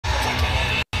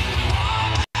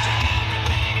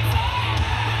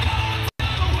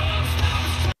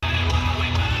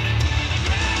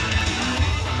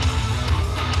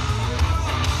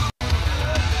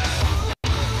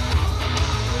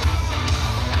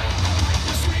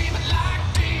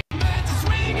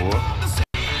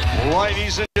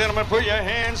gentlemen, put your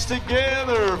hands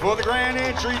together for the grand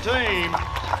entry team.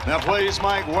 Now please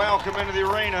make welcome into the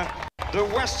arena the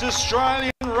West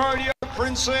Australian Rodeo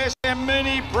Princess and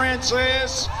Mini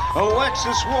Princess,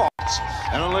 Alexis Watts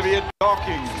and Olivia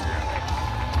Docking.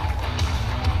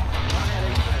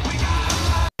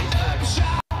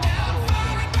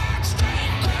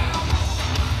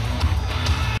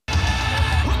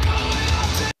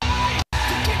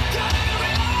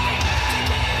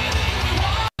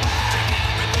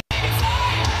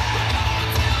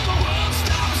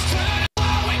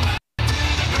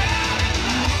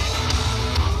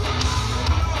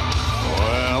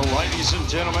 Ladies and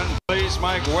gentlemen, please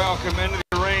make welcome into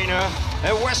the arena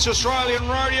at West Australian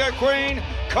Rodeo Queen,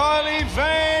 Kylie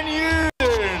Van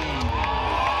Uden.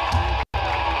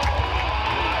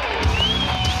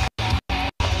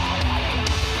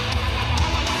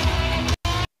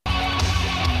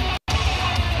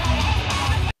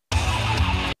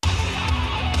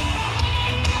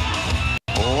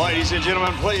 Ladies and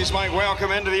gentlemen, please make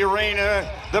welcome into the arena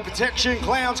the Protection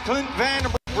Clowns, Clint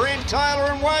Vanderbilt, Brent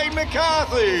Taylor and Wade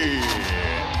McCarthy.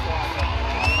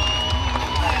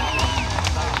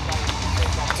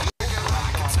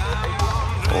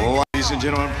 Ladies and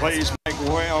gentlemen, please make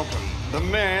welcome the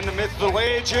man, the myth, the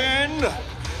legend,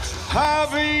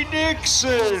 Harvey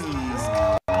Dickson.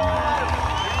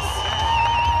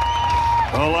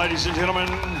 Well, ladies and gentlemen,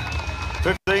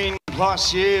 15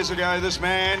 plus years ago, this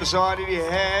man decided he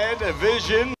had a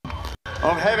vision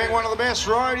of having one of the best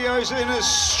rodeos in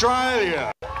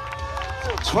Australia.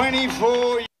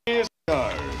 24 years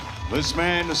ago, this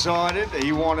man decided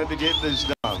he wanted to get this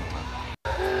done.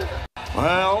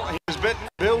 Well, he's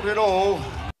built it all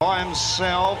by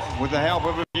himself with the help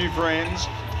of a few friends.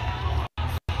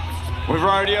 We've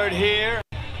rodeoed here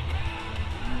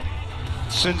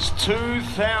since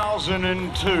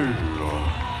 2002.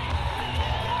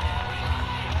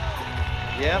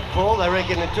 Yeah, Paul, I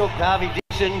reckon it took Harvey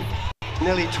Dickson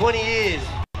nearly 20 years,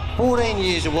 14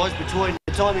 years it was, between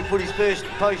the time he put his first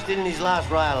post in and his last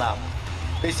rail up.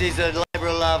 This is a labour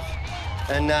of love,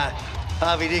 and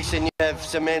Harvey Dickson, you have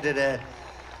cemented a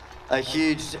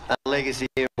huge legacy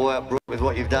here in Boyup Brook with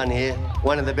what you've done here.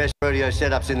 One of the best rodeo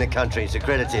setups in the country. It's a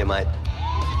credit to you, mate.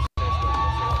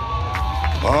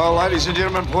 Well, ladies and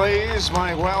gentlemen, please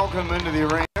make welcome into the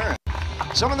arena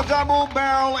some of the Double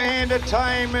Barrel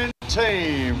Entertainment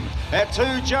team. Our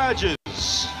two judges,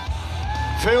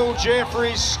 Phil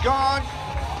Jeffrey Scott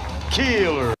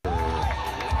Keeler.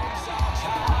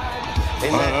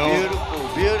 In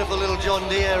that beautiful little John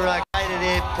Deere gator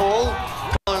there, Paul,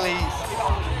 kindly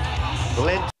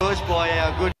lent to us by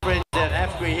our good friends at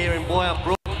AFCRI here in Boyup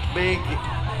Brook. Big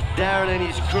Darren and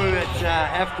his crew at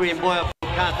AFCRI in Boyup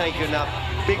Brook, can't thank you enough.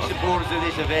 Big supporters of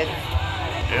this event.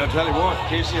 Yeah, I'll tell you what,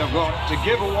 Casey, I've got to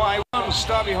give away one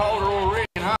stubby holder already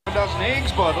and half a dozen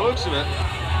eggs by the looks of it.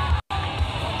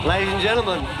 Ladies and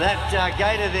gentlemen, that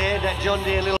gator there, that John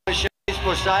Deere little machine is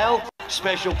for sale.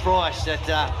 Special price that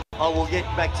I will get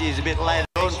back to you a bit later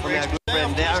on from our good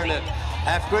friend Darren at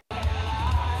AFCRI.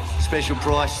 Special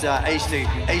price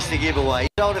Easter giveaway. He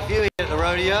sold a few here at the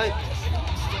rodeo.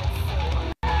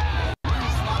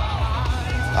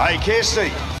 Hey,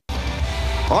 Kirsty,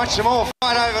 watch them all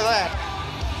fight over that.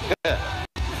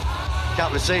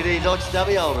 Couple of CD Dodge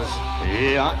stubby holders.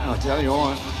 Yeah, I'll tell you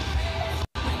what.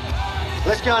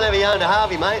 Let's go and have a yarn to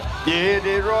Harvey, mate. Yeah,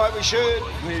 dead right, we should.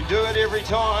 We do it every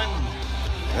time.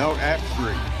 Well,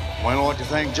 AFCRI, I'd like to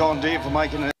thank John Deere for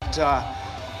making it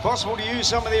possible to use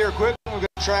some of their equipment. We've got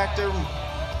a tractor,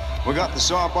 we've got the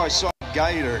side-by-side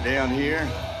gator down here.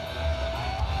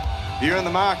 If you're in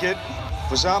the market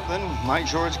for something, make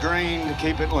sure it's green to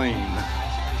keep it lean.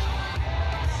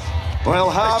 Well,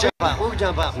 Harvey... We'll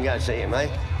jump up and go see you,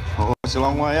 mate. Oh, it's a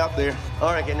long way up there.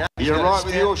 I reckon that. You're right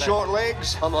with your short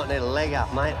legs? I might need a leg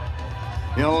up, mate.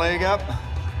 You want a leg up?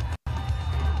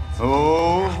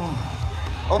 Oh.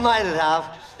 I made it, Harv.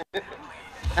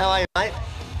 How are you, mate?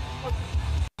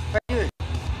 Thank you.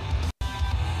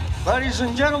 Ladies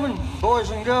and gentlemen,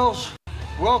 boys and girls,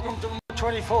 welcome to my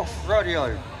 24th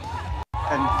rodeo.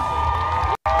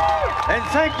 And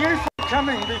thank you for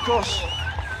coming, because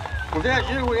without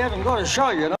you we haven't got a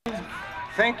show, you know.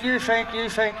 Thank you, thank you,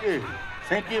 thank you.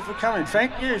 Thank you for coming.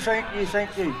 Thank you, thank you,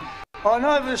 thank you. I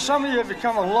know that some of you have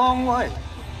come a long way.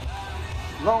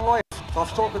 Long way.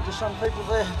 I've talked to some people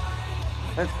there.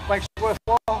 That makes it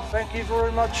worthwhile. Thank you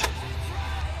very much.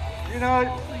 You know,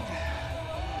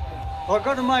 I've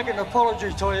got to make an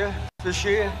apology to you this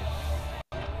year.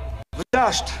 The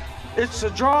dust. It's the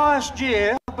driest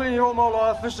year. I've been here all my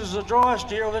life. This is the driest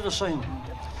year I've ever seen.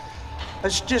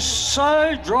 It's just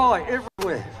so dry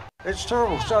everywhere. It's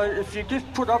terrible. So if you just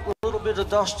put up with a little bit of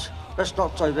dust, That's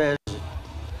not so bad, is it?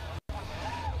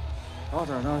 I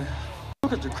don't know.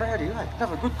 Look at the crowd here, eh?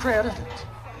 Another good crowd, isn't it?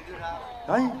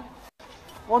 Eh?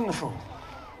 Wonderful.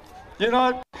 You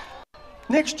know,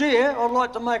 next year I'd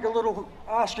like to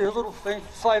ask you a little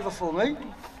favour for me.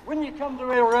 When you come to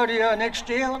our rodeo next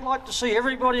year, I'd like to see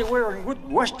everybody wearing good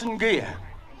Western gear.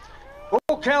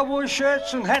 All cowboy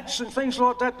shirts and hats and things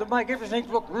like that to make everything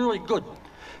look really good.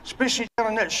 Especially down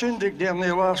in that shindig down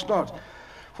there last night.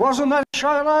 Wasn't that a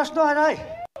show last night, eh?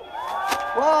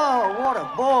 Wow, what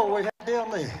a ball we had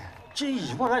down there.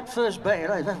 Jeez, what that first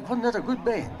band, eh? Wasn't that a good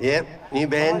band? Yep, new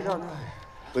band.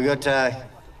 We got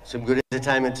some good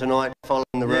entertainment tonight following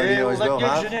the rodeo as well.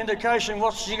 That gives you an indication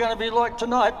what's she going to be like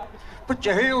tonight. Put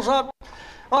your heels up.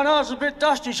 I know it's a bit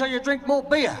dusty, so you drink more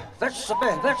beer. That's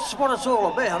what it's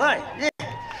all about, eh? Yeah.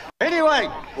 Anyway.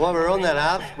 While we're on that,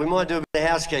 Harv, we might do a bit of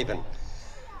housekeeping.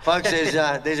 Folks, there's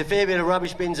a fair bit of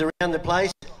rubbish bins around the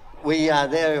place.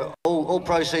 All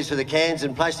proceeds for the cans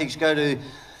and plastics go to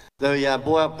the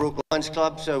Boy Brook Lions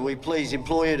Club, so we please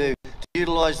implore you to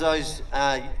utilise those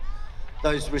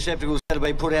receptacles that have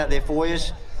been put out there for you.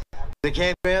 The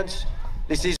campgrounds,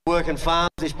 this is working farms,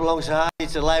 this belongs to Harvey,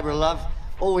 it's a labour of love.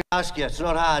 All we ask you, it's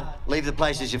not hard, leave the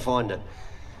place as you find it.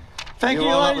 Thank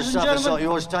you, ladies and gentlemen. It's not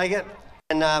yours, take it.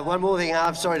 And one more thing,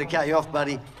 Harv, sorry to cut you off,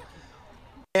 buddy.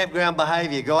 Campground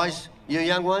behaviour, guys. You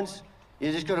young ones,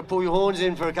 you just got to pull your horns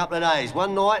in for a couple of days.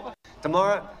 One night,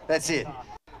 tomorrow, that's it.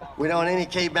 We don't want any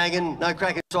key banging, no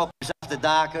cracking socks after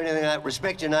dark or anything like that.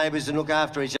 Respect your neighbours and look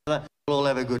after each other. We'll all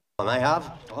have a good time, eh, Harv?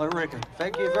 I reckon.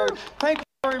 Thank you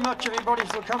very much, everybody,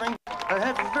 for coming. And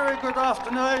have a very good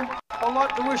afternoon. I'd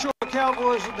like to wish all the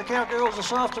cowboys and the cowgirls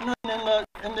this afternoon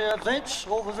in the events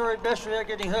all the very best without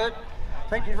getting hurt.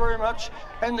 Thank you very much.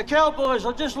 And the cowboys,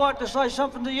 I'd just like to say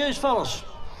something to you fellas.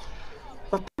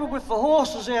 The people with the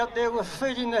horses out there were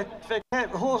feeding the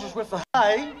horses with the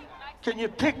hay. Can you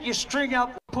pick your string up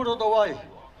and put it away?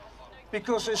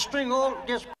 Because the string all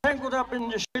gets tangled up in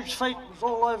the sheep's feet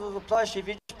all over the place. If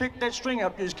you just pick that string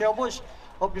up, you cowboys,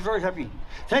 I'll be very happy.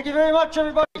 Thank you very much,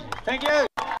 everybody. Thank you.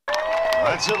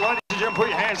 That's it, ladies and gentlemen. Put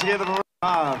your hands together for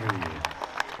Harvey.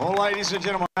 Well, ladies and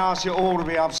gentlemen, I ask you all to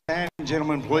be upstanding.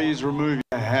 Gentlemen, please remove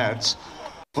your hats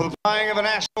for the playing of a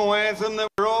national anthem that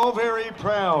we're all very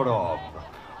proud of.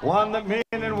 One that men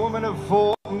and women have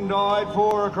fought and died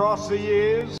for across the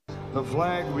years. The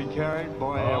flag we carried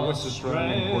by our West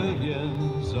Australian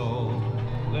Queen. Oh,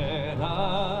 let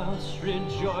us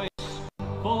rejoice,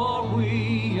 for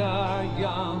we are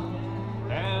young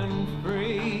and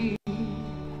free,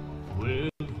 with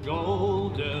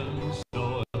golden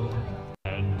soil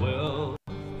and wealth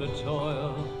the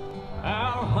toil.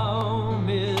 Our home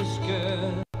is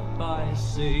girt by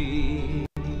sea.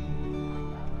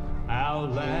 Our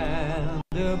land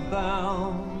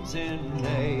abounds in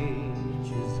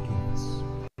nature's gifts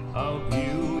of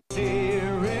beauty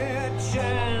rich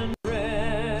and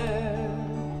rare.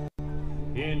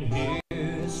 In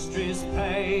history's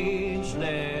page,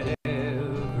 let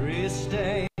every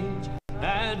stage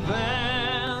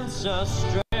advance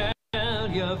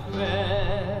Australia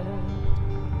fair.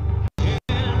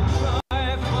 In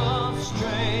trifle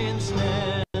strains,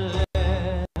 let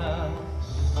us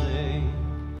sing.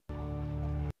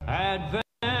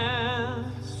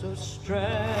 Advance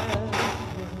Australia.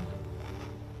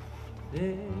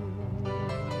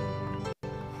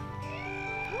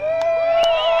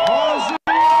 Aussie,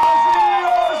 Aussie,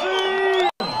 Aussie!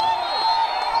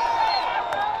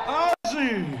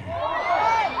 Aussie!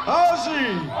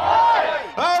 Aussie!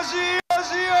 Aussie,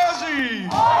 Aussie, Aussie!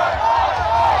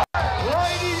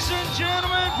 Ladies and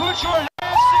gentlemen, put your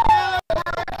hands together for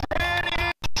a grand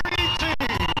entry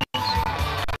team!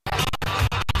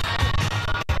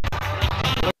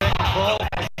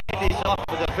 This off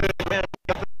for the first round.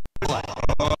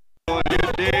 Oh, you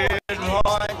did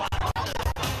right.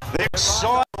 The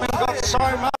excitement got so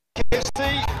much,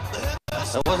 Kirsty.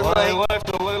 It wasn't They me. left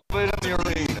a little bit in the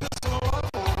arena.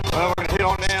 Well, we're going to hit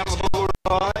on down to the bull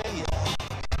ride.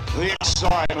 The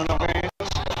excitement of fans.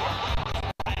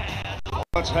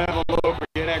 Let's have a look. We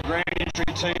get our grand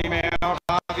entry team out.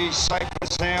 Harvey safe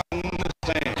and sound in the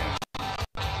stand.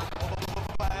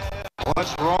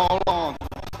 Let's roll on.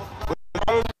 With an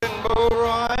open bull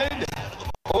ride.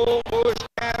 All bush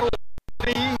cattle.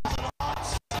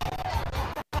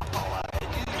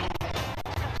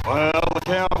 Well, the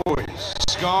Cowboys,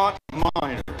 Scott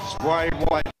Miners, Wade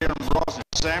White, Aaron Brosnan,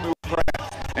 Samuel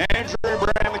Pratt, Andrew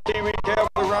Brown, the Kiwi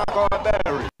Cowboy, Rockeye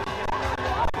Battery.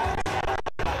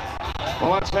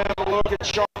 Well, let's have a look at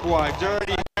Shockwave,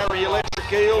 Dirty Harry,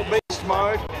 Electric Eel, Beast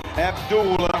Mode,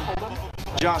 Abdullah,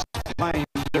 just plain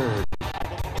dirty.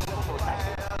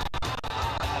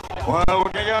 Well,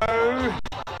 we're going to go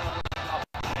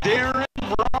Darren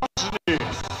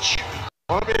Brosnich.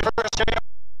 Will be first out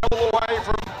all the way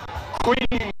from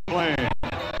Queensland.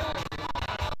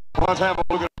 Let's have a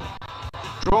look at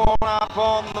drawn up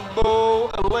on the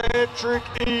bull, Electric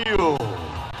Eel.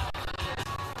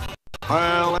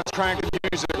 Well, let's crank the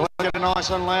music. Let's get it nice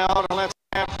and loud and let's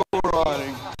have bull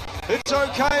riding. It's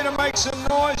okay to make some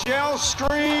noise, yell,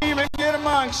 scream, and get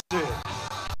amongst it.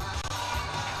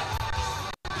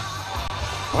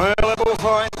 Well, the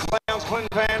bullfighting clowns, Clint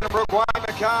Vandenbroek, Wayne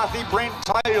McCarthy, Brent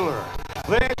Taylor.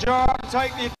 Their job,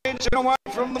 take the attention away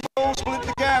from the bull, split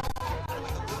the gap.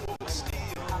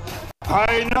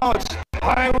 Hey, nuts.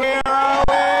 Hey, where are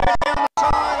we? Down the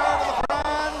side, over the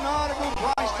front. Not a good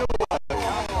place to play.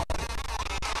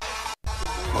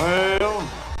 Well,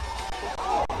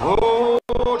 oh,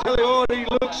 tell you what, he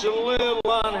looks a little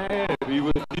unhappy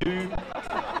with you.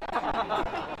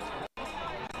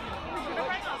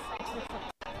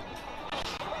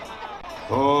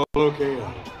 Oh, look here.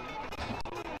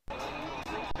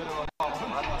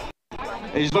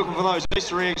 He's looking for those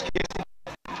Easter eggs, kids.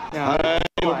 Hey,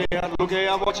 look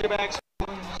out, watch your backs.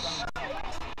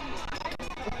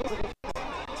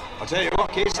 I'll tell you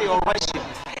what, Casey, I'll race you.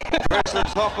 Race the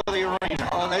top of the arena.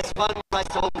 Oh, that's fun place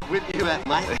I'll whip you at,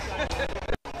 mate.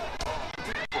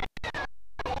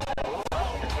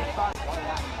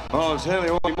 Oh, I'll tell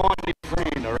you what, he might be a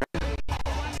friend, all right?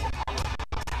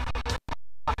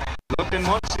 Looking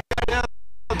once to go down.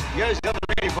 He goes down the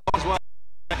ready falls way.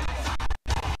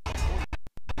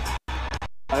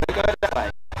 Oh, go that way.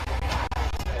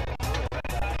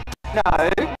 No,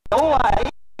 go away.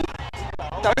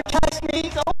 Don't chase me,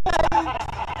 go away.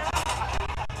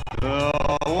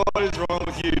 Oh, what is wrong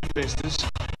with you, Festus?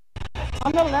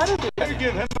 I'm not allowed to do You it.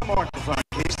 give him the microphone,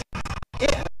 Casey.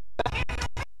 Yeah.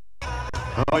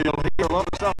 Oh, you'll hear a lot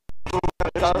of stuff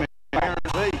about this man,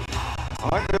 guarantee.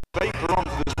 I could have beeper on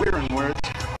for the swearing words.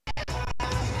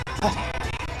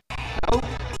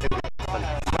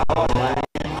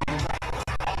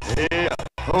 Yeah.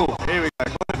 Oh, here we go.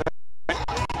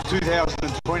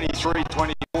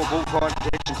 2023-24 Bullfight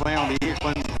Protection Clown, the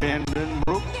Clint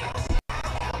Vandenbroek.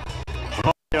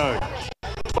 Rightio.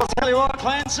 I'll tell you what,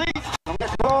 Clancy, I'm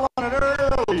going to call on it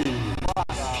early.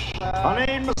 I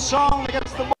need my song to get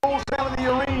the balls out of the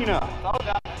arena.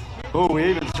 Oh, we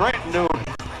even threatened doing it.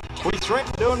 We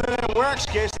threatened doing it and it works,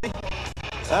 Casey.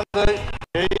 That'll do.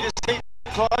 Yeah, you just keep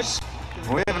close.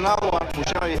 We have another one. We'll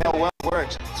show you how well it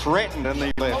works. Threatened and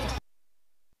he left.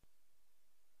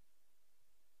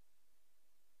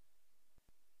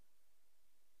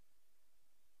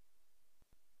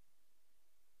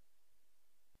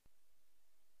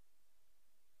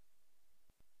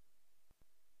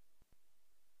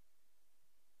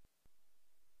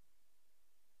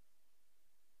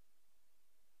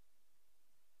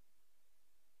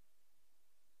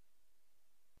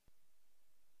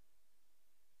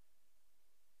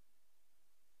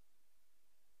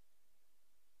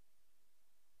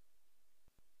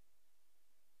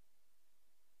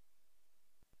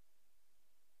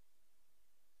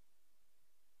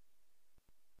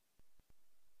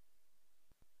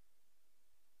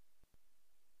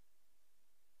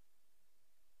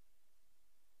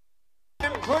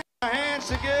 Put your hands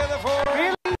together for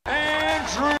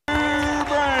Andrew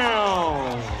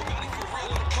Brown.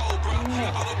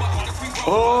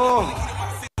 Oh,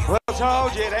 well, I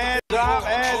told you it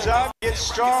adds up, gets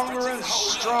stronger and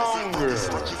stronger.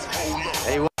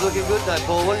 He was looking good though,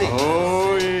 Paul, wasn't he?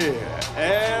 Oh,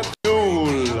 yeah.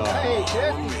 Abdullah.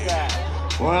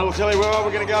 Well, I'll tell you what,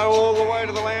 we're going to go all the way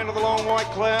to the land of the long white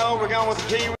cloud. We're going with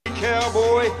the Kiwi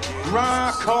cowboy,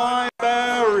 Markai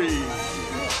Barry.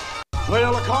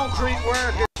 Well, the concrete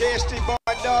worker, tested by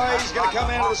day, he's going to come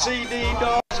out of the CD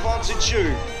Dodd sponsored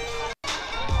shoe.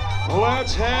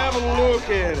 Let's have a look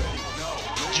at it.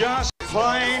 Just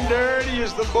plain dirty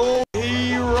as the bull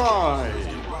he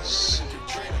rides.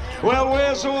 Well,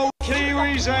 where's all the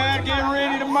Kiwis at? Get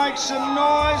ready to make some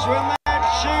noise when that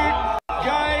chute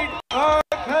gate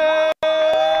opens.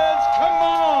 Come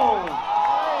on.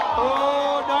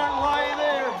 Oh, don't lay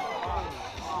there.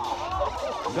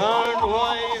 Don't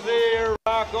lay there,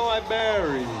 Markai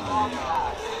Barry.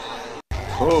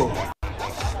 Oh.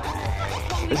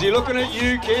 Is he looking at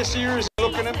you, Cassie, or is he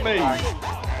looking at me?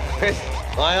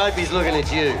 I hope he's looking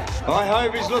at you. I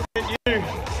hope he's looking at you.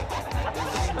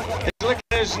 He's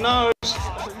licking his nose.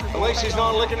 At least he's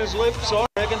not licking his lips, I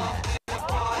reckon.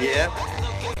 Yeah.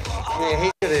 Yeah,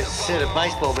 he's got a set of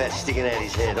baseball bats sticking out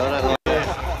his head. I don't like that.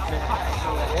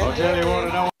 I'll tell you what,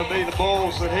 I don't want to be the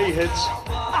balls that he hits.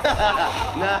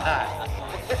 No.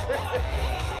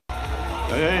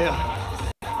 Yeah.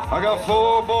 I got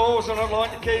 4 bulls and I'd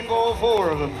like to keep all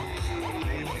 4 of them.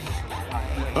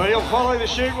 Well, he'll follow the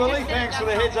chute, will he? Thanks for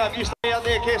the heads up. You stay out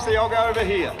there, Kesty, I'll go over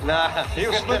here. Nah.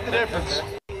 He'll split the difference.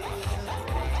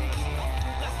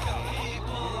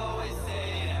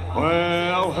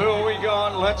 Well, who we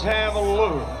got? Let's have a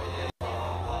look.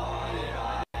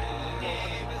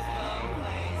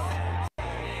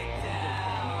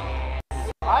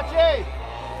 Archie!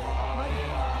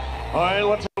 All right,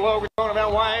 let's have a look. We're talking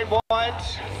about Wade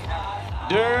White.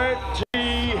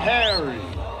 Dirty Harry.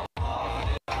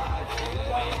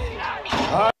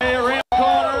 All right,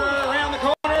 around the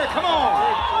corner, come on.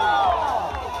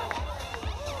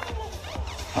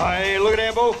 All right, look at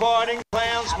that bullfighting.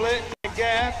 Clown splitting the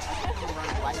gap.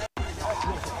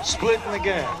 Splitting the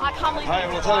gap. I can't believe Hey,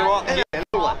 well, I'll tell you what. Yeah,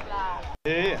 little one.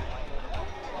 Yeah.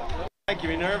 Make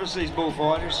you nervous, these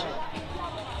bullfighters.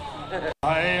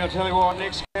 Hey, I'll tell you what,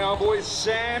 next cowboy,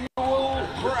 Samuel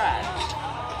Pratt.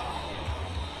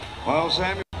 Well,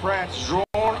 Samuel Pratt's drawn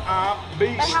up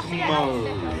beast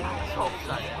mode.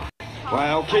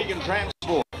 Well, Keegan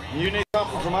Transport, you need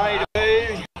something from A to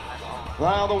B.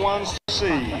 They're the ones to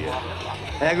see.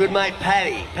 Our good mate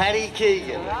Paddy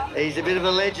Keegan. He's a bit of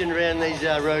a legend around these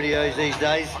rodeos these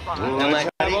days. Let's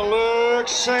have a look,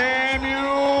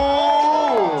 Samuel.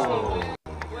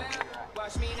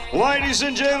 Ladies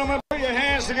and gentlemen, put your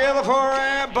hands together for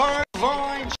our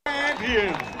bovine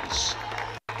champions.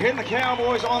 Getting the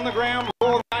Cowboys on the ground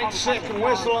before the 8-second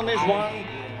whistle, and there's 1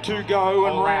 to go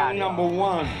in round number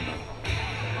 1.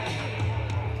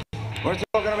 We're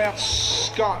talking about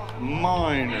Scott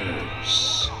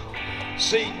Miners,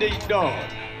 C.D.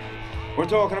 Dodd. We're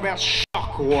talking about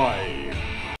Shockwave.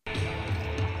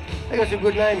 They got some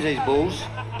good names, these bulls.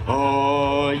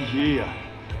 Oh, yeah.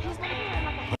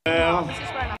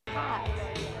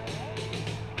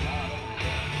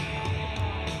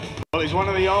 Well, he's one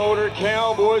of the older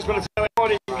cowboys, but I tell you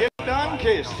what, he can get it done,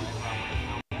 Kirsty.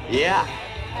 Yeah.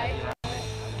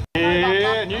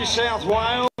 Yeah, New South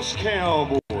Wales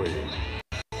Cowboys.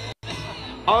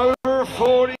 Over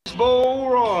 40s bull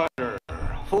rider.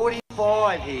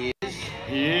 45 he is.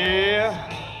 Yeah.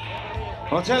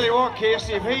 I'll tell you what,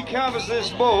 Kirsty, if he covers this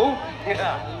bull,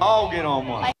 Yeah. I'll get on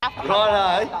one.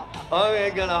 Righto.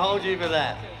 I'm going to hold you for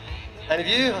that. And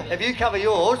if you cover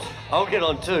yours, I'll get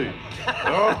on 2.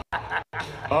 Oh,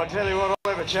 I'll tell you what,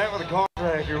 I'll have a chat with the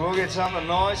contractor. We'll get something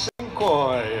nice and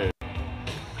quiet.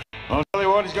 I'll tell you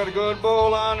what, he's got a good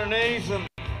bull underneath him.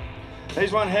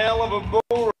 He's one hell of a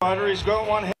bull rider. He's got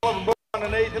one hell of a bull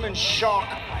underneath him in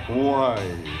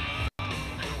Shockwave.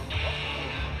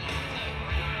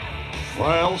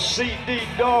 Well, C.D.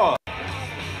 Dodd.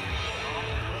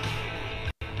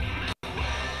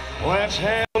 Let's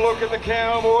have a look at the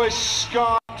Cowboys,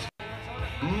 Scott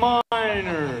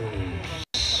Miners.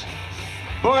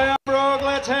 Boy, up, Brooke,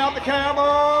 let's help the Cowboy.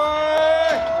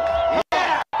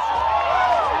 Yeah!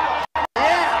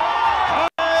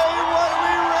 Hey, what do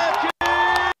we reckon?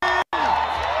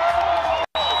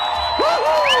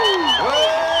 Woo-hoo!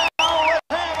 Well, let's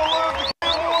have a look. The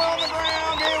Cowboy on the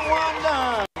ground, get one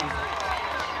done.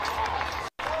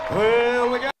 Well,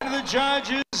 we got to the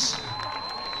judges.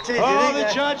 Gee, Oh, the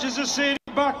judges are sitting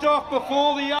bucked off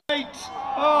before the 8.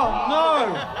 Oh,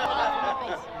 no.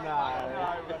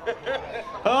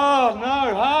 Oh,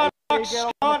 no. Hard luck,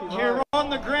 Scott. You're on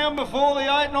the ground before the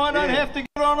 8, and I don't have to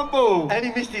get on a bull. And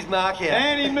he missed his mark out.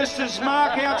 And he missed his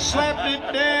mark out, slapped it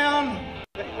down.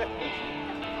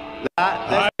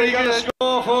 That's I got a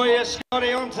score for you,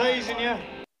 Scotty. I'm teasing you.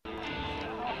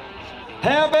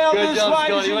 How about Good this, job,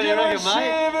 ladies Scotty. and What do you gentlemen?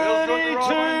 reckon,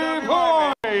 72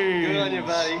 points. Good on you,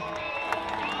 buddy.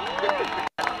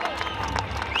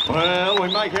 Well, we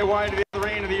make our way to the other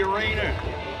end of the arena.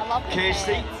 I love the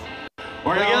Kirsty.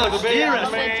 Where We're we going go, to the big steer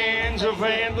wrestling. man's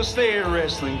event, the stair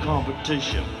wrestling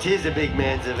competition. Tis a big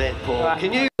man's event, Paul. Right.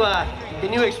 Can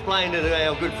you explain to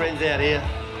our good friends out here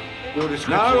your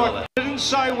description No, of I it? didn't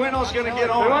say when I was going to get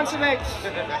on. Who wants some eggs?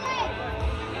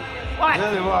 What?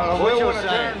 Tell you what, I What will you're when I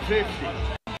saying? turn 50.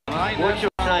 Right, What that's you're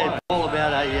my saying, way. Paul,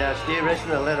 about a steer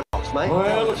wrestling a letterbox, mate?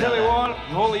 Well, I'll tell you what,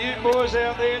 all the you boys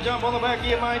out there, jump on the back of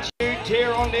your mate's chute,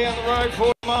 tear on down the road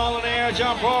 40 mile an hour,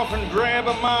 jump off and grab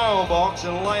a mailbox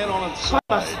and lay it on its side.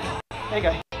 There you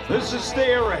go. This is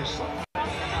stair wrestling.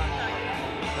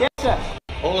 Yes, sir.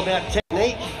 All about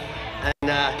technique and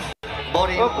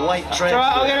body weight That's transfer. all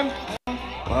right, I'll get him.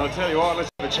 Well, I'll tell you what, let's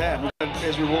have a chat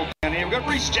as we walk down here. We've got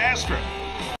Reese Jasper.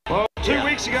 Well, 2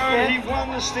 weeks ago, he won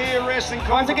the stair wrestling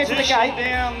Once I get to the competition gate.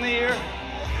 down there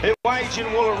at Wage in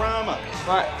Woolarama.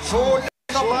 Right. 4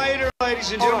 days later,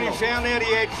 ladies and gentlemen, he found out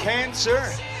he had cancer,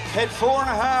 had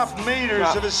 4.5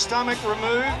 metres of his stomach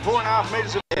removed, 4.5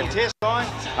 metres of intestine,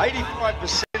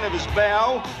 85% of his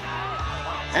bowel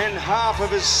and half of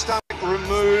his stomach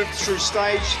removed through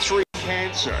stage 3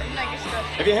 cancer.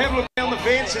 If you have a look down the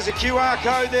fence, there's a QR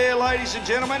code there, ladies and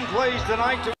gentlemen. Please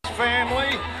donate to his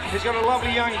family. He's got a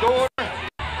lovely young daughter.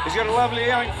 He's got a lovely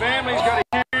young family. He's got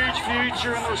a huge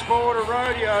future in the sport of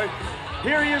rodeo.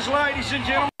 Here he is, ladies and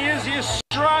gentlemen. He is the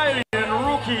Australian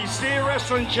rookie steer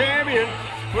wrestling champion.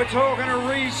 We're talking to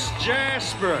Reese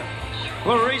Jasper.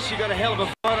 Well, Reese, you've got a hell of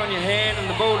a fight on your hand, and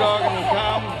the bulldogging will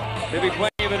come. There'll be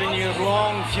plenty of it in your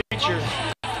long future.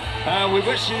 We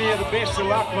wish you the best of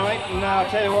luck, mate, and I'll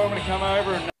tell you what, I'm going to come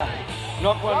over and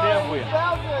knock one down for you.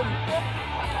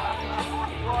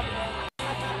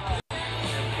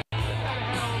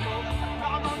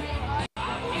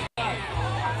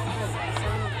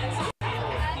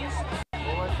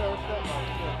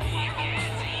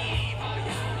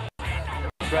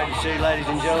 Great to see, ladies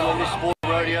and gentlemen. This sport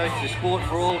rodeo, it's a sport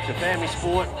for all, it's a family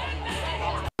sport.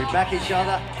 We back each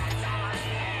other,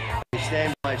 we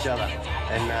stand by each other,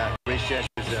 and Reese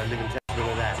Jasper's a living testament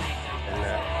of that. And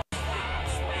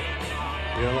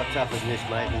you're a lot tougher than this,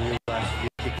 mate, and you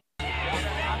kick.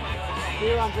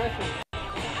 Steer undressing.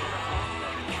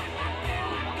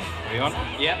 Are we on?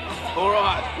 Yep. All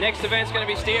right. Next event's going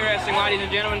to be steer wrestling, ladies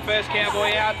and gentlemen. First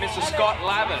cowboy out, Mr. Scott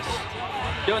Lavis.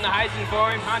 Doing the hazing for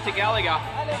him, Hunter Gallagher.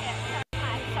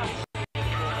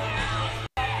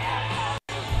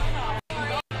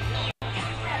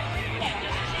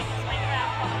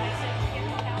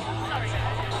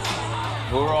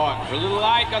 All right, we're a little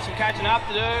late, got some catching up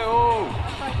to do. Oh.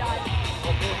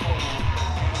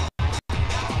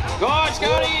 Good,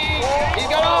 Scotty! He's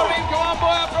got hold of him, come on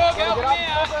boy, up Brooke, help him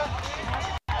out.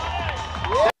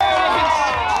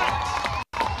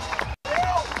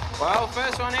 Well,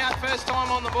 first one out, first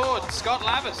time on the board, Scott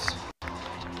Lavis.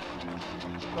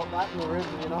 Got that in the ribs,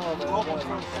 you know.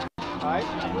 Hey?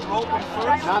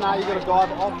 No, you got to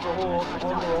dive off the horse, on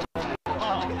the horse.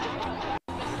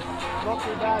 Not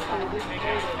too bad for you, didn't feel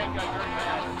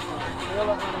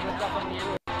it when you get up on the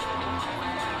roof.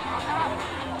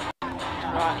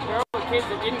 Right, they're all the kids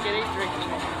that didn't get each drinking.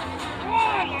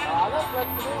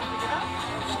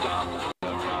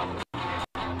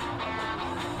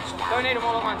 Don't need them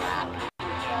all at once.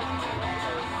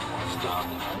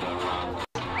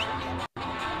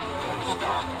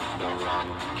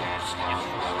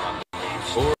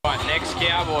 Alright, next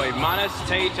cowboy, Munus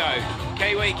Tito.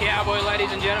 Kiwi cowboy,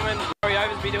 ladies and gentlemen. Rory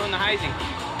Oversby doing the hazing.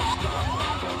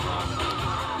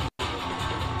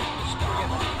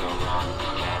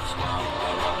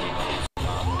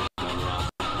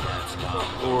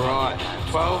 Alright,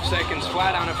 12 seconds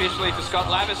flat unofficially for Scott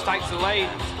Lavis, takes the lead.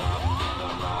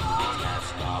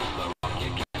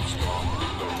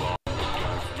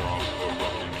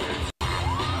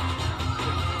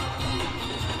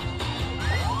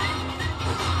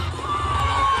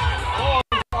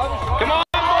 Come on,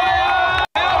 boy!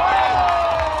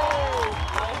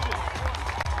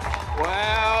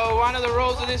 Well, one of the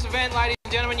rules of this event, ladies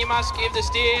and gentlemen, you must give the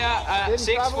steer a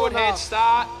 6-foot head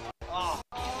start.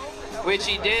 Which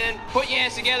he didn't. Put your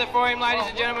hands together for him, ladies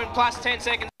and gentlemen. Plus 10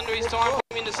 seconds under his time. Put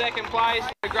him into second place.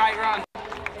 A great run.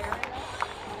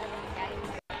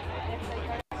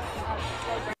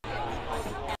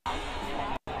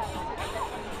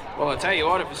 Well, I tell you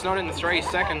what, if it's not in the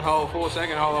 4-second hole,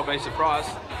 I'll be surprised.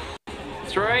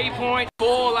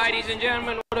 3.4, ladies and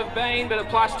gentlemen, would have been, but a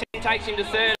plus 10 takes him to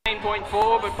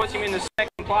 13.4, but puts him in the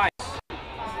second place.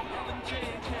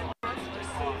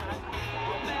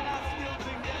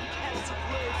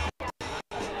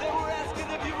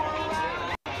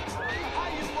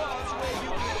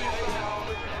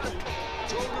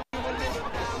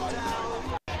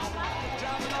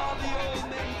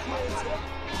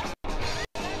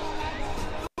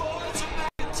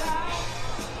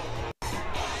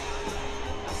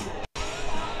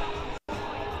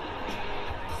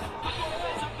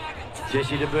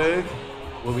 Jesse DeBerg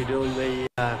will be doing the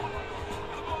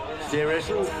steer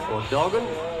wrestling or dogging.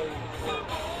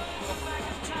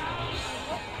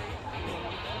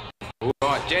 All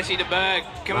right, Jesse DeBerg.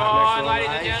 Come on, ladies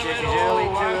and gentlemen. Jesse's early,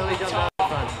 too early, jumped out the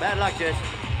front. Bad luck, Jess.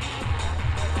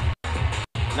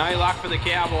 No luck for the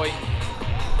cowboy.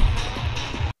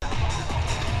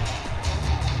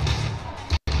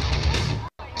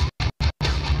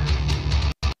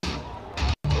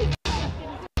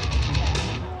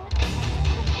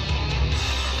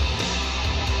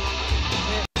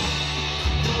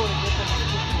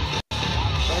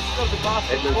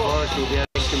 Edmund Forrest will be our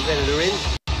next competitor in.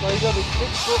 So you've got to be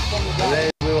 6 foot from the And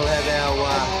gate. then we will have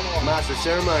our Master of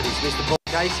Ceremonies, Mr. Paul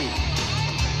Casey.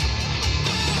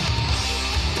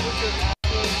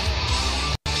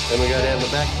 Then we go down the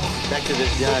back to the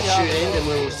shoot end, and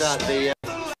we will start the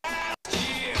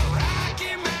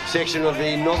section of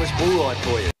the novice bull ride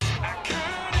for you.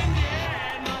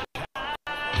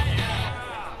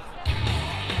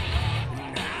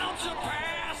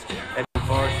 Edmund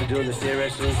Forrester doing the stair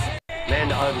wrestling.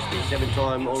 Amanda Oversby,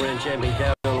 7-time all-round champion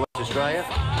cowboy on West Australia.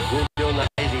 We'll be doing the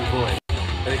hazing for him.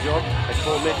 Her job, as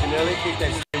Paul mentioned earlier, keep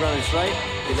that steer running straight,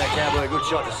 give that cowboy a good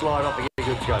shot to slide off and get a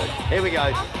good go. Here we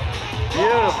go.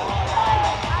 Beautiful.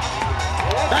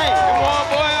 Hey! Come on,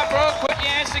 boy up, Brooke. Put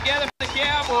your hands together for the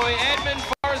cowboy, Edmund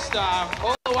Forrester,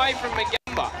 all the way from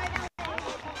Magamba.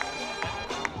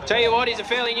 Tell you what, he's a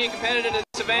fairly new competitor to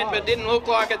this event, but didn't look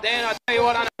like it then. I tell you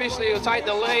what, unofficially, he'll take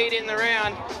the lead in the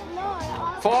round.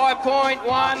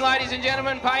 5.1, ladies and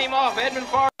gentlemen, pay him off, Edmund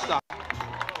Forrester.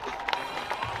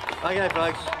 Okay,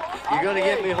 folks, you've got to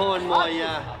get behind my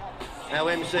our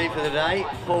MC for the day,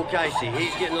 Paul Casey.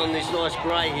 He's getting on this nice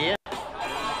grey here.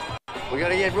 We've got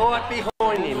to get right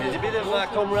behind him. There's a bit of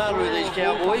camaraderie with these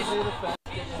cowboys.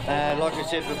 Like I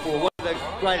said before, one of the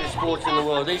greatest sports in the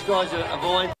world. These guys are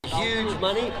vying for huge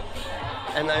money,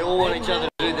 and they all want each other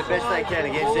to do the best they can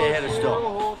against their head of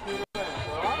stock.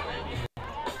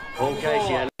 Paul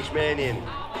Casey, our next man in.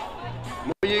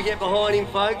 The more you get behind him,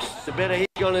 folks, the better he's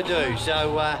going to do.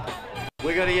 So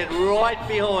we've got to get right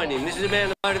behind him. This is a man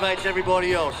that motivates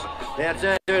everybody else. Now it's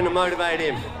our turn to motivate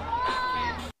him.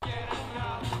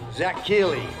 Zach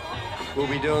Keeley will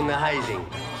be doing the hazing.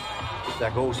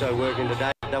 Zach also working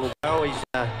today at Double Barrel. He's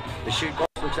the shoot box,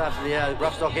 looks after the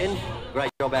rough stock end. Great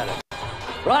job at it.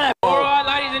 Right, Paul. All right,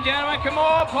 ladies and gentlemen, come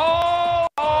on, Paul!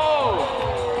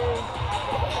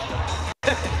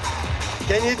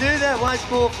 Can you do that once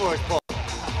more for us, Paul?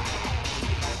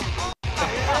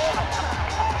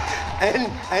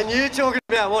 And you talking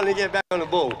about wanting to get back on the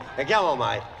bull. Now, come on,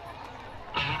 mate.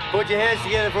 Put your hands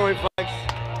together for him, folks.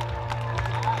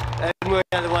 That didn't work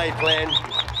out the way he planned.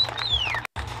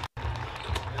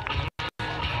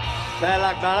 Bad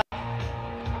luck, brother.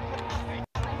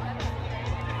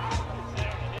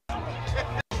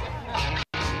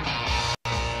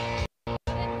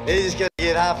 He's just going to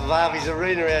get half of Harvey's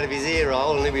arena out of his ear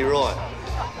roll and he'll be right.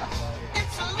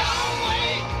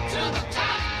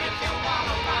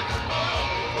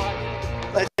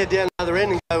 Let's head down the other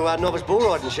end and go novice bull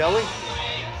riding, shall we?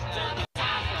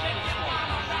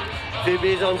 A few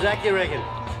beers on Zach, you reckon?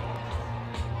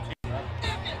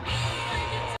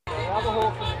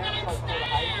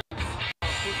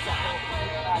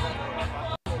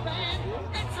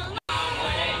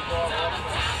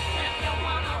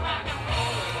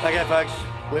 Okay, folks,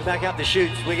 we're back up the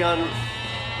chutes. We're going,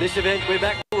 this event, we're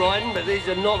back bull riding, but these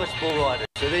are novice bull riders,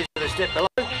 so these are the step below.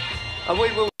 And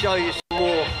we will show you some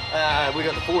more, we've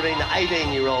got the 14 to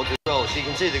 18-year-olds as well, so you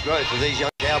can see the growth of these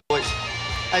young cowboys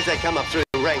as they come up through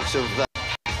the ranks of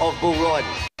bull riding.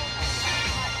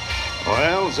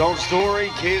 Well, it's old story,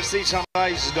 Kirsty, some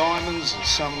days diamonds and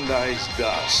some days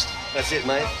dust. That's it,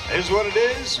 mate. Here's what it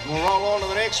is. We'll roll on to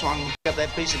the next one. Got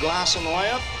that piece of glass on the way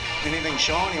up. Anything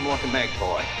shiny, I'm like a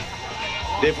magpie.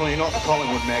 Definitely not the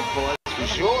Collingwood magpie, that's for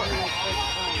sure.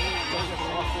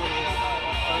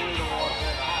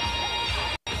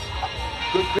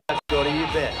 Good crowd, Scotty, you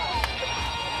bet.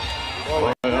 Well,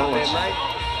 mate. I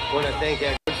want to thank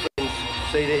our good friends,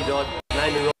 CD Dodd,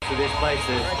 naming rights for this place,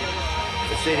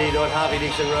 the CD Dodd Harvey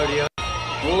Dickson Rodeo,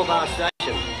 Woolabah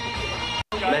Station.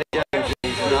 Matty Jones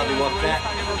and his lovely wife Pat.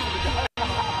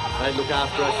 They look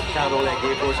after us, cart all that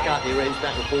gear for us, cart the arends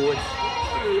back and forwards.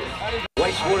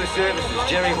 Wastewater Services,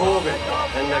 Jerry Horgan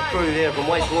and the crew there from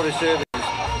Wastewater Services.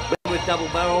 Been with Double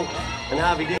Barrel and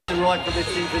Harvey Dickson right from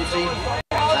its infancy,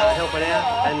 helping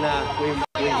out, and we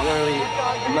really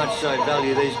much so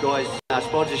value these guys'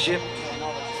 sponsorship.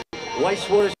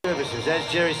 Wastewater Services, as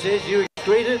Jerry says, you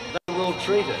treat it, they will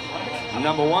treat it.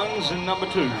 Number ones and number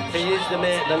twos. He is the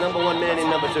man, the number one man in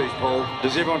number twos, Paul.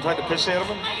 Does everyone take the piss out of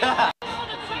him?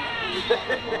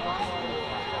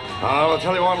 I'll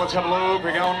tell you what, let's have a look.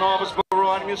 We're going novice bull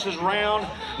riding. This is round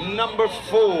number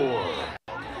 4.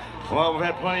 Well, we've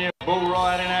had plenty of bull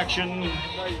riding action.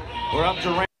 We're up to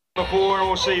round number 4, and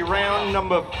we'll see round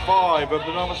number 5 of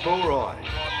the novice bull riding.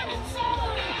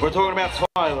 We're talking about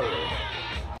Tyler,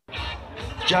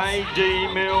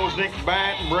 J.D. Mills, Nick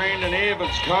Batten, Brandon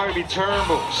Evans, Kobe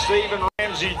Turnbull, Stephen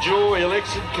Ramsey Joy,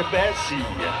 Alexid Kabassi,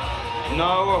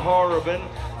 Noah Horrobin,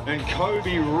 and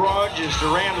Kobe Rogers to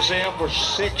round us out for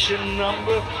section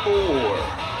number 4.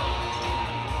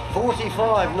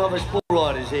 45 novice bull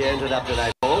riders here entered up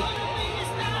today, Paul.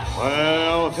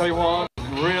 Well, I'll tell you what,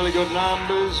 really good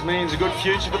numbers means a good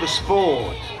future for the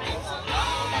sport.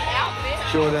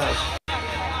 Sure does.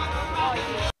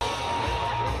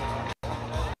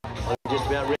 Just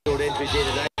about record entries here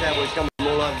today. Cowboys coming from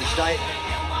all over the state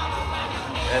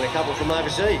and a couple from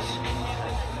overseas.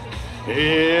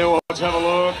 Yeah, well, let's have a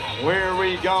look. Where are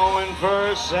we going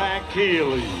first? Zach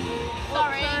Keeley.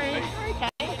 Sorry. Okay.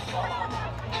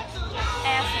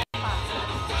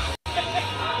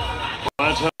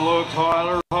 Let's have a look.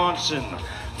 Tyler Hodgson.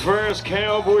 First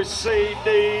Cowboy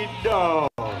CD Dog.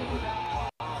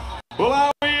 Well,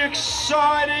 are we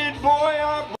excited, boy?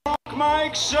 Our Brock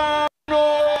makes some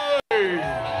noise.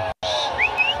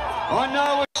 I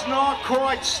know it's not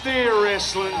quite steer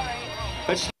wrestling.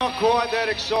 It's not quite that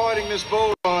exciting, this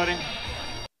bull riding.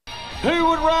 Who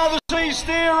would rather see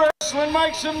steer wrestling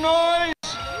make some noise?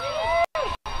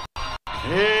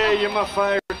 Yeah, you're my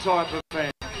favourite type of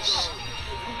fans.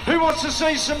 Who wants to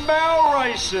see some barrel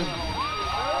racing?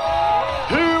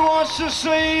 Who wants to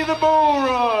see the bull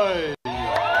ride?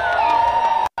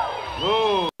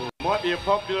 Oh, might be a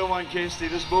popular one, Kirsty,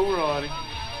 this bull riding.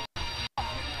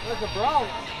 There's a bro.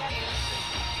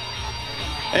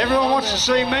 Everyone wants to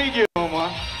see me get on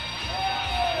one.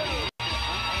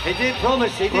 He did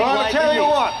promise. He did. Well, I'll wait, tell you didn't he?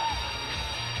 what.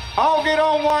 I'll get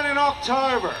on one in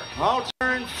October. I'll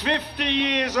turn 50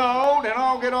 years old and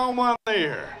I'll get on one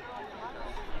there.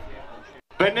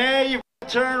 But now you've got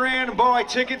to turn around and buy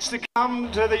tickets to come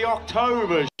to the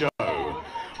October show.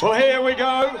 Well, here we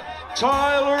go.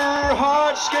 Tyler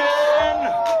Hodgson.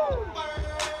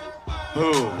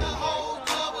 Oh.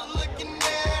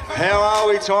 How are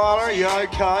we, Tyler? You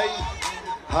okay?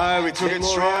 Oh, we took it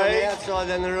More around the straight. outside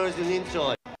than there is on the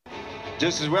inside.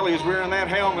 Just as well he was wearing that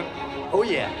helmet. Oh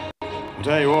yeah. I'll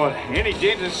tell you what, any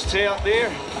dentists out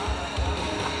there?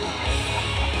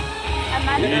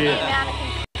 Imagine the Yeah. amount of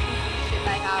shit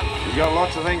they have. He's got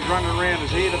lots of things running around his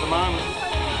head at the moment.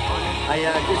 Hey,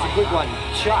 just a quick one.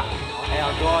 Chuck,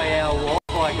 our guy, our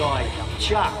Wi-Fi guy,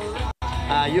 Chuck.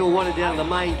 You're wanted down at the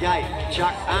main gate.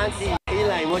 Chuck, Auntie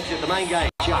Elaine wants you at the main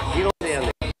gate. Chuck, get on down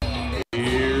there.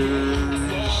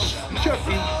 Here's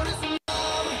Chucky.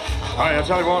 All right, I'll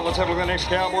tell you what, let's have a look at the next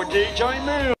cowboy, DJ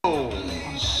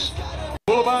Mills.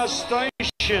 Boulevard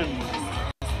Station.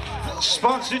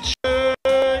 Sponsored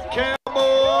shirt,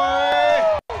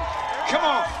 cowboy. Come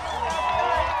on.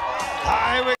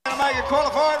 Hey, we're going to make a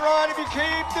qualified ride if you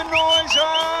keep the noise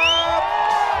up.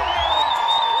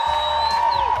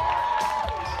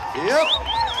 Yep.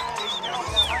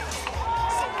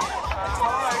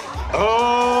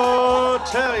 Oh,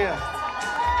 tell ya.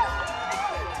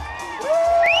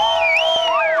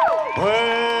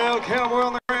 Well, cowboy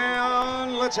on the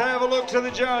ground. Let's have a look to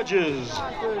the judges.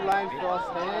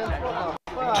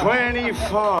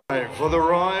 25 for the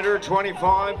rider,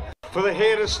 25 for the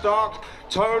head of stock.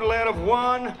 Total out of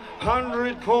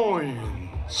 100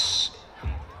 points.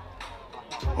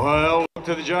 Well, look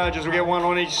to the judges. We get one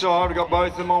on each side. We've got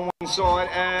both of them on one side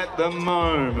at the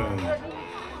moment.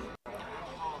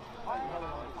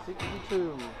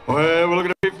 62. Well, we're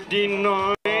looking at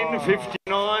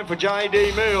 59 for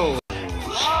J.D. Mills.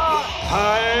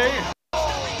 Hey,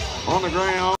 on the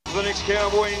ground for the next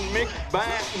cowboy, Mick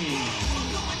Batten.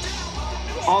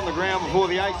 On the ground before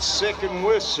the 8-second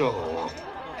whistle.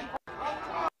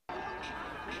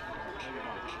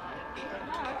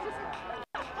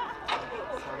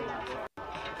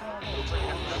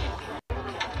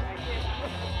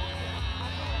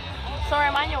 Sorry,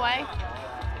 I'm on your way.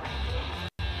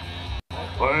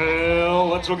 Well,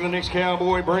 let's look at the next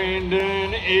cowboy,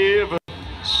 Brandon Evans.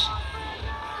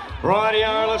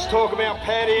 Rightio, let's talk about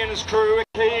Paddy and his crew at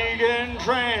Keegan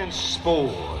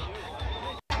Transport.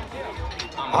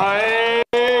 Hey,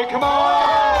 come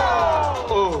on!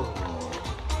 Oh.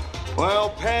 Well,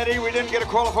 Paddy, we didn't get a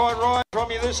qualified ride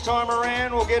from you this time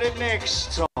around. We'll get it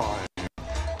next time.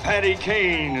 Paddy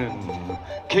Keenan,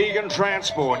 Keegan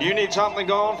Transport. You need something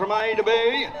going from A to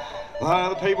B?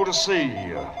 The people to see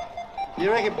you. You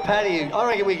reckon Paddy? I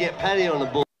reckon we get Paddy on the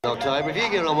board in October. If you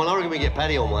get on one, I reckon we get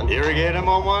Paddy on one. You get him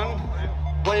on one?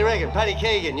 What do you reckon? Paddy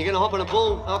Keegan, you're going to hop on a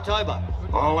bull in October?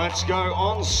 Well, let's go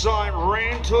on-site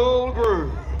rental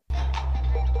group.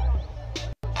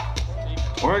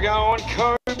 We're going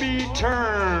Kobe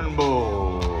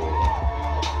Turnbull.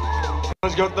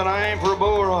 He's got the name for a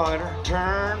bull rider,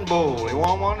 Turnbull. He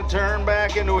won't want to turn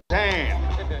back into his hand.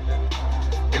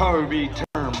 Kobe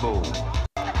Turnbull.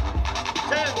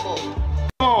 Turnbull.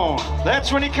 Come on,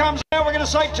 that's when he comes out, we're going to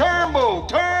say Turnbull.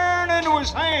 Turn into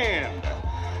his hand.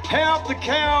 Help the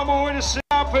cowboy to sit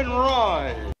up and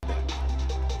ride.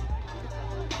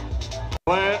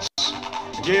 Let's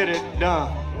get it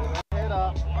done. Head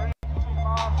up.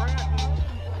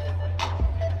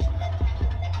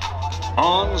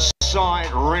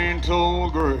 On-site rental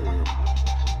group.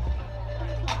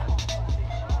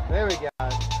 There we go.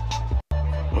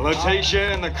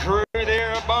 Letitia and the crew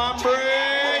there at Bunbury.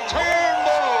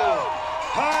 Turnbull.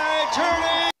 High turn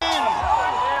in.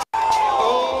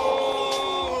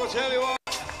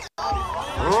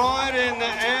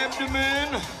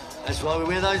 That's why we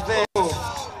wear those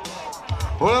vests.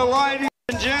 Well, ladies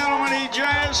and gentlemen, he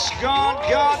just got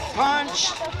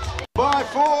punched by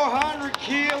 400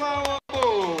 kilo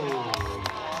bull.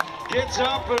 Gets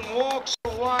up and walks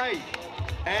away.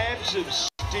 Abs of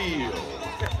steel.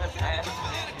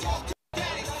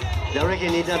 I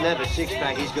reckon he doesn't have a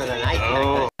six-pack, he's got an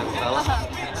eight-pack, fella.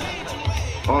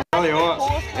 I'll tell you what,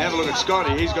 have a look at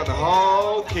Scotty, he's got the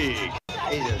whole keg.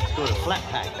 He's got a flat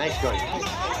pack, thanks, Scotty.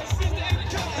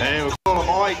 And we'll call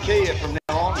him IKEA from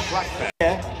now on, flat pack.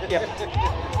 Yeah, yep.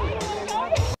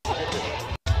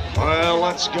 Well,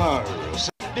 let's go.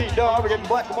 Dodd Harvey getting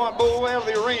black and white bull out of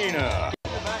the arena.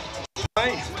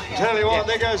 Hey, tell you what,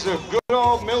 there goes the good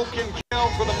old milking cow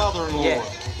for the mother-in-law. Yeah.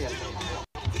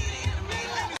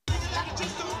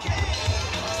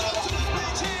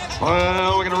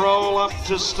 Well, we're going to roll up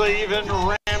to Stephen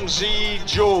Ramsey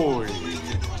Joy.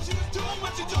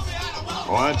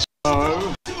 Let's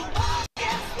go.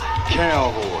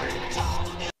 Cowboy.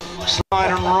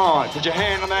 Slide and right. Put your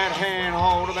hand on that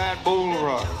handhold of that bull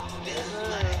rope.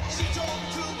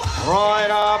 Right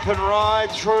up and right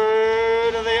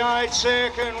through to the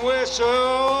 8-second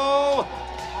whistle.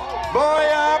 Buoy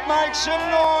up, make some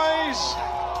noise.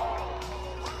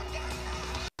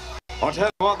 I'll tell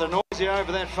you what, the noisy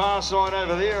over that far side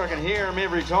over there, I can hear him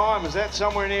every time. Is that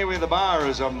somewhere near where the bar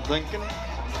is, I'm thinking?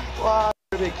 Well,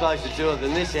 a bit closer to it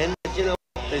than this end, but you know,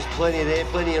 there's plenty there,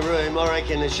 plenty of room. I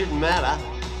reckon it shouldn't matter.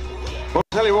 Well, I'll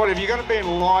tell you what, have you got it being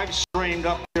live streamed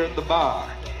up here at the bar,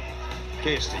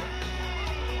 Kirsty?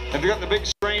 Have you got the big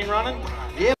screen running?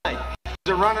 Yeah, mate. Is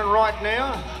it running right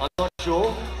now? I'm not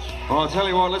sure. Well, I'll tell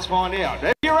you what, let's find out.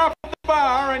 If you're up at the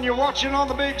bar and you're watching on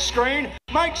the big screen,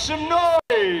 make some noise.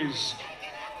 Is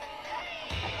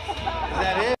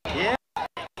that it? Yeah.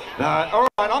 All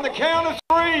right, on the count of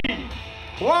 3.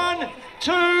 1,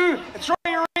 2, 3,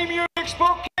 your music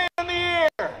book in the air.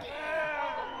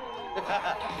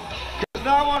 Because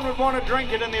no one would want to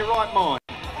drink it in their right mind.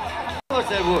 Of course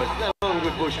they would. No one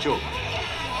good bush chalk.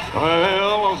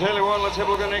 Well, I'll tell you what, let's have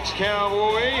a look at the next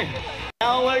cowboy.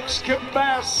 Alex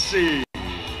Cabassi.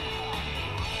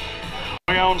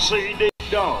 We on CD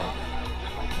Dog.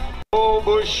 Old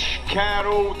Bush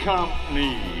Cattle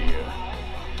Company.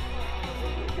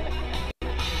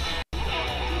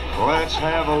 Let's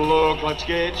have a look. Let's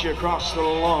get you across the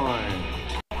line.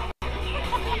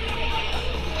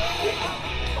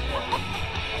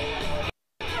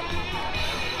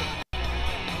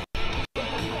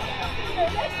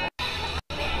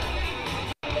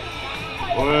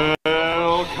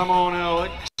 Well, come on,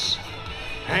 Alex.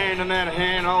 Hand in that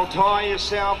hand, I'll tie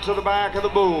yourself to the back of the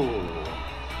bull.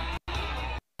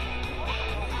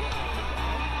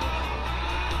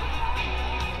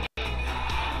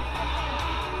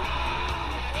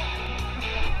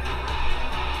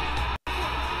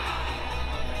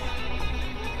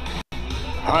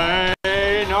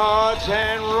 Hey, nods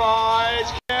and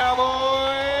rides,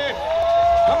 cowboy.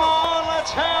 Come on,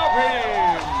 let's help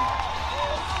him.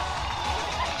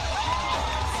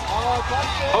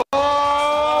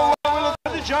 Oh, when we look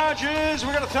at the judges,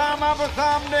 we're going to thumb up or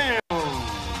thumb down.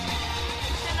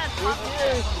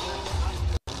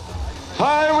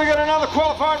 Hey, we got another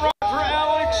qualified ride for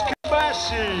Alex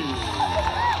Cabassi.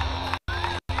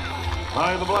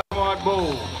 Hey, the black and white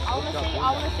bull. I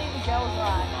want to see the girls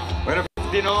ride. We're at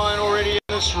 59 already in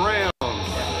this round.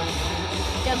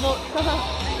 Yeah, look.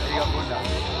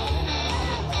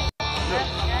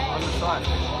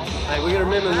 Hey, we got to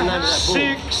remember the name of that bull.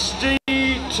 62.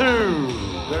 We got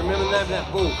to remember the name of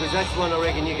that bull, because that's one I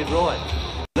reckon you could ride.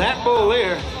 That bull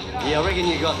there. Yeah, I reckon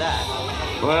you got that.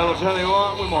 Well, I'll tell you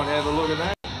what, we might have a look at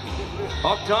that.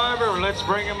 October, let's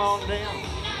bring him on down.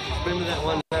 Remember that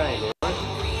one name, right?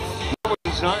 What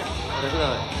was his name? I don't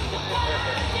know.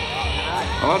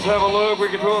 Let's have a look.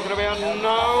 We're talking about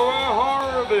Noah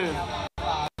Harbin.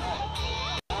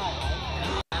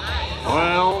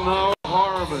 Well, Noah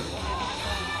Harbin.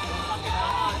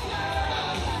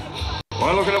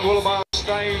 We're looking at Wollabah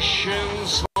Station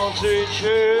sponsored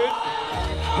shirt.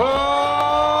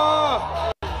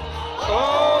 Oh!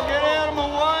 Oh, get out of my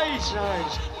way,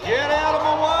 Saves. Get out of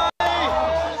my way!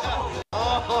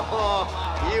 Oh,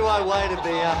 you won't wait a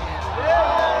beer.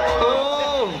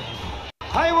 Oh!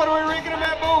 Hey, what are we reckon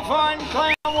about bullfighting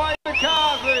clown Wade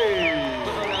McCarthy?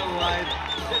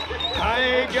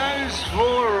 Hey, he goes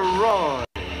for a ride.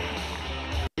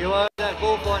 You owe that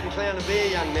bullfighting clown a beer,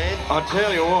 young man. I'll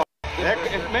tell you what,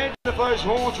 imagine if those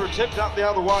horns were tipped up the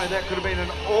other way, that could have been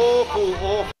an awful,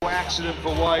 awful accident for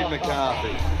Wade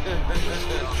McCarthy.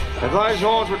 If those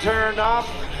horns were turned up,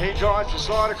 he tries to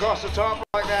slide across the top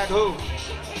like that hoop.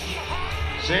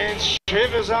 Sends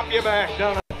shivers up your back,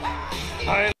 doesn't it?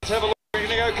 Hey, let's have a look. We can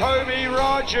to go Kobe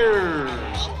Rogers.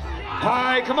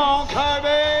 Hey, come on,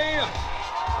 Kobe.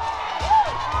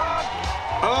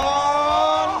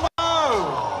 Oh,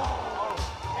 no.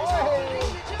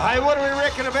 Hey, what do we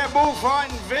reckon about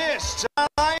bullfighting vests? Are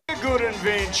they a good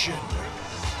invention?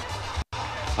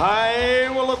 Hey,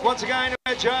 well, look, once again, to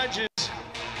our judges,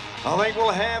 I think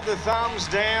we'll have the thumbs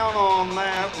down on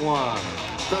that one.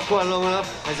 It's not quite long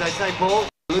enough. As they say, Paul,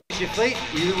 lose your feet,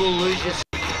 you will lose your...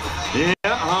 Yeah,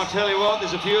 I'll tell you what,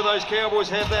 there's a few of those cowboys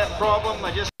have that problem.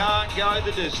 They just can't go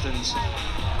the distance.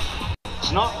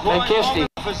 It's not quite long enough,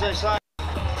 as they say.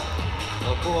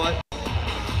 Not quite.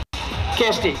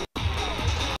 Kirsty,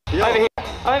 Yo. over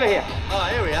here. Oh,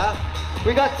 here we are.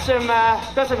 We got some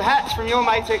hats from your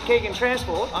mates at Keegan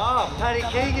Transport. Oh, Paddy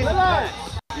Keegan.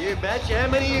 You betcha. How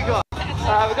many you got?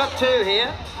 We got 2 here.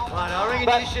 Right, I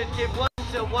reckon you should give one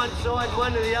to one side,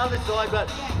 one to the other side, but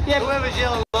Yeah. whoever's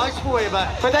yelling most for you, but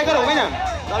But they got to win them.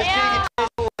 those Keegan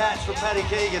Transport hats from Paddy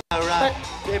Keegan are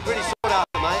they're pretty sought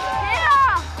after, mate.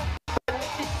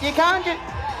 You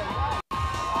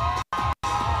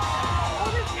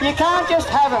can't just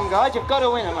have them, guys. You've got to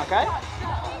win them, okay?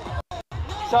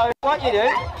 So what you do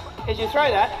is you throw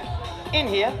that in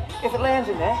here. If it lands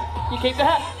in there, you keep the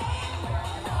hat.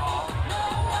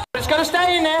 But it's got to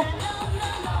stay in there.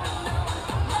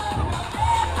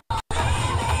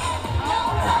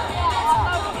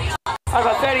 I've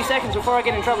got 30 seconds before I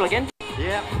get in trouble again.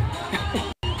 Yeah.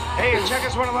 Hey, check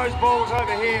us one of those balls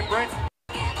over here, Brent.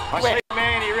 I see a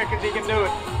man, he reckons he can do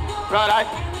it. Righto.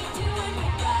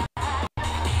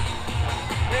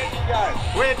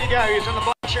 Where'd you go? He's in the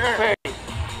black shirt. 30.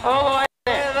 All the way Look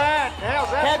there. at that.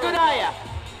 How's that? How good are you?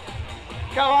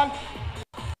 Go on.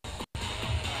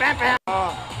 Bam, bam.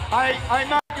 Hey,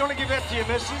 mate, you want to give that to your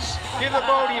missus? Give the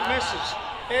ball to your missus.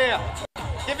 Yeah.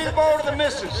 Give the ball to the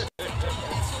missus.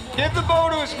 Give the ball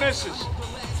to his missus.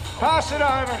 Pass it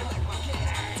over.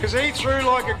 Because he threw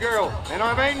like a girl. And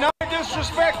I mean, no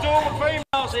disrespect to all the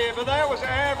females here, but that was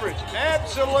average.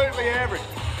 Absolutely average.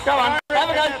 Go on. I Have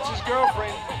a reckon go. that's his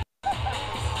girlfriend.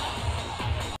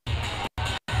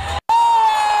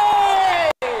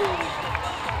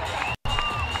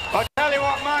 I tell you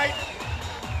what, mate.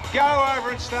 Go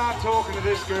over and start talking to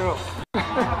this girl.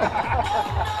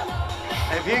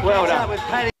 If you Well catch done. up with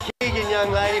Paddy Keegan,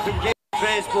 young lady from Keegan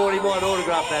Transport, he might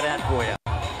autograph that hat for you.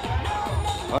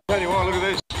 I tell you what, look at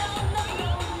this.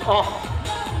 Oh,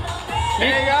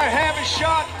 There you go, have a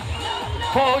shot.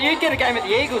 Paul, you'd get a game at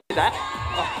the Eagles with that.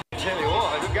 I tell you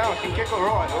what, good go, can kick all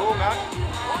right. Oh, no.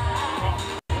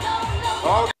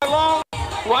 Oh, go long.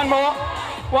 One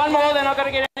more, then I've got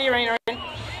to get out of the arena again.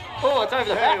 Oh, it's over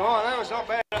the Tell you back. what, that was not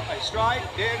bad. Straight,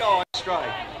 dead eye,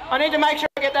 straight. I need to make sure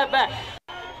I get that back.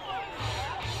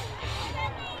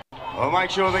 Well, make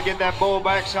sure they get that ball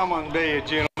back. Someone be a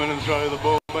gentleman and throw the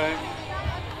ball back.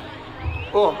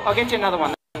 Oh, I'll get you another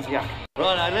one. Yeah.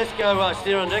 Righto, let's go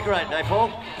steer and decorate, eh,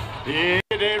 Paul? Yeah,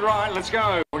 dead right, let's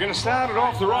go. We're going to start it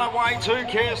off the right way too,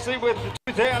 Kirsty, with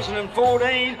the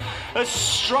 2014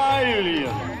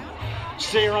 Australian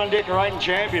Steer on Decorating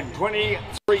Champion,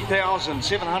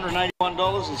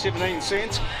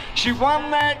 $23,781.17. She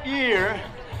won that year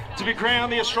to be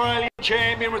crowned the Australian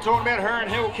champion. We're talking about her and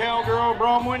Hill Cowgirl,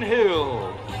 Bromwyn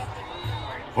Hill.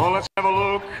 Well, let's have a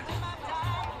look.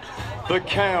 The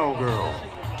Cowgirl.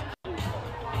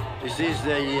 This is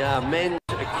the men's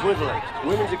equivalent.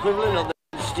 Women's equivalent of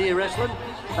the steer wrestling.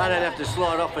 They don't have to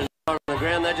slide off and on the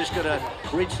ground. They just got to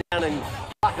reach down and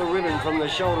pluck a ribbon from the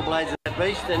shoulder blades of that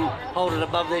beast and hold it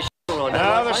above their shoulder.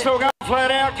 No, they're still going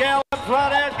flat out gallop,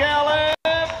 flat out gallop.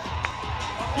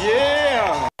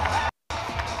 Yeah.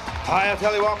 Hey, I'll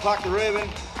tell you what, pluck the ribbon.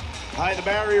 Hey, the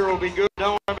barrier will be good.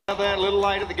 Don't worry about that. A little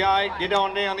late at the gate. Get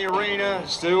on down the arena.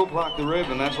 Still pluck the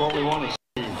ribbon. That's what we want to see.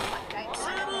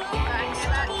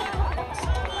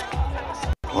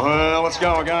 Well, let's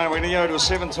go again. We're going to go to a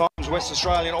 7 times West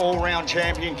Australian all-round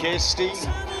champion, Kirsty.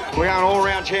 We're going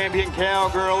all-round champion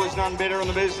Cowgirl. There's none better in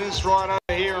the business right over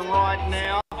here and right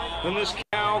now than this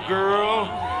Cowgirl,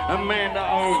 Amanda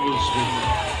Oglesby.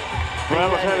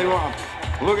 Well, I'll tell you what.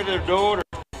 Look at her daughter.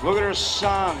 Look at her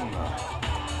son.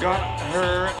 Got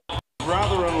her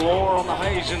brother-in-law on the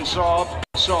Hazen side.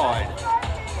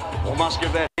 Well, must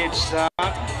give that head start.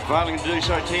 Failing to do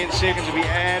so, 10 seconds to be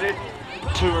added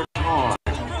to her time.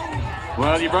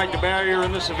 Well, you break the barrier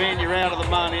in this event, you're out of the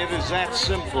money. It is that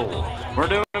simple. We're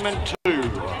doing them in 2.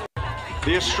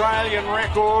 The Australian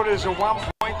record is a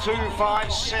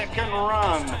 1.25 second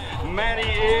run. Matty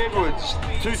Edwards,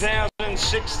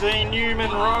 2016 Newman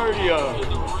Rodeo.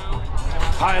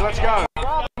 Hey, let's go.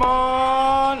 Come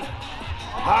on.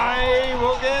 Hey,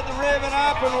 we'll get the ribbon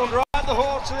up and we'll drive the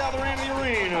horse to the other end of the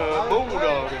arena.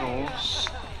 Bulldog and horse.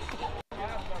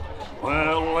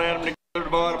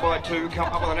 to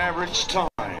come up with an average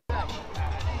time.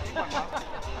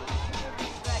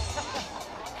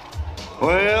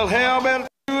 Well, how about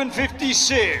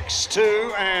 2:56?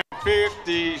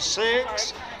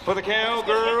 2:56 for the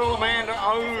cowgirl Amanda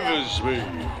Oversby.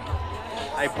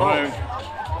 Hey, Paul.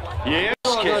 Yes,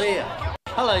 Oh, I'm not here.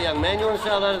 Hello, young man. You want to say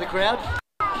hello to the crowd?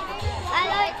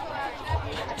 Hello.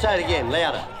 Say it again,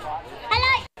 louder.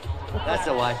 Hello. That's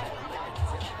the way.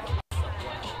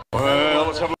 Well,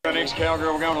 let's have a look at the next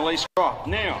cowgirl. We're going to Lisa Rock.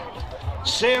 Now,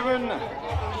 7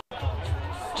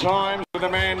 times with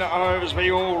Amanda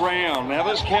Oversby all round. Now,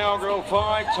 this cowgirl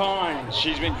 5 times.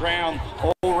 She's been crowned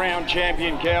all-round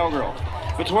champion cowgirl.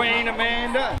 Between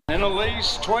Amanda and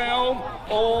Elise, 12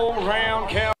 all-round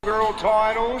cowgirl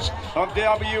titles of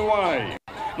WA.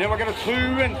 Now we're going to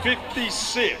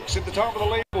 2:56 at the top of the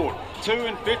leaderboard.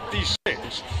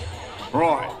 2:56.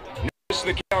 Right. This is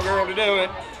the cowgirl to do it.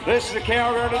 This is the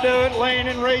cowgirl to do it. Lean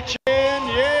and reach in.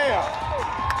 Yeah.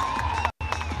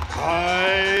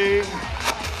 Hey.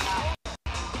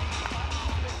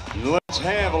 Let's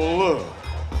have a look.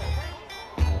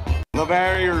 The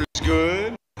barrier is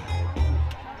good.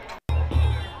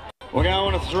 We're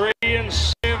going to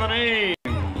 3:17.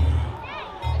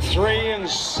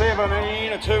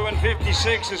 3:17. A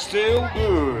 2:56 is still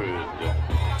good.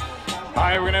 All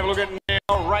right, we're going to have a look at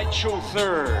now Rachel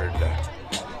Third.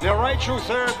 Now, Rachel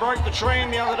Third broke the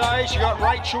trend the other day. She got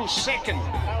Rachel second.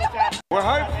 We're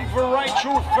hoping for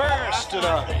Rachel first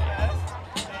today.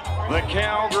 The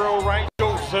cowgirl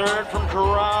Rachel Third from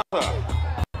Karratha.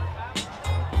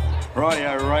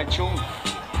 Rightio, Rachel.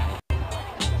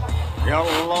 We got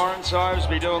Lawrence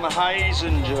Oversby doing the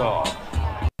hazing job.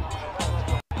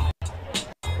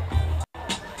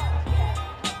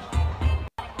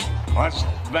 Let's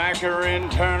back her in,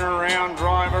 turn her around,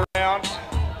 drive her out.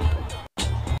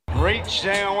 Reach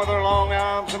down with her long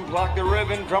arms and pluck the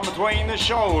ribbon from between the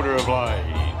shoulder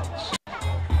blades.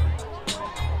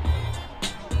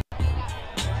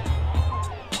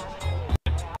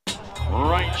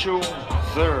 Rachel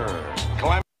Third.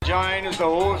 Clement Jane is the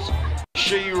horse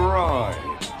she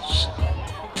rides.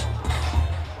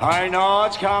 High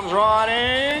Nods comes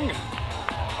riding.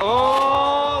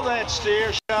 Oh, that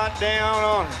steer shot down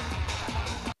on her.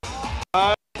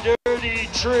 Dirty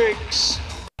tricks.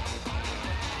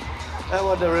 That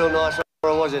wasn't a real nice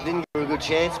one, was it? Didn't give her a good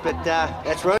chance, but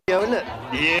that's rodeo, isn't it?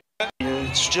 Yeah,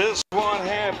 it's just what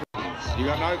happens. You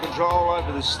got no control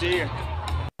over the steer.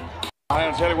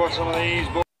 I'll tell you what, some of these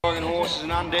bulldogging horses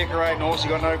and undecorated horses,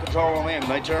 you got no control on them.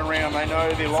 They turn around, they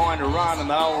know their line to run, and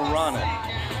they'll run it.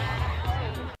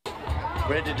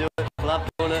 Bred to do it, love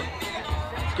doing it.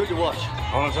 It's good to watch.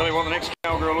 I'll tell you what, the next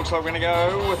cowgirl looks like we're going to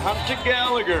go with Hunter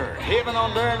Gallagher. Heaven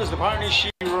on Earth is the pony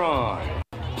she rides.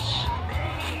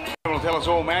 It'll tell us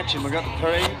all matching. We've got the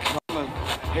pink on the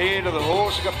head of the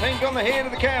horse. We've got pink on the head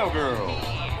of the cowgirl.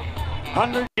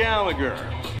 Hunter Gallagher.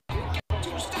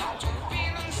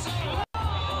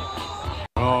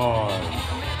 Oh,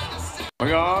 we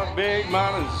got big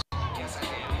mothers.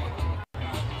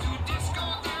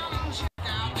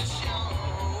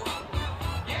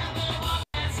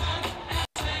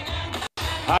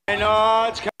 High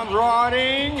Nods comes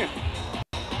riding.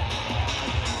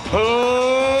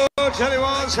 Oh, tell you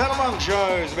what, Salamunk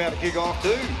Show is about to kick off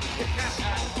too.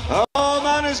 Oh,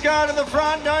 Munners, go to the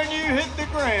front, don't you hit the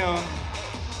ground.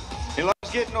 He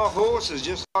loves getting off horses,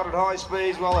 just not at high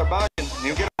speeds while they're bucking.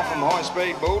 He'll get off from high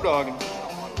speed bulldogging.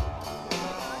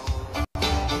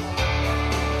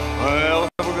 Well,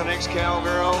 look at the next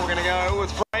cowgirl. We're going to go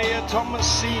with Freya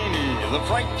Tomasini, the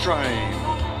freight train.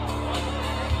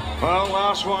 Well,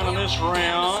 last one in this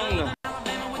round.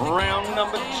 Round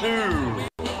number 2.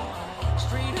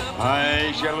 Hey,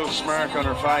 she's got a little smirk on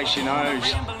her face. She knows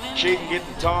she can get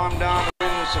the time done in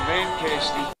this event,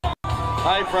 Kirsty.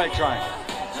 Hey, freight train.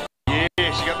 Yeah,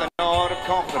 she got the nod of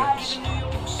confidence.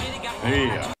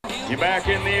 Yeah, you're back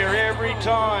in there every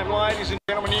time, ladies and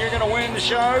gentlemen. You're going to win the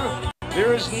show.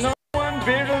 There is no one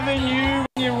better than you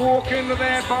when you walk into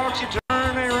that box. You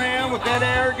turn around with that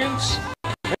arrogance.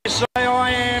 You say,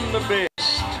 I am the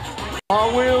best. I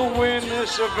will win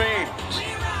this event.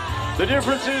 The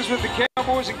difference is with the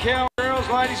cowboys and cowgirls,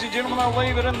 ladies and gentlemen, they'll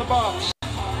leave it in the box.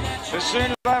 As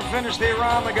soon as they finish their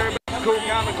run, they go back to cool,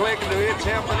 calm, and collect and do it to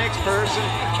help the next person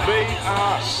beat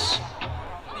us.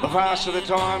 The faster the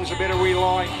times, the better we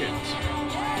like it.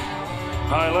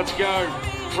 All right, let's go.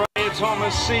 Freya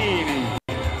Tomasini.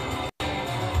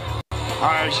 All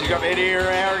right, she's got that ear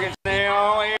arrogance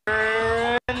now.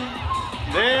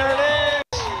 There it is.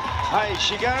 Hey,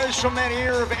 she goes from that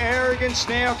ear of arrogance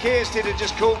now, Kirsty, to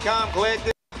just cool, calm,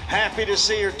 collected. Happy to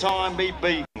see her time be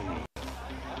beaten.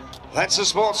 That's the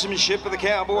sportsmanship of the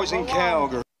cowboys and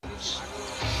cowgirls.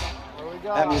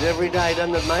 Happens every day,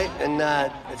 doesn't it, mate? And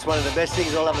it's one of the best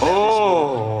things I love about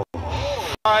Oh,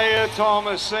 Freya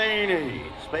Tomasini.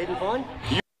 this sport. Speed and fine?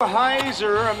 Your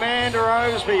Hazer, Amanda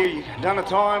Osby, done a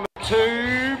time of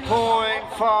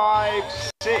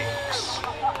 2.56.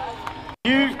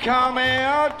 You've come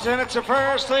out, and it's a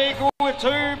first equal with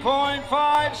 2.56.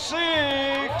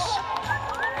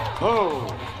 Oh,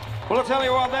 well, I'll tell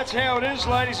you what, that's how it is,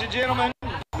 ladies and gentlemen.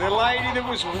 The lady that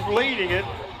was leading it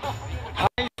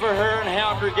paid for her and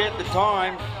helped her get the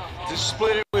time to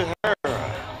split it with her.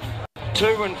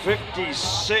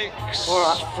 2.56. All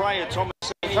right. Freya Thomas.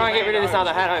 Try and get rid of this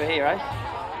other hat over here, eh?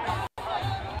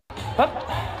 Up.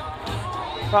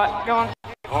 Right, go on.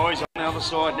 Oh, he's on the other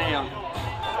side now.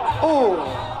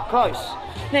 Oh, close.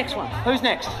 Next one. Who's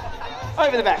next?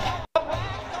 Over the back.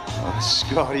 Oh,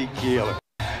 Scotty Keeler.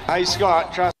 Hey,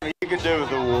 Scott, trust me, you can do with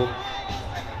the walk.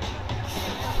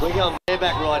 We're going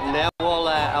bareback riding now while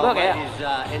our Look mate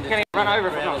out. is Gonna run over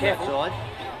if I'm not on that careful. side.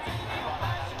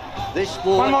 This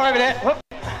sport, One more over there. Whoop.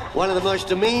 one of the most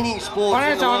demeaning sports One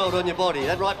at in a the time. world on your body. Is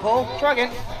that right, Paul? Try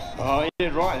again. Oh, you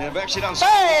did right. They've actually done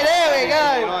Hey, there we in the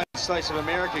go. United States of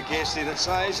America, Kirsty, that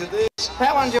says that this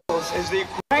That one's yours. is the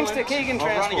equivalent Thanks to Keegan of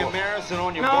running a Transport. marathon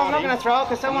on your No, body I'm not going to throw it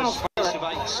because in someone the will steal space it. of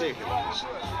 8 seconds.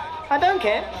 I don't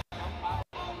care.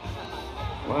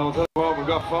 Well, I'll tell you what, we've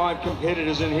got 5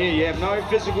 competitors in here. You have no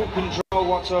physical control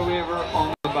whatsoever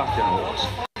on the bucking horse.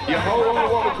 You hold on to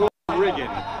what we call rigging,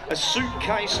 a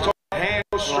suitcase type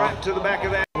handle strapped to the back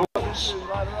of that horse.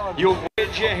 You'll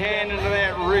wedge your hand into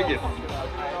that rigging.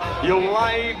 You'll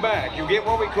lay back. You'll get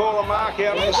what we call a mark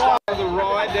out on the start of the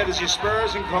ride. That is your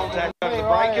spurs in contact over the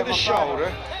break of the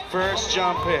shoulder. First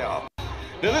jump out.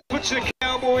 Now this puts the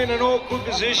cowboy in an awkward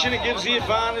position. It gives the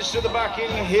advantage to the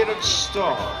bucking-headed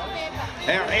stock.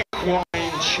 Our equine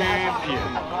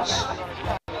champions.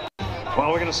 Well,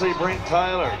 we're going to see Brent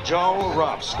Taylor, Joel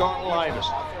Ruff, Scott Lavis,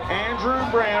 Andrew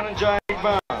Brown and Jake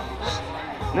Barnes.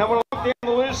 Now when I look down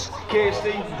the list,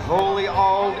 Kirsty, all the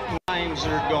old names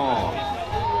are gone.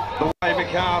 The Wade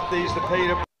McCarthy's, the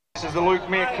Peter Prices, the Luke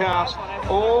Metcalfs,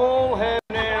 all have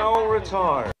now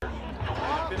retired.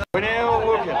 We're now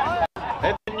looking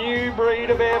at the new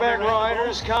breed of bareback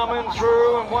riders coming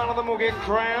through, and one of them will get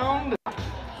crowned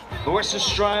the West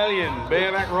Australian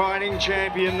bareback riding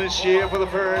champion this year for the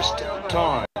first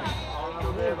time.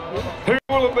 Who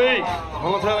will it be?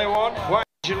 Well, I'll tell you what, Wage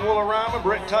in Woolarama,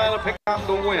 Brett Taylor picked up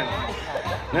the win.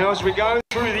 Now, as we go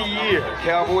through the year,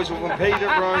 Cowboys will compete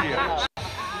at rodeos.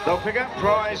 They'll pick up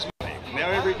prize money.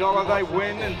 Now, every dollar they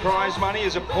win in prize money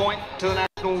is a point to the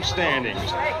national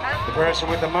standings. The person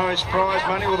with the most prize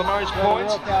money or the most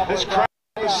points is crowned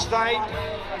the state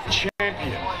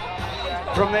champion.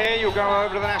 From there, you'll go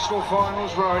over to the National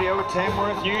Finals Rodeo at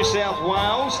Tamworth, New South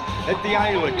Wales at the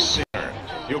Alex Centre.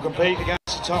 You'll compete against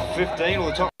the top 15, or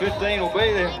the top 15 will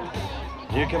be there.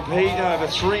 You compete over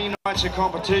 3 nights of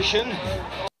competition to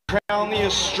crown the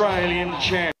Australian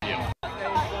champion.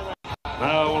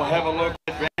 Now we'll have a look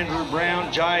at Andrew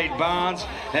Brown, Jade Barnes,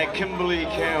 and Kimberley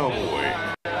Cowboy.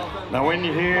 Now when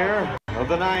you hear of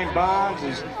the name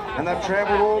Barnes, and they've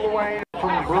travelled all the way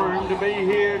from Broome to be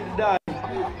here today,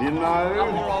 you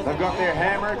know they've got their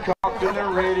hammer cocked and they're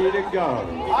ready to go.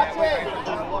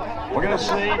 We're going to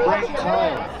see Brent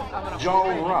Taylor,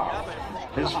 Joel Ruff,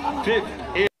 his 5th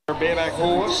ever bareback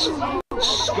horse,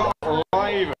 Scott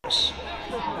Lavis,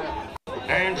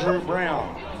 Andrew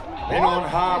Brown. Been on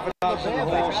half a dozen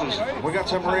horses. We've got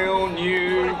some real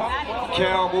new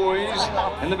cowboys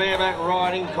in the bareback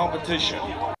riding competition.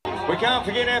 We can't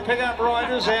forget our pickup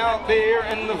riders out there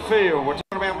in the field. We're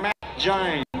talking about Matt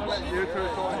James,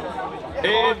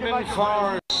 Edmund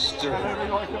Forrester.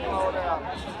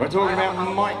 We're talking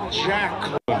about Mike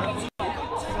Jacklin.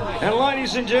 And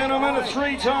ladies and gentlemen, a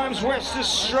 3 times West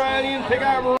Australian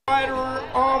pickup rider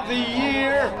of the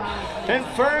year and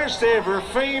first ever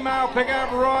female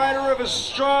pickup rider of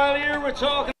Australia. We're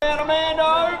talking about Amanda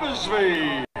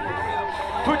Oversby.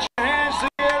 Put your hands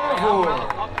together for her.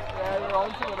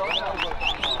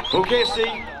 Well, Kirsty,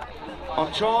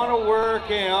 I'm trying to work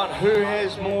out who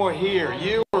has more here,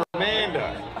 you or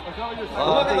Amanda.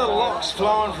 Look at the locks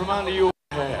flowing from under your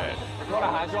head.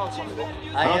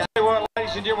 I'll tell you what,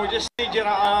 ladies and gentlemen, we just need you to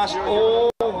ask all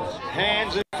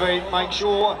hands and feet, make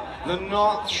sure they're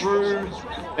not through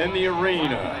in the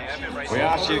arena. We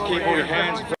ask you to keep all your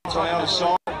hands and feet on the other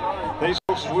side. These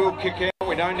horses will kick out.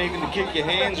 We don't need them to kick your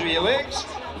hands or your legs.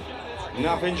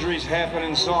 Enough injuries happen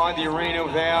inside the arena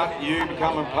without you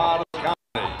becoming part of the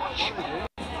carnage.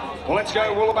 Well, let's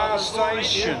go Woolabah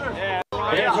Station.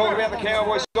 We're going to talk about the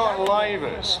cowboy Scott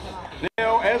Lavis.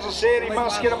 Now, as I said, he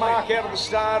must get a mark out at the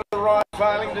start of the ride.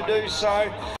 Failing to do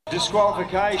so,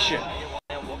 disqualification.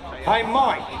 Hey,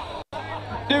 Mike,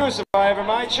 do us a favour,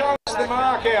 mate. Show us the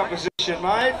mark-out position,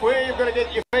 mate, where you've got to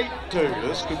get your feet to.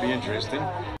 This could be interesting.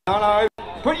 No,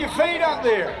 put your feet up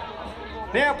there.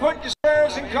 Now put your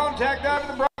spurs in contact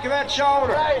over the break of that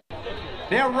shoulder.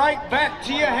 Now right back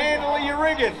to your handle of your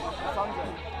rigging.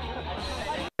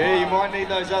 Yeah, you might need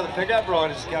those other pickup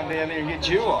riders to come down there and get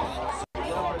you off.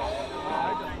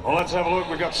 Well, let's have a look.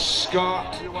 We've got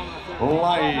Scott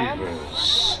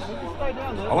Labors.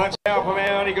 Well, let's help him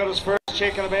out. He got his first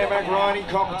check in a bareback riding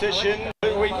competition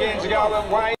 2 weekends ago at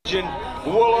Wage in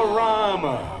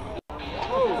Woolarama.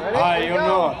 Hey, you're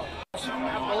not.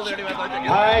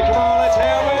 Hey, come on, let's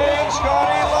have it.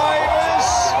 Scotty Labors.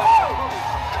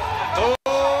 Oh.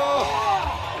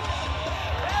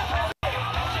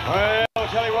 Well, I'll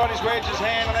tell you what, he's wedged his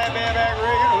hand on that bareback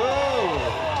rigging. Oh.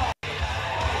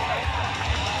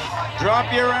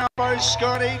 Drop your elbows,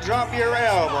 Scotty. Drop your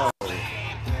elbows.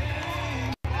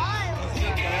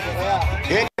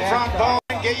 Get your front bind.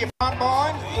 Get your front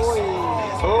bind.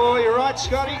 Oh, you're right,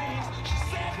 Scotty.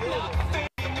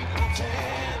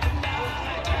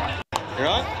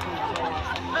 Right?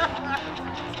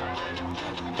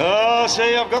 Oh,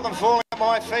 see, I've got them falling at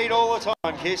my feet all the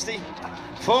time, Kirsty.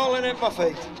 Falling at my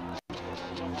feet.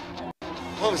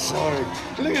 I'm sorry.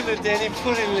 Look at the Danny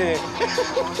put in there.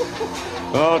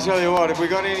 Well, I'll tell you what, if we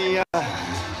got any...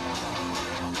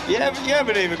 You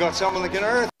haven't even got someone that can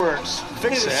earthworks.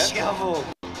 Fix that. Shovel.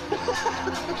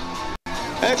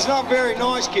 That's not very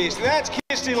nice, Kirsty. That's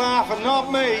Kirsty laughing,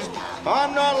 not me.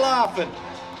 I'm not laughing.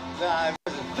 No,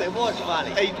 it was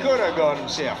funny. He could have got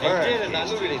himself hurt. He didn't.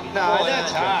 Look at him. No,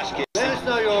 that's harsh, Kirsty. Let us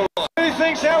know you're right. Who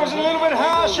thinks that was a little bit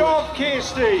harsh of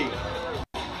Kirsty?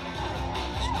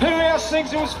 Who else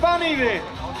thinks it was funny then?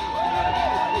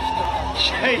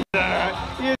 Gee,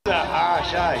 you're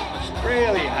harsh, eh?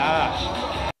 Really harsh.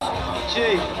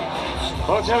 Gee.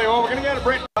 Well, I'll tell you what, we're going to go to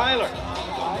Brett Taylor.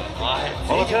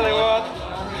 Well, I'll tell you what,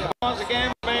 if I was a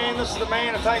gambler man, this is the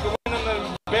man to take a win in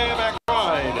the bareback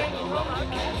ride.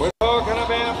 We're talking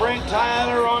about Brent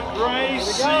Taylor on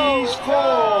Gracie's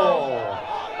Fall.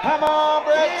 Come on,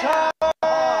 Brent Taylor!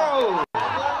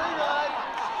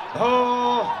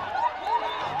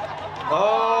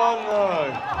 Oh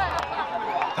no.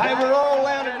 Hey, we're all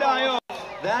allowed a day off.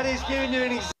 That is giving you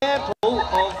an example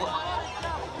of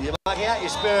you mark out your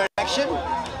spur in action.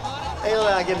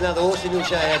 He'll get another horse and he'll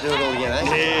show you how to do it all again,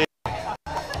 eh? Yeah.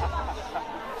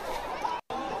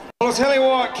 Well, I'll tell you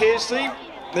what, Kirsty.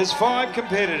 There's 5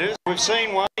 competitors. We've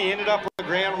seen one. He ended up on the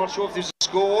ground. I'm not sure if there's a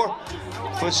score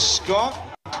for Scott.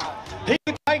 He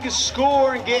could take a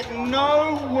score and get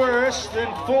no worse than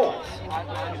 4th.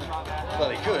 Well,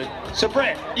 he could. So,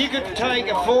 Brett, you could take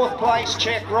a 4th place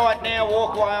check right now,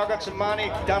 walk away. I've got some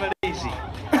money, done it easy.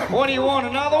 What do you want,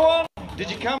 another one? Did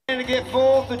you come in to get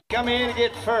 4th or did you come in to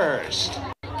get 1st?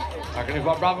 I reckon if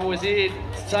my brother was here,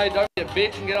 say don't be a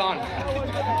bitch and get on.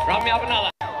 Run me up another.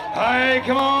 Hey,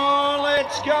 come on,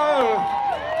 let's go.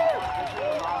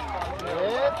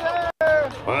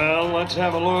 Well, let's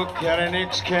have a look at our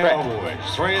next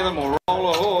cowboys. 3 of them will roll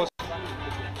a horse.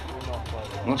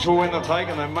 Not sure when they're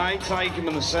taking. They may take him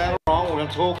in the saddle roll. We're going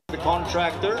to talk to the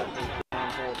contractor.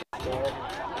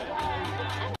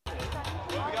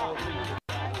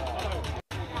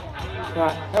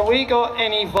 Right, have we got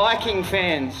any Viking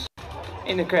fans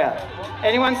in the crowd?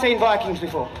 Anyone seen Vikings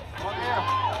before?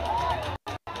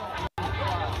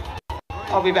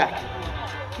 I'll be back.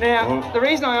 Now, the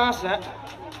reason I asked that,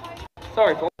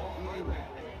 sorry Paul,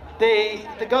 the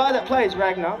guy that plays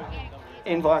Ragnar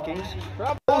in Vikings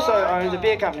also owns a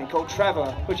beer company called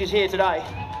Traveller, which is here today.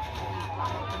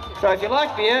 So if you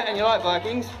like beer and you like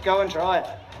Vikings, go and try it.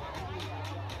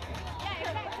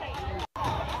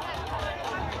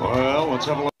 Well, let's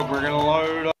have a look. We're going to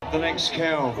load up the next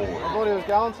cowboy. I thought he was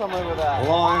going somewhere with that.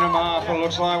 Line them up. It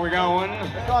looks like we're going.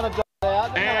 Kind of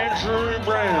out. Andrew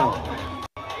Brown.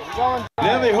 Going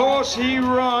Now the horse he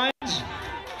rides,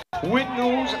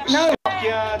 Whitnall's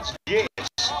Stockyards Yes.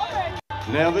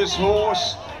 Now this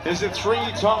horse is a 3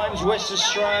 times West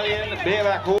Australian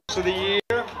bareback horse of the year.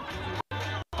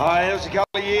 That was a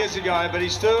couple of years ago, but he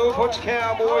still puts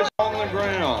cowboys on the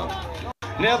ground.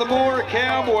 Now the more a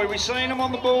cowboy, we've seen him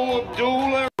on the bull of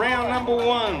Doola, round number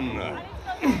 1.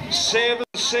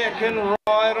 7-second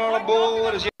ride on a bull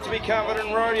that is yet to be covered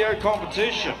in rodeo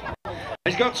competition.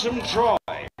 He's got some try.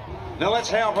 Now let's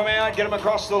help him out, get him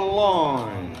across the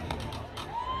line.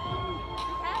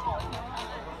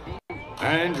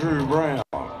 Andrew Brown.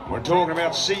 We're talking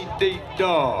about C.D.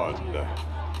 Dodd.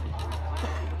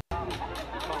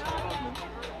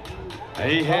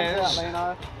 He has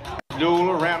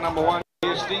Doola, round number 1,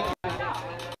 Kirsty.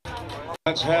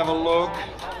 Let's have a look.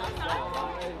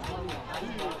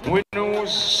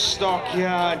 Winners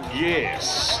Stockyard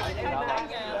Guess.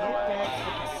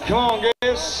 Come on,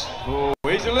 Guess. Oh,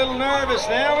 he's a little nervous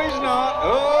now, he's not.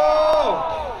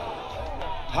 Oh!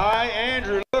 Hi,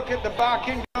 Andrew, look at the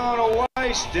bucking going to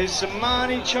waste. There's some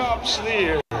money chops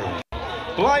there.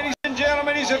 Ladies and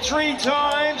gentlemen, he's a 3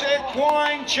 times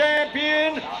equine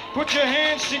champion. Put your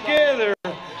hands together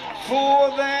for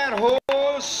that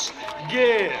horse,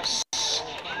 Guess.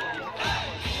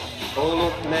 Oh,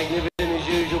 look, magnificent as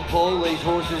usual, Paul. These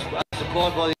horses are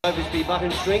supplied by the Oversby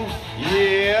Bucking String.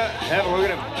 Yeah, have a look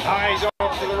at him. Oh, he's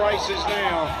off to the races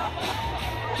now.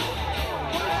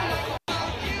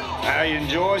 He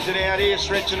enjoys it out here,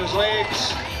 stretching his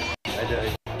legs. They do.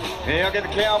 Yeah, I'll get the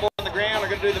cowboy on the ground. I'm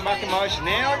going to do the mucking motion.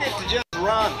 Now I get to just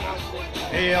run.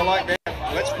 Yeah, I like that.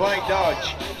 Let's play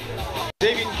dodge. See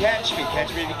if you can catch me.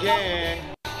 Catch me if you can.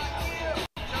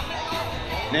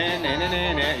 Nah, nah, nah,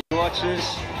 nah, nah. You watch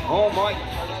this. Oh, Mike.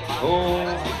 Oh.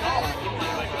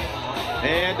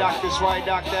 Yeah, duck this way,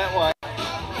 duck that way.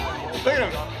 Look at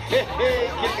him.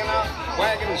 Kicking up,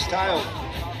 wagging his tail.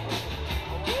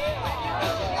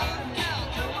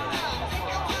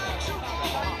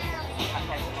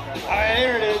 Oh,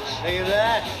 here it is. Look at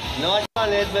that. Nice one,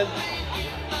 Edmund.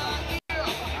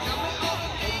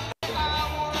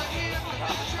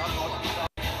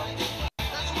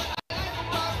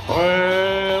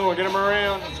 Well, we'll get him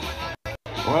around.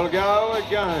 We'll go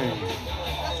again.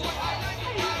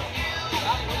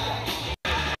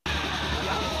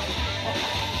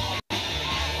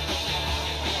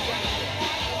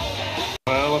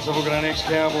 Well, let's have a look at our next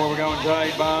cowboy. We're going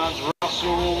Jade Barnes,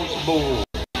 Russell's Bull.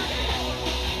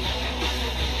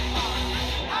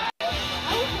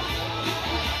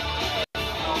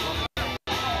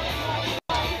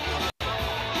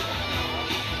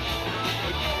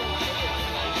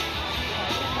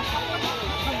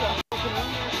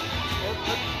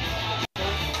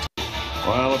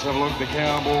 Well, let's have a look at the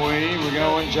cowboy. We're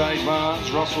going Jade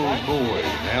Barnes, Russell's Boy.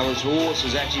 Now this horse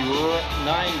is actually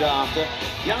named after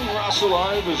young Russell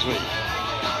Oversby,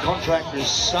 contractor's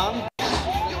son.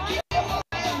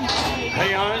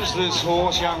 He owns this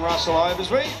horse, young Russell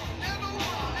Oversby.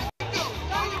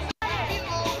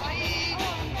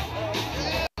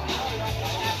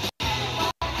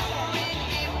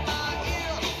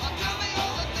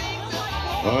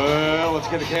 Well, let's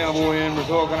get the cowboy in. We're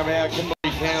talking about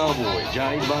Cowboy,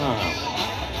 Jade Barnes.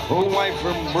 All the way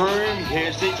from Broome,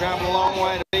 he travelled a long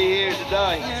way to be here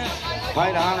today.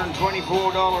 Paid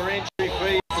 $124 entry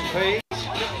fee for Pete.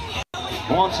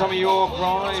 Want some of your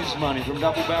prize money from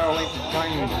Double Barrel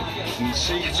Entertainment and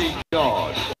CT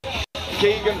Dodd.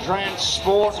 Keegan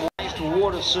Transport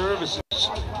Wastewater Services.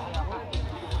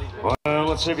 Well,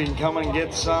 let's see if he can come and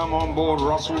get some on board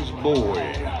Russell's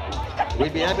Boy.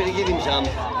 We'd be happy to give him some.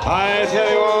 I tell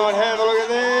you what, have a look at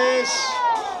this.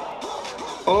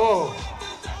 Oh,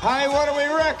 hey, what do we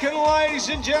reckon, ladies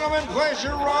and gentlemen?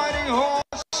 Pleasure riding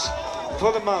horse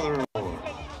for the mother-in-law.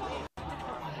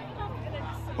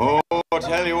 Oh, I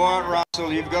tell you what,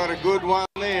 Russell, you've got a good one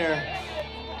there.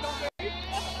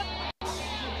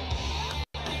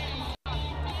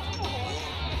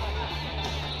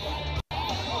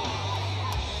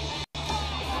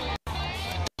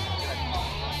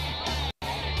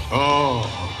 Oh,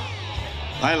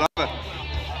 I love it.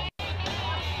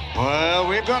 Well,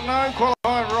 we've got no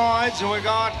qualified rides and we've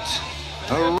got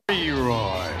a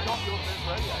re-ride.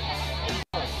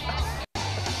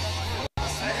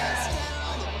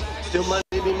 Still money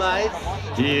to be made?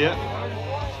 Yeah.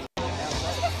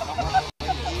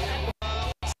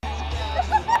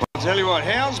 I'll tell you what,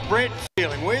 how's Brett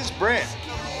feeling? Where's Brett?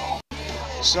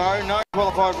 So, no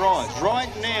qualified rides. Right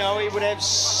now, he would have...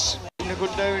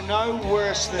 could do no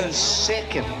worse than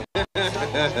second.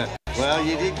 Well,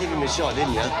 you did give him a shot,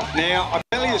 didn't you? Now, I'll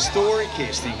tell you a story,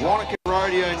 Kirsty. Wanaka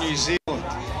Rodeo, New Zealand.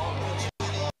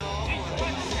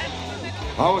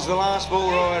 I was the last bull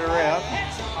rider out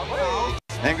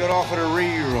and got offered a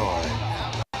re-ride.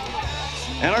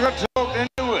 And I got talked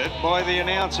into it by the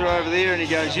announcer over there, and he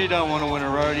goes, you don't want to win a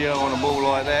rodeo on a bull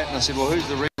like that. And I said, well, who's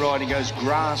the re-ride? He goes,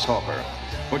 Grasshopper,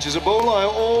 which is a bull I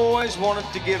always wanted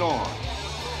to get on.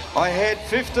 I had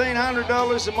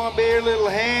 $1,500 in my bare little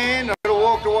hand. I could have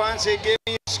walked away and said, give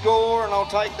me a score and I'll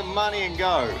take the money and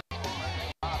go.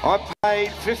 I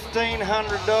paid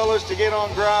 $1,500 to get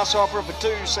on Grasshopper for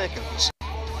 2 seconds.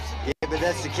 Yeah, but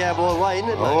that's the cowboy way, isn't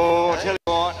it, mate? Oh, I tell you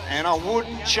what, and I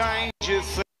wouldn't change a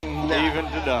thing even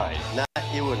today. No,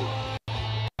 you wouldn't.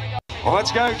 Well,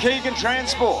 let's go Keegan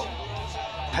Transport.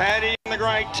 Paddy and the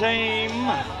great team.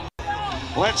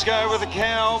 Let's go with the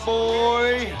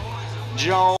cowboy.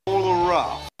 Joel the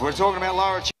Rough. We're talking about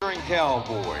Lower Cheering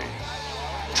Cowboy.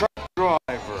 Truck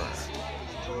driver.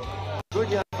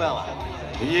 young fella.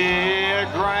 Yeah,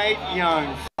 great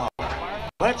young fella.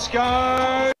 Let's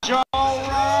go, Joel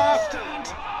Raft.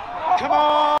 Come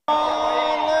on,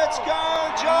 let's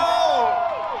go, Joel.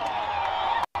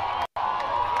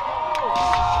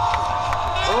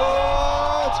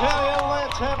 Oh, tell you,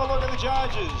 let's have a look at the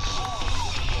judges.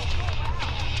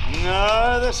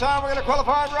 No, this time we're going to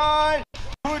qualify right.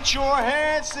 Put your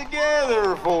hands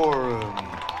together for him.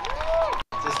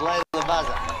 Just lay on the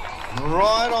buzzer.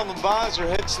 Right on the buzzer,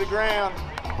 hits the ground.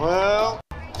 Well,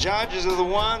 judges are the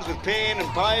ones with pen and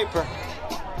paper.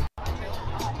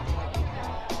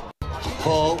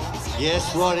 Paul,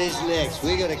 guess what is next?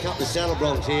 We've got a couple of saddle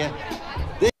broncs here.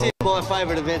 This is my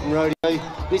favourite event in rodeo.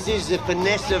 This is the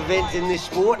finesse event in this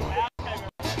sport.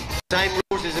 Same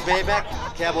rules as a bareback.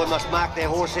 Cowboy must mark their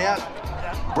horse out.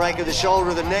 Break of the shoulder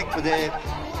of the neck with their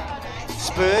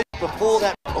spurs before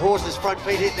that horse's front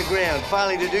feet hit the ground.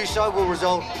 Failing to do so will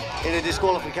result in a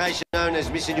disqualification known as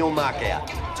missing your mark out.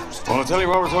 Well, I'll tell you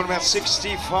what, we're talking about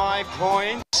 65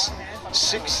 points.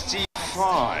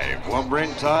 65. Well,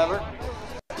 Brent Taylor,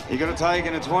 you could have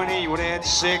taken a 20, you would have had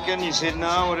second. You said,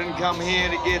 no, I didn't come here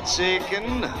to get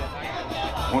second.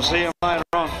 We'll see him later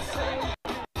on.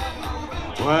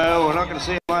 Well, we're not going to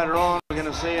see him later on. We're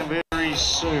going to see him very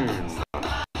soon.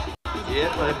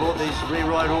 Yep, they brought these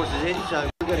rewrite horses in, so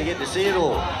we're going to get to see it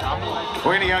all.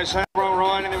 We're going to go saddle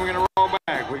right, and then we're going to roll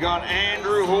back. We got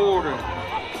Andrew Horton.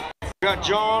 We got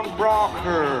John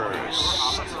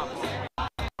Brockhurst.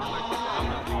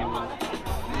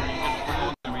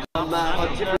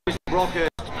 I'm tipping Mr. Brockhurst,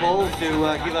 Paul, to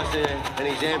give us an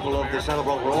example of the saddle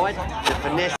bronc ride, the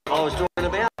finesse I was talking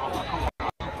about.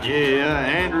 Yeah,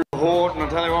 Andrew Horton, I'll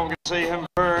tell you what, we're going to see him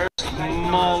first.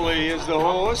 Molly is the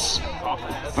horse.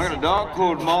 I got a dog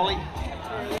called Molly.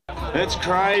 It's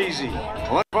crazy.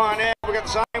 Let's find out. We got the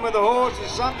same with the horse.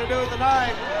 It's something to do with the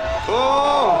name.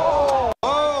 Oh!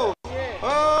 Oh!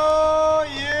 Oh,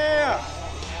 yeah!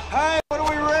 Hey, what do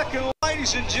we reckon,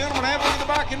 ladies and gentlemen? Have a look at the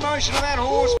back in motion of that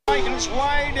horse making its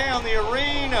way down the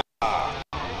arena.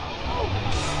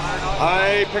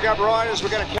 Hey, pick up riders. We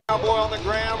got a cowboy on the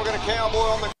ground. We got a cowboy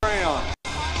on the ground.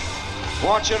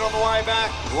 Watch it on the way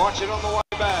back. Watch it on the way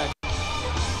back.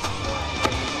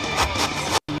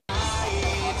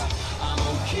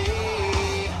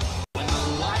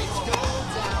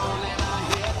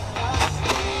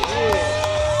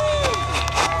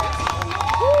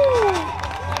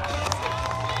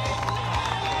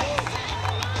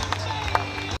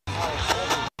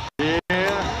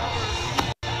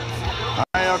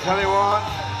 I'll tell you what,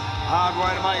 hard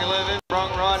way to make a living,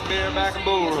 bronc ride, bareback and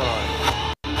bull ride.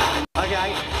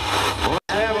 Okay.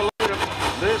 Let's have a look at him.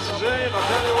 This is him. I'll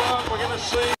tell you what, we're going to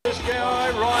see this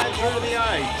guy right through the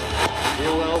 8.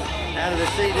 Yeah, well, out of the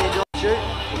CD dog shoot,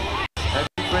 our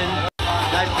big friend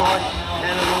Dave Price,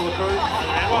 and all the crew.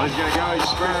 Well, he's going to go his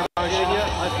spur of motion.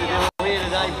 Hopefully they're all here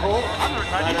today, Paul.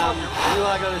 But you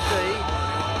are going to see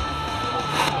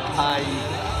a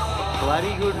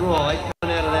bloody good ride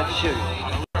coming out of that shoot.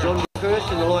 John Brockhurst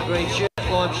in the light green shirt,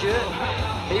 lime shirt.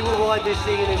 He will ride this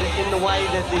thing in the way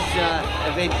that this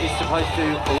event is supposed to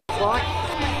look like.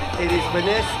 It is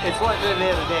finesse. It's like learning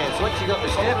how to dance. Once you got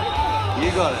the step, you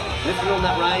got it. Lifting on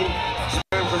that rein,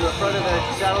 spurring from the front of the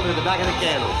saddle to the back of the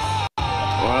cantle.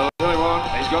 Well, I'll tell you what,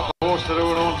 he's got the horse to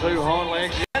do it on 2 hind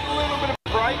legs. He had a little bit of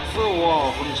a break for a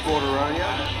while from the sport of rodeo.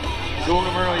 Called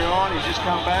him early on. He's just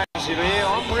come back and said, yeah,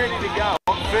 I'm ready to go.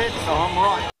 I'm fit, so I'm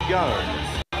right to go.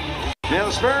 Now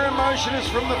the spur in motion is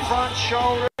from the front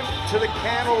shoulder to the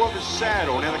cantle of the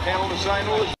saddle. Now the cantle of the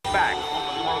saddle is back.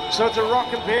 So it's a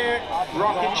rock and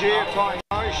chair type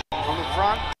motion from the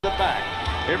front to the back.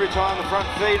 Every time the front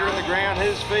feet are in the ground,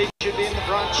 his feet should be in the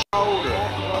front shoulder.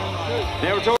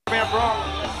 Now we're talking about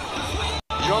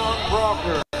John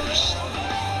Brockhurst.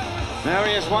 Now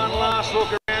he has one last look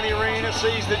around the arena,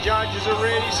 sees the judges are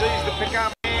ready, sees the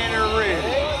pickup man are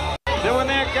ready. Now when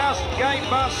that gate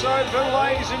busts open,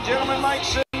 ladies and gentlemen, make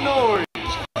some noise.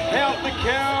 Help the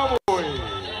cowboy.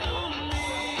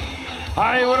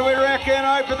 Hey, what do we reckon?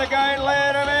 Open the gate,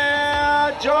 let him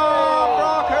out. John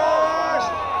Brockhurst,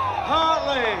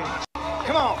 Hartley.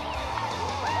 Come on.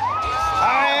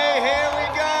 Hey, here we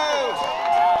go.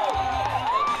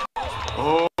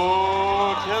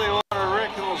 Oh, tell you what, I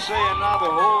reckon we'll see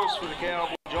another horse for the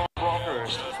cowboy, John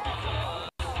Brockhurst.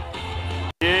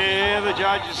 Yeah, the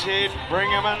judges said,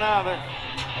 bring him another.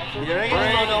 Bring him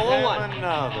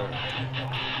another.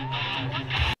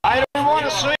 I don't want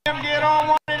to see him get on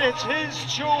one, and it's his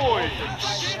choice.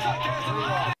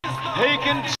 He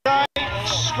can say,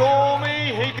 score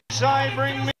me. He can say,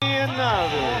 bring me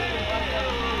another.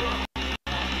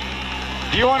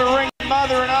 Do you want to ring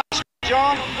mother and ask,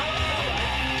 John?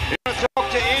 You want to talk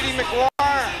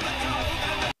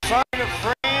phone a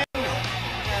friend.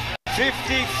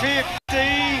 50-50.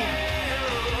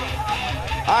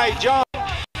 Hey, John,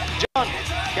 go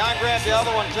and grab the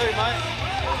other one too, mate.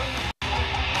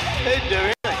 He'd do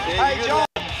anything. Hey, John,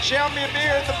 shout me a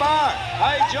beer at the bar.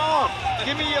 Hey, John,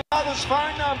 give me your mother's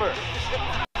phone number.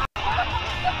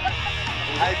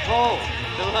 Hey, Paul,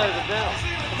 below the bell.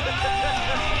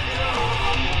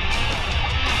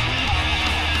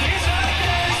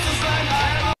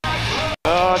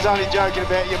 Oh, I was only joking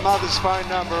about your mother's phone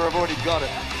number. I've already got it.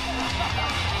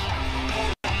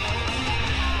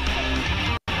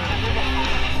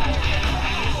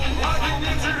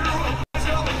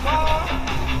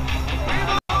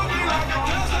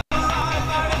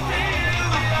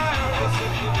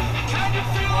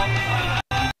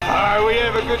 We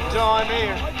have a good time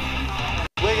here.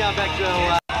 We're going back to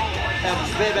our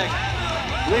bareback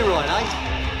rewrite, eh?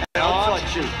 Outside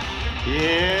shoot.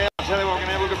 Yeah, I'll tell you what, we're going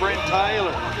to have a look at Brent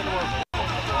Taylor.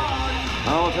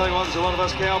 I'll tell you what, there's a lot of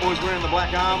us cowboys wearing the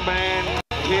black armband.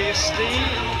 Kirsty,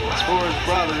 it's for his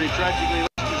brother. He tragically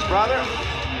lost his brother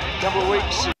a couple of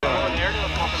weeks ago.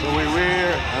 So we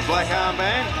wear a black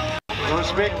armband in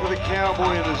respect for the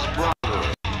cowboy and his brother.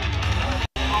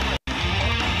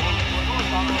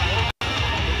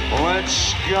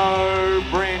 Let's go,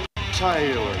 Brent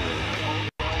Taylor.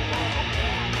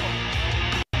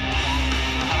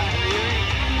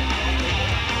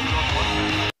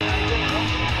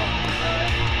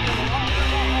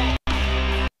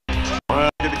 Well,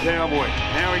 look at the cowboy.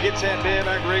 Now he gets that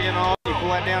bareback rigging on. You pull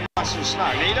that down nice and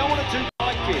snug. Now you don't want it too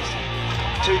tight, kids.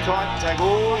 Too tight to take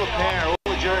all the power, all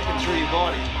the jerking through your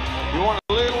body. You want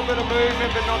a little bit of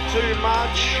movement, but not too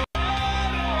much.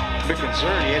 A bit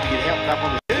concerned he had to get helped up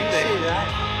on the shoot there.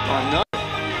 I know.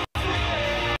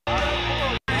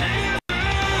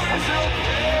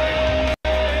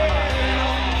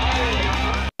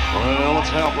 Well, let's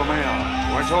help him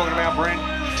out. We're talking about Brent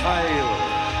Taylor.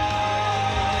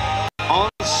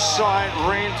 On-site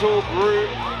rental group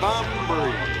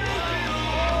Bunbury.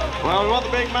 Well, we want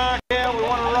the big mark out. We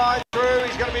want to ride through.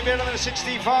 He's got to be better than a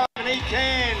 65, and he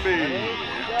can be.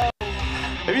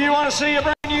 If you want to see a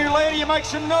brand new lady, you make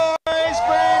some noise,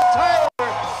 Brent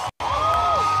Taylor.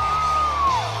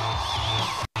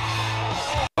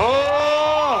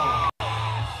 Oh!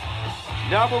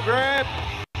 Double grab.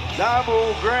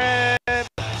 Double grab.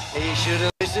 He should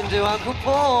have listened to Uncle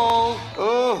Paul.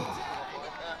 Oh.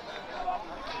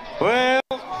 Well,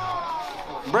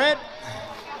 Brett,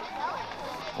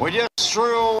 we just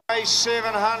threw away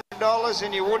 $700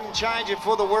 and you wouldn't change it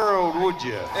for the world, would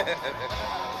you?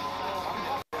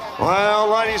 Well,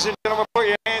 ladies and gentlemen, put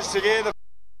your hands together.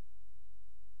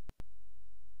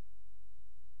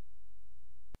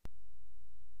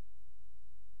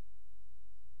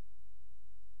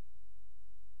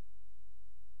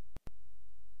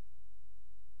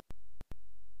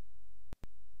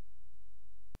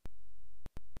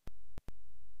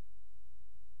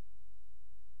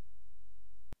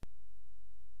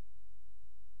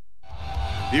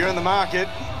 If you're in the market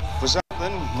for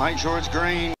something, make sure it's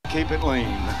green, keep it lean.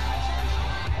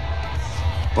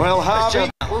 Well, Harvey...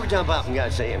 We'll jump up and go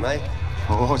see him, mate.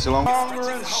 Oh, it's a long... Stronger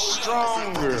and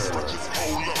stronger.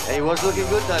 He was looking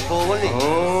good though, Paul, wasn't he?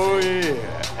 Oh,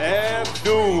 yeah.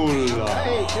 Abdullah.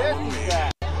 Hey, Kirsty's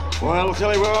back. Well, I'll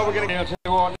tell you what, we're going to... I'll tell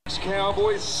you what, next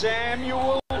cowboy,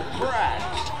 Samuel Pratt.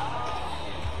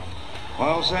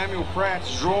 Well, Samuel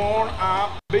Pratt's drawn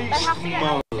up beast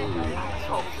mode.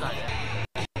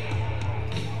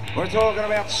 We're talking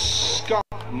about Scott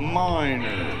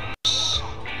Miners,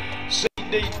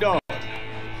 C.D. Dodd.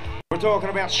 We're talking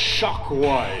about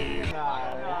Shockwave.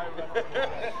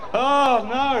 Oh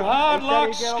no, hard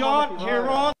luck, Scott. You're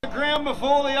on the ground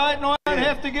before the 8 and I don't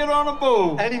have to get on a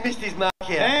bull. And he missed his mark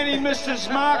out. And he missed his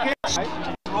mark out.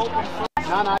 No,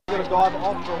 you gotta dive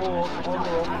off the horse, on the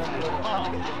horse.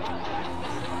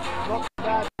 Not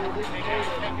bad.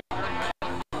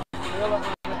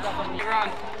 Run.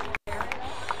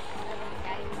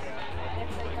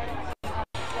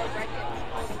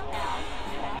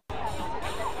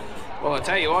 Well, I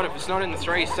tell you what, if it's not in the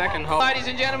 3-second hole. Ladies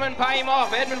and gentlemen, pay him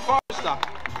off, Edmund Forrester.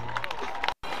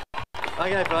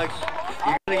 Okay, folks,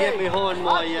 you're going to get behind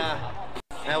my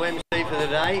our MC for the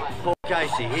day, Paul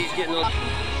Casey. He's getting on.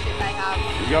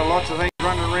 We've got lots of things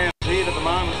running around here at the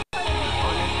moment.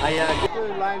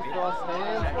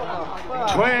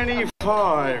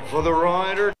 25 for the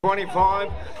rider,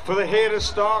 25 for the head of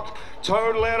stock,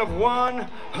 total out of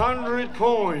 100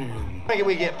 points. I reckon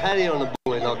we get Paddy on the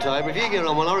bull in October. If you get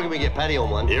on one, I reckon we get Paddy on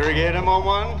one. Here we get him on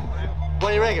one. What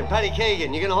do you reckon? Paddy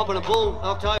Keegan, you're going to hop on a bull in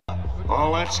October?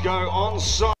 Oh, let's go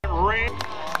on-site ramp.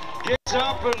 Gets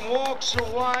up and walks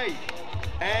away.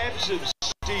 Abs of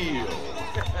steel.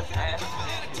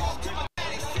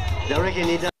 I reckon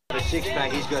he does have a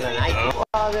six-pack, he's got an 8.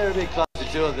 Oh, they're a bit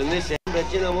closer to it than this end,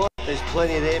 but you know what? There's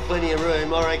plenty there, plenty of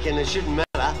room. I reckon it shouldn't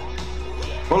matter.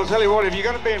 Well, I'll tell you what, if you're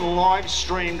going to be live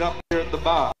streamed up here at the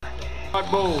bar,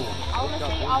 boom. I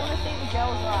want to see the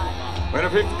girls ride. We're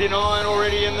at 59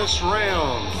 already in this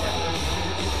round.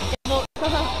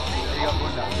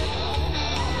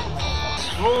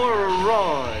 For a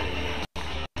ride.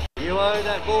 You owe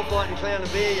that bullfighting clown a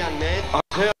beer, young man. I'll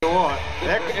tell you what,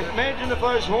 imagine if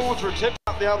those horns were tipped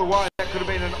up the other way. That could have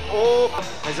been an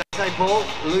awful... As they say, Paul,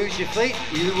 lose your feet,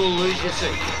 you will lose your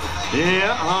seat.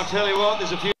 Yeah, I'll tell you what,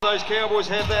 there's a few of those cowboys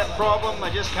have that problem. They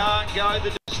just can't go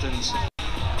the distance.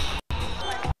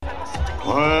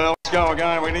 Well, let's go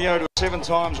again. We're going to go to a 7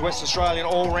 times West Australian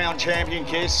all-round champion,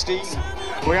 Kirsty.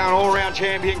 We're going all-round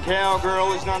champion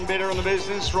cowgirl. There's none better in the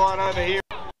business right over here.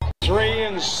 3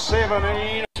 and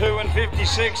 17, 2 and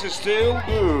 56 is still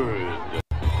good.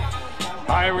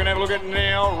 Hey, we're going to have a look at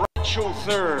now Rachel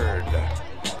third.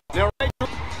 Now, Rachel...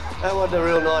 That wasn't a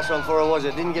real nice one for her, was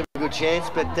it? Didn't give her a good chance,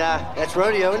 but that's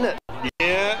rodeo, isn't it?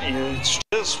 Yeah, it's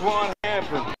just what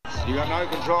happens. You got no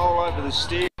control over the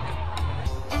stick.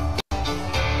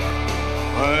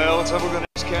 Well, let's have a look at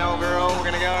this cowgirl. We're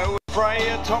going to go with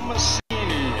Freya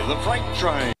Tomasini, the freight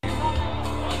train.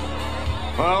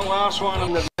 Well, last one.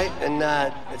 On the mate, and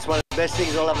it's one of the best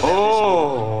things I love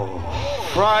about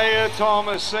this. Freya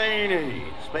Tomasini.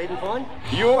 Speed and fine?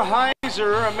 Your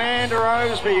hazer, Amanda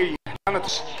Osby.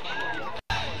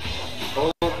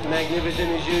 All magnificent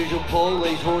as usual, Paul.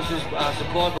 These horses are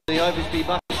supplied by the Oversby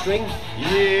bucket string.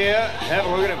 Yeah, have a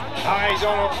look at him. He's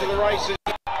on off to the races.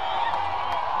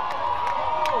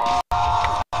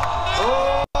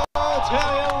 Oh, I'll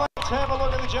tell you, let's have a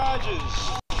look at the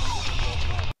judges.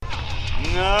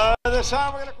 No, this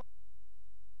time we're going to...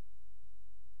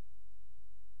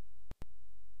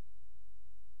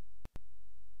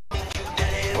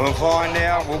 We'll find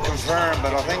out, we'll confirm,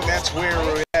 but I think that's where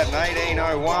we're at in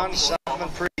 1801, something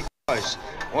pretty close.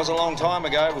 It was a long time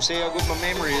ago, we'll see how good my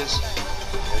memory is.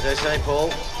 As I say, Paul,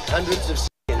 hundreds of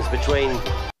seconds between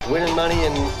winning money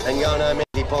and going home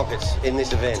empty pockets in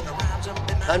this event.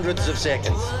 Hundreds of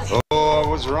seconds. Oh, I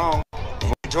was wrong.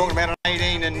 We're talking about an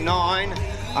 18 and 9.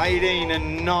 18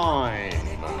 and 9.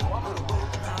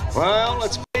 Well,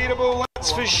 it's beatable,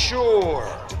 that's for sure.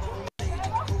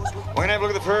 We're going to have a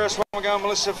look at the first one. We're going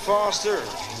Melissa Foster.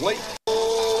 Late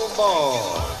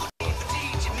ball.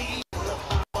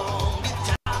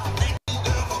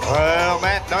 Well,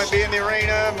 Matt, don't be in the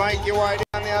arena. Make your way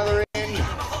down the other end.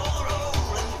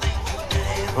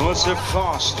 Melissa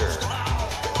Foster.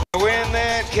 When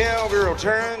that cowgirl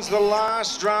turns the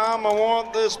last drum, I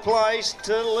want this place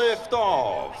to lift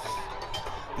off.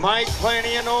 Make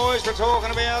plenty of noise. We're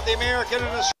talking about the American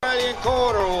and Australian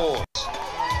quarter horse.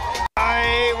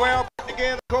 Hey, well put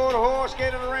together quarter horse,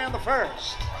 get it around the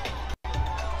first.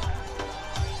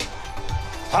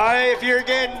 Hey, if you're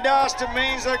getting dust, it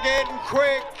means they're getting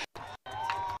quick.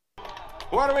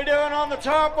 What are we doing on the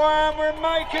top one? We're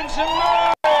making some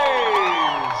noise.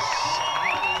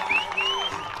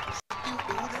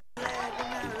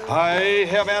 Hey,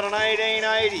 how about an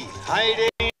 1880?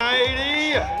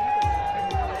 1880?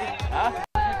 Huh?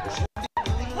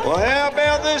 Well, how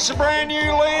about this brand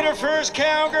new leader, first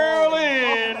cowgirl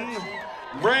in.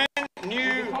 Brand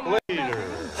new leader.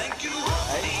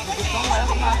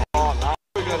 Oh, no.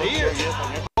 We got here.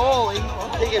 Oh,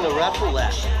 you're going to raffle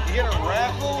that. You're going to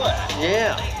raffle that?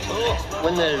 Yeah. Oh.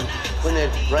 When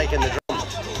they're breaking the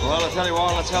drums. Well, I'll tell you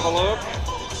what, let's have a look.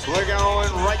 We're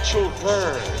going Rachel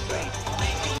third.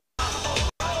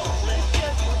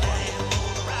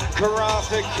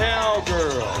 Karate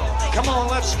cowgirl. Come on,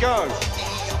 let's go.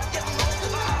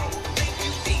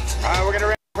 All right, we're going to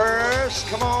run first.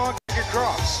 Come on, kick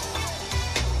across.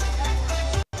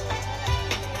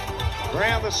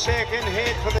 Round the second,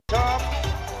 head for the top.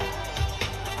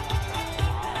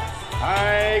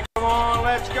 Hey, come on,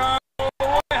 let's go.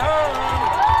 Way home.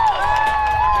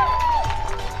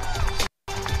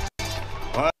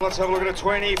 Well, let's have a look at a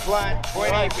 20 flat.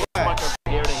 20 flat.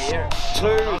 Here to here. 2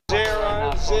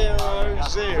 0 0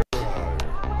 0.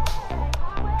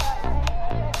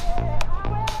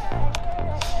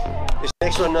 This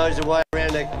next one knows the way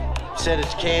around to set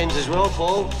its cans as well,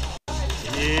 Paul.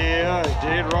 Yeah,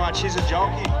 dead right. She's a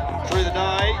jockey through the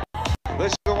day.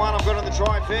 This is the one I've got on the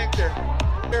trifecta.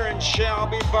 And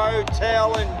Shelby,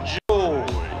 Botel and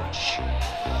George.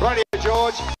 Righty,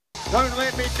 George. Don't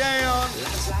let me down.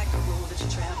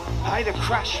 Hey, the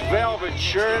crushed velvet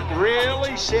shirt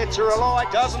really sets her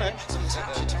alight, doesn't it?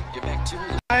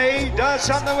 Hey, does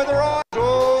something with her eyes.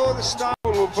 Oh, the stone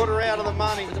will put her out of the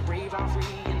money.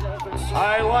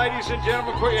 Hey, ladies and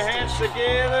gentlemen, put your hands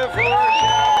together for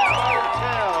Hotel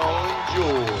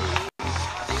Enjoy.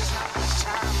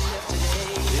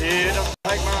 Yeah, it doesn't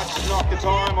take much to knock the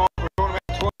time off. We're talking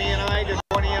about 20 and 8 and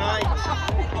 20 and 8.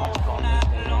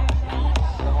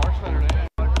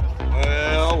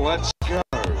 Well, let's go.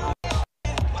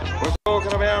 We're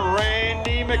talking about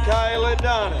Randy Michaela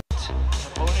Dunnett.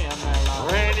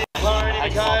 Randy Pony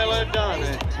Michaela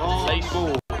Dunnett on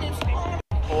board.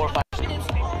 4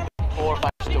 or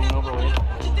 5 stone overweight.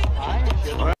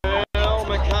 Well,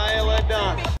 Michaela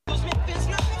Dunnett.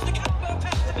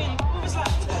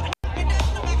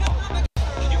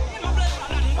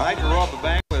 I hate to rob a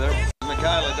bank with her,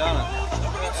 Michaela Dunnett.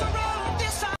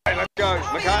 Hey, let's go.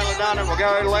 Michaela Dunnett will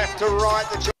go left to right.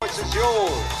 The choice is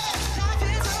yours.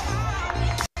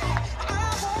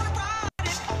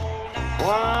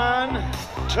 1,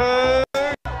 2.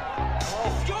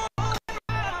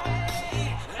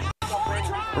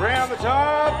 Round the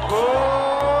top.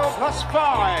 4 plus 5.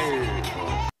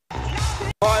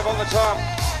 5 on the top.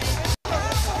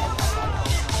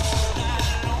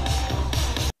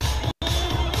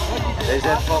 There's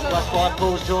that +5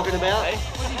 Paul's talking about.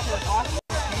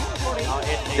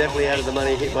 Definitely out of the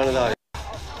money, hit one of those.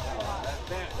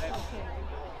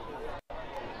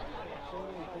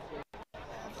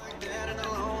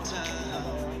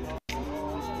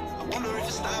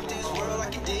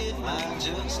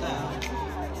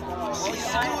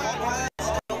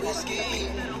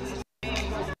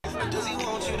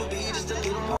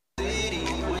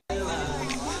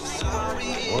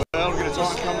 Well, we've got a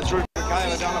time coming through for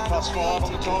Michaela Dunnett, +5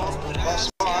 on the top,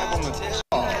 +5 on the side.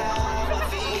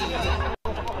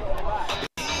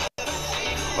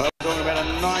 Well, we're talking about a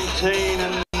 19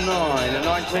 and 9. A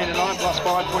 19 and 9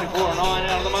 +5, 24 and 9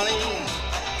 out of the money.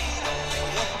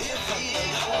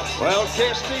 Well,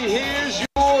 Kirsty, here's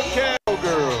your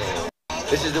cowgirl.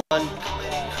 This is the one.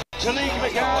 Tanika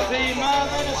McCarthy,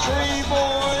 mother to 3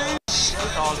 boys.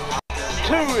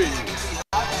 Tui.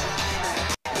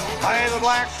 Hey, the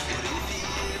black.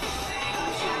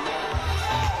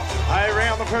 Hey,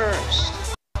 around the first.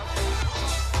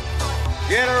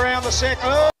 Get around the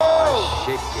second. Oh!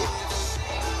 Shit.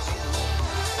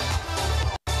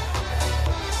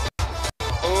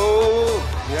 Oh,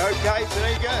 you okay,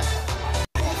 Tanika?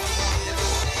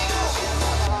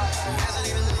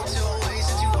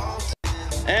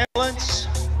 Ambulance.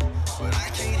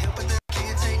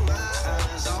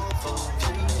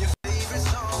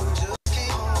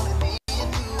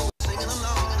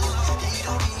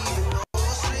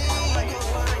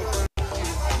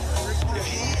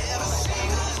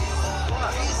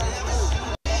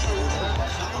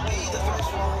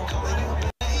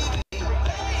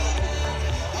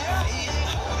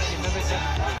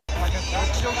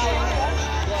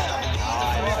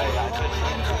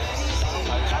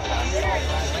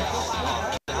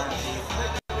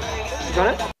 Got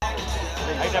it?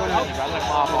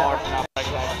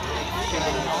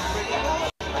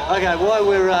 Okay, while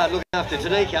we're looking after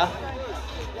Tanika,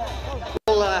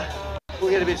 we'll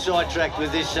get a bit sidetracked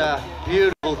with this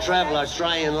beautiful travel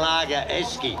Australian lager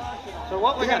esky. So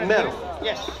what we're going to metal? do?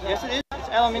 Yes, it is. It's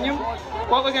aluminium.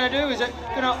 What we're going to do is going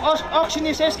to auction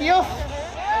this esky off.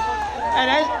 And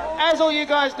as all you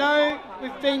guys know,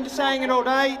 we've been saying it all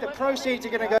day. The proceeds are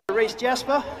going to go to Reece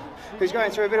Jasper, who's going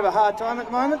through a bit of a hard time at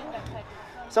the moment.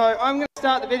 So I'm going to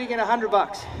start the bidding at $100.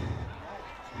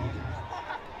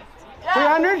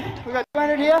 200? We've got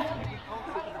 200 here.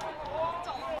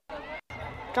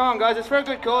 Come on, guys, it's for a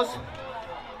good cause.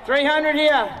 300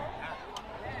 here.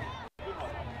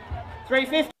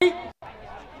 350.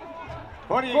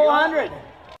 What do you 400.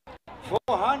 got?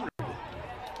 400.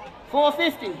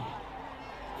 450.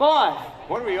 5.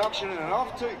 What are we auctioning it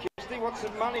off to, Kirsty? What's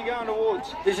the money going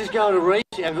towards? This is going to Reece,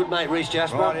 our good mate Reece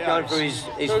Jasper, Right, going for his So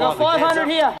fight we've with got 500 cancer.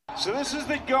 here. So this is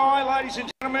the guy, ladies and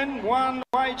gentlemen, won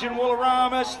wage in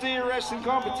Woolarama steer wrestling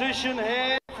competition,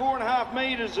 had 4.5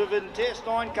 metres of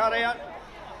intestine cut out,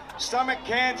 stomach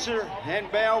cancer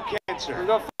and bowel cancer. We've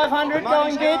got 500 The going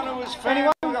money's bid. going to his family.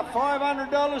 Anyone? We've got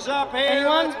 $500 up here.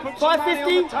 Anyone? Let's put some money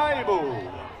 550? on the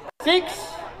table.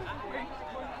 6.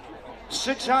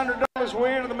 $600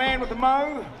 where to the man with the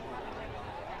mo?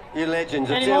 You legends.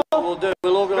 Any That's more? what we'll do.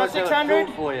 We'll organise Got a 600?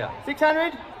 film for you.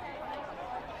 600.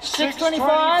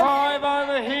 625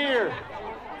 over here.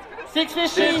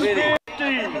 650.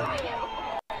 650.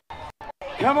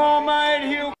 Come on, mate,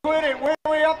 he'll quit it. Where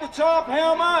are we up the top?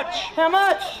 How much? How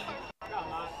much?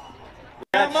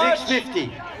 How At much?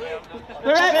 650.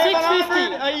 We're at 700.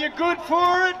 650. Are you good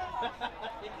for it?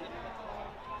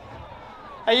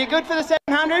 Are you good for the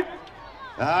 700?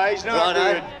 No, he's not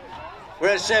Righto. good. We're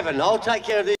at 7. I'll take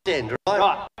care of this end, right?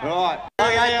 Right.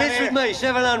 Okay, bids with me. me,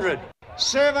 700.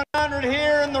 700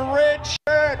 here in the red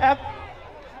shirt.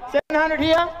 700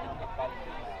 here.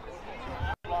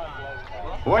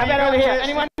 What How do you about got, over here? Jesse?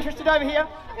 Anyone interested over here?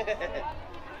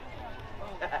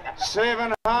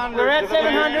 700. We're at to the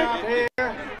man 700. up here.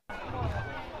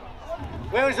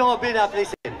 Where was my bid up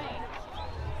this end?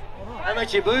 How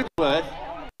much your boobs worth?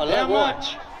 I How love what?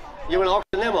 much? You want to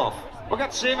auction them off? We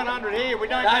got 700 here. We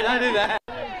don't. No, don't do that.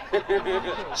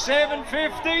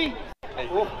 750.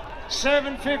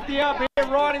 750 up here,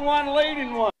 riding one,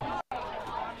 leading one.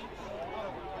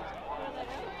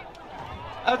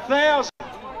 1,000.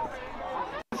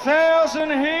 1,000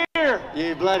 here.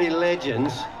 You bloody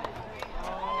legends.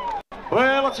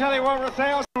 Well, I'll tell you what, we're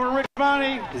 1,000. We're rich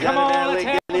money. Is Come that on, about let's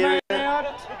leg have the down man here?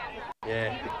 out.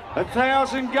 Yeah.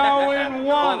 1,000 going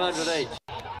once. 500 each.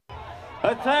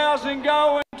 1,000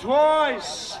 going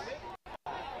twice.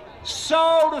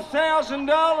 Sold $1,000,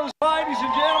 ladies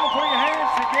and gentlemen. Put your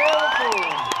hands together for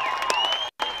him.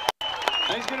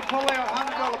 And he's going to pull out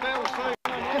 $100 bills too.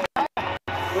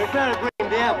 We've got to bring him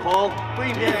down, Paul.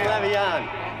 Bring him down and have a yarn.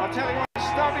 I'll tell you what, the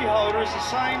stubby holder is the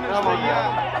same as Come on,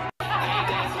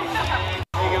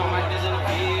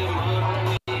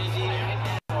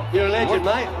 You're a legend,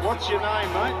 mate. What's your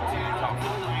name, mate?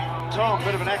 Tom,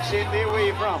 bit of an accent there. Where are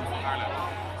you from?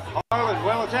 Ireland.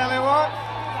 Well, I'll tell you what,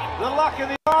 the luck of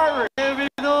the Irish.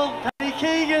 With all Paddy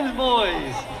Keegan's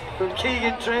boys from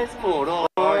Keegan Transport, all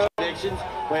our Irish connections.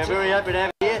 We're very happy to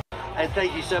have you here, and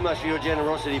thank you so much for your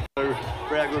generosity for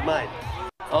our good mate.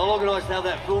 I'll organise to have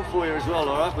that filled for you as well,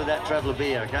 all right, with that traveller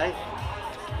beer, okay?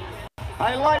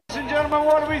 Hey, ladies and gentlemen,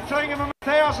 what do we think of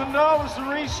 $1,000 to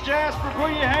Reese Jasper?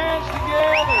 Put your hands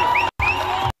together.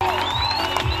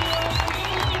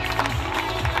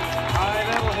 Hey,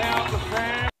 that'll help the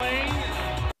family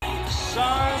so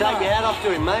Take much. your hat off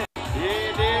to him, mate.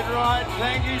 You did right.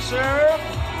 Thank you, sir.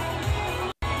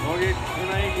 We'll get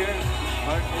Jamaica,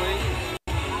 hopefully.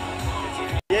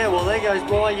 Yeah, well, there goes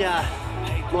my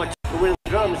chick for winning the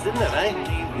drums, didn't it, eh?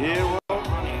 Yeah, well,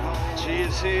 she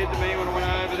had said to me when I went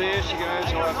over there, she goes,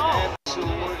 I've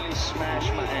absolutely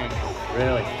smashed my ankle.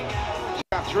 Really? She's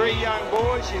got 3 young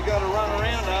boys she's got to run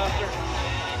around after.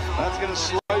 That's going to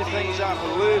slow things up a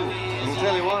little. And I'll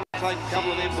tell you what, I'll take a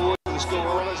couple of them boys to the school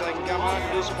holidays, they can come home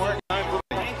and do some work at home for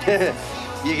me.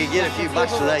 You could get a few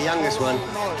bucks for that youngest one.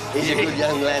 He's a good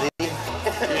young lad, isn't he?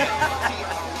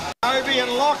 Toby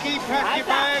and Lockie, pack your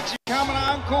bags, you're coming to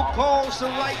Uncle Paul's to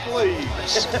rake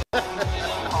leaves.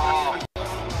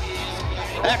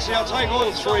 Actually, I'll take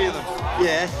all 3 of them.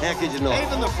 Yeah, how could you not?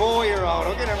 Even the 4-year-old,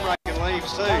 I'll get him raking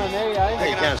leaves too.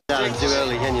 You can't start him too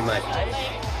early, can you, mate?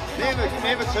 Never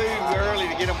too early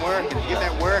to get them working, get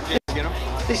that work in, get them.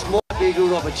 This might be a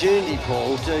good opportunity,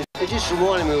 Paul, to just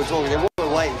reminding me we were talking there, while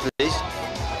we're waiting for this.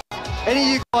 Any of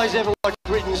you guys ever watched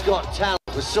Britain's Got Talent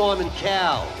with Simon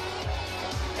Cowell?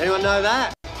 Anyone know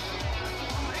that?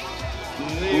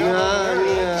 No.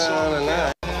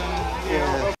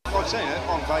 I've seen it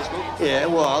on Facebook. Yeah,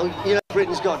 well, you know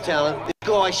Britain's Got Talent. This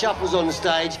guy shuffles on the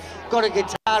stage, got a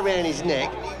guitar around his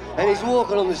neck, and he's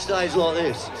walking on the stage like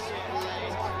this.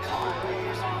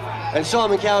 And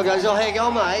Simon Cowell goes, oh, how you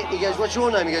going, mate? He goes, what's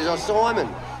your name? He goes, oh, Simon.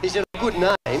 He said, a good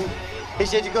name. He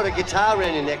said, you've got a guitar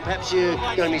around your neck. Perhaps you're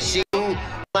going to be singing,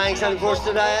 playing something for us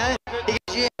today, eh? He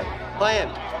goes, yeah, I am.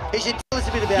 He said, tell us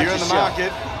a bit about You're in the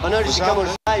market. I noticed you come on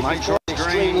stage Make with sure an it's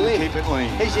extreme green, limp. keep it lean.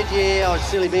 He said, yeah, I was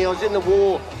silly me. I was in the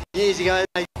war years ago.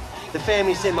 The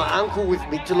family sent my uncle with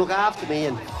me to look after me,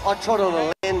 and I trod on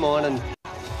a landmine, and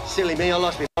silly me, I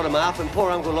lost my bottom half, and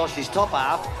poor uncle lost his top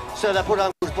half, so they put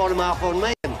uncle's bottom half on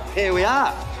me, and here we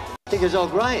are. He goes, oh,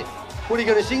 great. What are you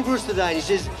going to sing for us today? And he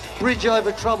says, Bridge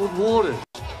Over Troubled Waters.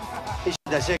 He said,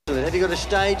 that's excellent. Have you got a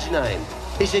stage name?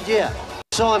 He said, yeah,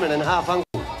 Simon and half uncle.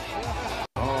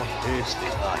 Oh, tasty.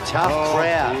 Tough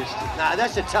crowd. Tasty. No,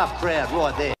 that's a tough crowd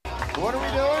right there. What are we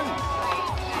doing?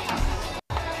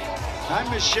 Hey,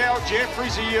 Michelle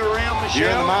Jeffries, are you around, Michelle?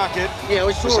 You're in the market. Yeah,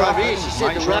 we saw What's her up, over here. mate? She said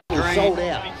Make the sure raffle it's sold green.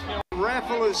 out.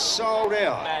 Raffle is sold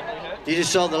out. You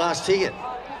just sold the last ticket.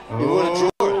 You want to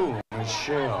draw it?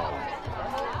 Michelle.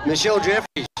 Michelle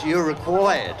Jeffries, you're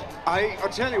required. Hey, I'll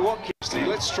tell you what, Kirsty,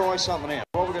 let's try something out.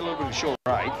 While we've got a little bit of short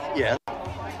break. Yeah.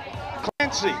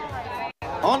 Clancy,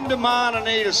 on demand, I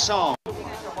need a song.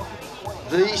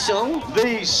 The song?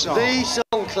 The song. The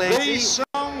song, Clancy. The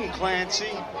song,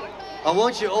 Clancy. I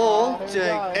want you all to give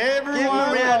Everyone.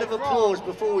 them a round of applause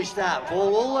before we start,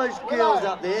 Paul. All those girls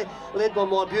up there, led by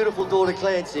my beautiful daughter,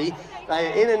 Clancy, they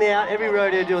are in and out every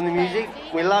rodeo doing the music.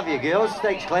 We love you, girls.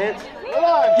 Thanks, Clance.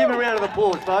 Give them a round of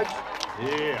applause, folks.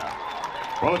 Yeah.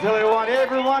 Well, I'll tell you what,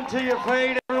 everyone to your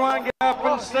feet, everyone get up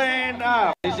and stand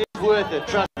up. This is worth it,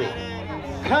 trust me.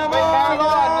 Come on,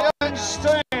 ladies and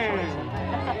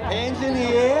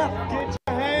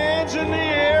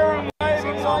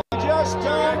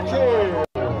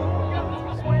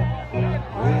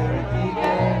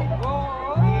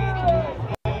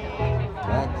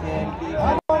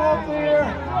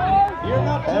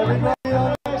Everybody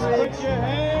on the Put your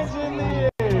hands in the air.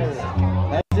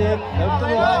 That's it. That's the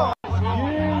right.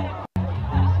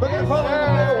 Put your foot in the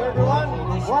air, everyone.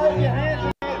 Wave your hands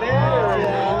in the air. There it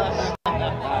is.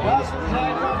 Russell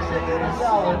take off second and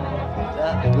going.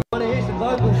 We want to hear some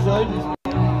vocals soon.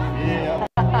 Yeah.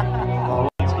 Well,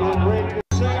 let's get ready to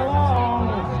sing along.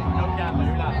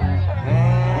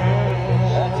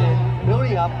 That's it.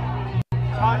 Building up.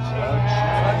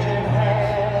 Touching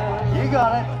hands. You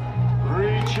got it.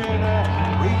 Reaching out.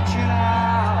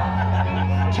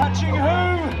 Touching who?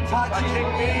 Touching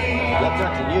me. I'm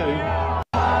touching you.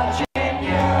 Touching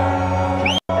you.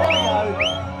 There we go.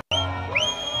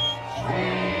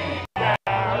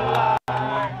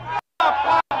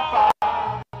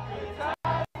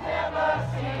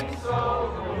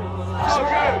 So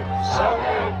good. So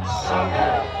good. So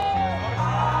good.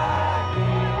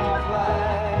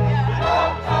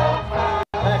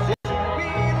 That's it.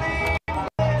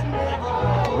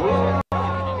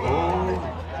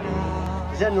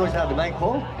 Is that noise hard to make,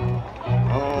 Paul?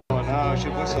 Oh, no, I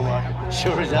should whistle like it.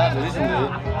 Sure is hard to listen to.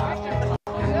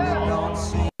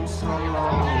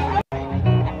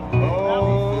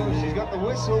 Oh, she's got the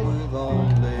whistle.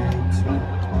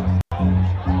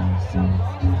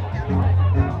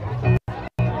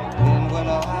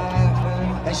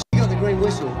 Has she got the green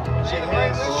whistle? She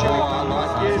has. Oh, I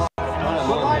like it.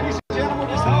 Well, ladies and gentlemen,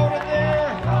 just hold it there.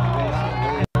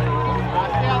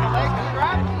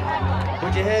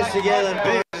 Put your hands together,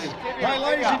 big. Hey,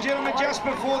 ladies and gentlemen, just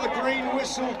before the green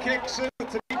whistle kicks in to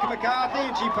Tamika McCarthy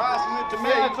and she passes it to me.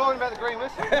 Yeah, talking about the green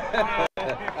whistle.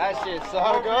 That shit's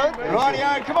so good.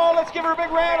 Rightio, come on, let's give her a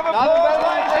big round of applause,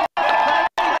 ladies and gentlemen.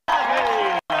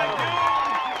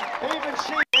 Even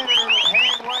she had her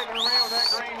hand waving around with that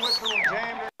green whistle and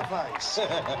jammed her in the face.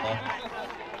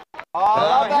 I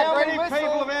love that How green many whistle.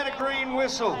 people have had a green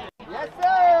whistle? Yes,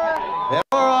 sir. They're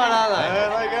all right, aren't they?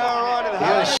 There they go, right. The You got a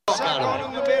harder shot suck at 'em. on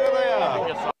them, the better they are.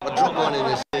 I dropped one in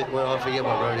the set where I forget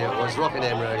what rodeo it was,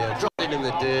 Rockingham Rodeo. Dropped it in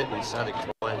the dirt and started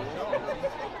crying.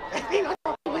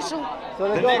 So The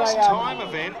they've got next a, time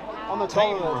event, on the top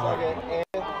of it, it's like an air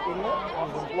in it. You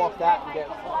just block that and get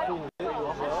full of dirt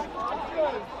off there.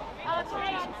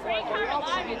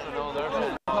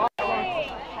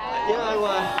 You know,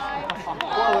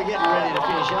 while we're getting ready to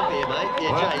finish up here, mate.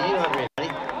 Yeah, Jay, you over here,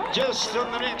 buddy. just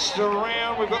on the next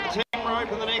round, we've got the team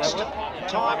rope and the next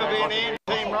time event and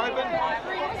team roping.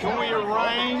 Can we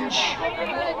arrange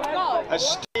a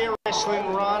stair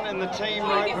wrestling run in the team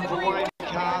roping for Wade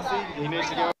McCarthy? He needs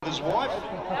to go with his wife.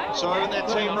 So in that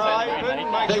team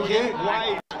roping, make sure we get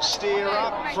Wade steer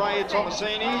up, Freya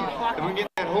Tomasini. If we can get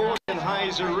that horse and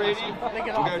Hazer ready,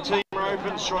 we'll go team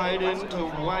roping straight into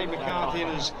Wade McCarthy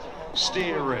and his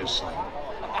steer wrestling.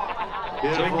 So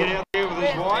he can get out there with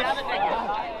his wife.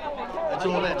 That's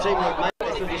all about teamwork, mate.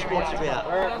 That's what this sport's about.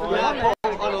 Now, Paul,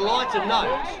 on a lighter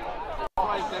note,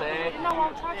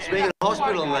 speaking of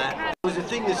hospital and that, there was a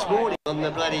thing this morning on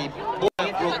the bloody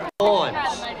Brook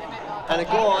Times, and a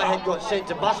guy had got sent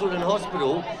to Bustleton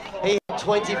Hospital. He had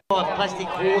 25 plastic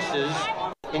horses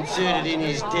inserted in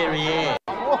his derriere.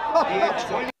 He had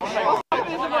 25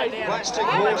 plastic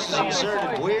horses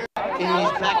inserted where? In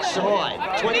his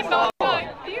backside. 25 of them.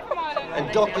 And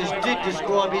doctors did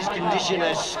describe his condition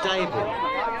as stable.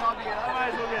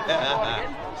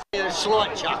 Yeah,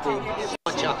 slight chuckle.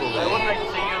 Slight chuckle there.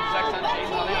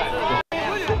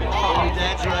 Any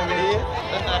dancer over here?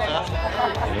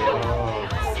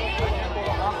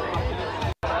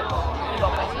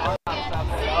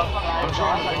 I'm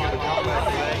trying to think of the comeback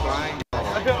to that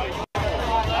game.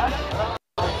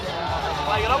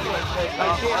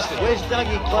 Where's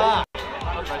Dougie Clark?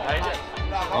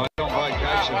 Oh, he's on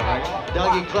vacation, I reckon.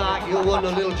 Dougie Clark, you're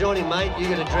wanting a little Johnny, mate. You're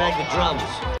going to drag the drums.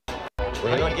 Well,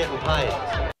 you're not getting paid.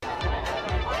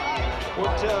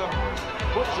 What's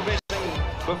the best thing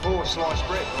before sliced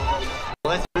bread?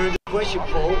 Well, that's a very good question,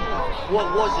 Paul.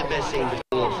 What was the best thing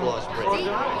before sliced bread?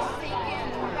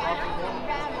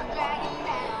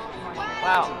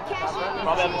 Wow.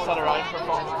 Probably haven't set a right for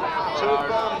So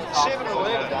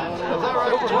 7-Eleven, if they're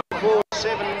open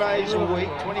 7 days a week,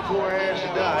 24 hours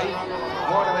a day,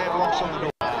 why do they have locks on the door?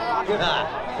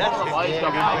 That's a very good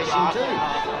question too.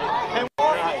 And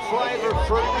what flavour of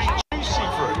fruit is juicy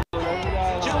fruit?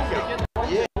 Junga.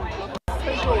 Yeah.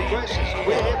 These are all questions.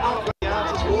 We have not got the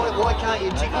answers. Why can't you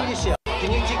tickle yourself?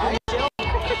 Can you tickle yourself?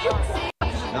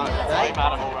 No. Hey?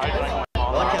 I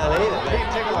can't either. You can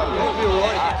tickle It would over. be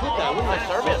alright if you could though, wouldn't it?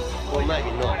 Serbian. Well,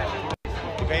 maybe not.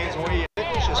 Depends on where you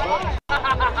finish, I suppose.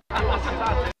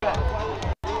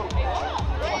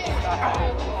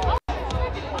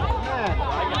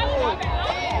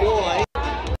 Boy.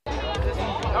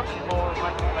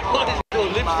 What is your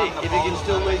lipstick lipstick, if you can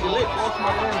still read the lips. What's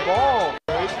my damn ball?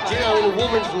 Do you know in a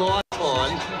woman's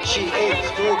lifetime, she eats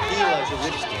 4 kilos of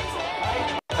lipstick?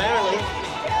 Apparently.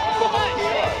 4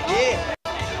 kilos? Yeah.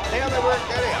 How they work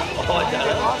that out? Oh, I don't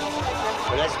know.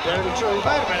 But that's apparently true. Wait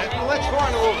a minute, let's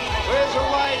find a woman. Where's a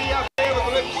lady up there with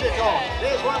the lipstick on?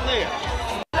 There's one there.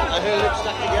 Are her lips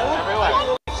stuck together?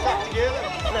 Everywhere. Stuck together?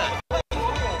 No.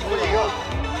 What do you got?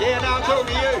 Yeah, no, I'm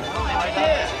talking to you.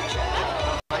 Yeah.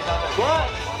 What?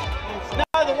 No,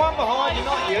 the one behind you,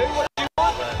 not you. What do you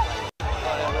want?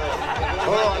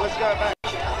 All right, let's go back.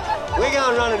 We're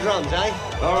going running drums, eh?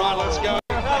 All right, let's go.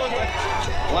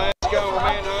 Let's go,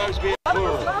 Amanda Osby at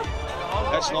plural.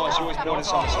 That's nice, you always point at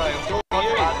someone saying, I'm talking to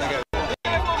you. And they go,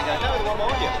 no, the one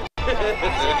behind you.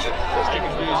 Just to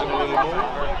confuse them a little more.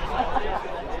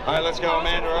 All right, let's go,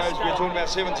 Amanda Osby. We're talking about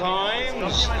 7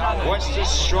 times. West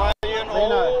Australian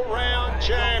all-round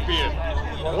champion.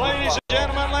 Ladies and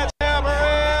gentlemen, let's have her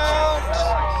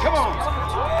out. Come on.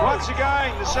 Once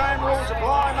again, the same rules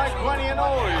apply. Make plenty of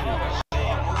noise.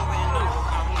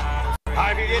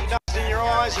 Hope you get dust in your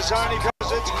eyes. It's only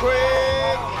because it's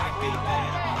quick.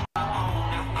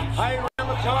 Hey, round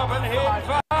the top and hit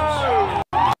foe.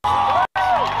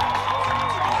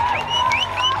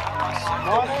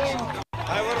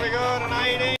 Hey, what have we got? An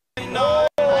 18 and 9.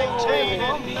 18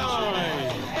 and 9.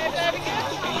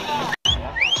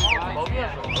 Well,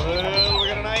 we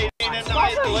got an 18 and 8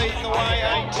 leading the way.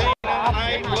 18 and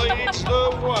 8 leads the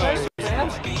way.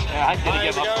 Hey, we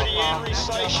go to Henry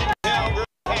Station, Calgary,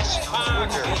 Cass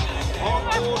Parker, on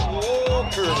board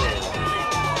Walker.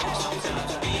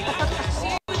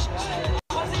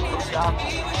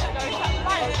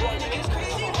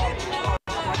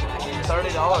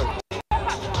 $30.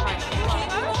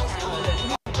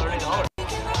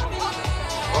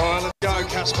 Alright, let's go,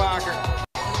 Cass Parker.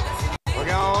 We're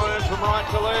going from right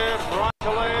to left, oh,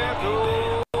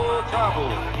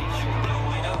 trouble.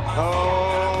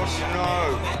 Oh, no.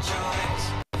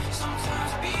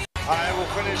 Hey,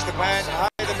 we'll finish the bat.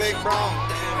 Hey, the big bronc.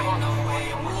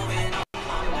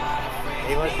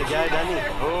 He wants to go, doesn't he?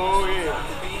 Oh,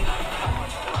 yeah.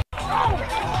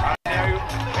 Now,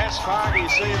 Cass Parker, you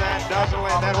see that, doesn't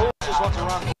let that horse just wants to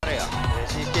run out. Yeah,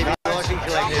 she's keeping nice and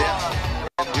correct now.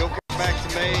 You'll come back to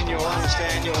me and you'll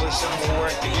understand, you'll listen, we'll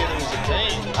work together as a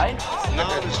team. No,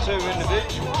 there's 2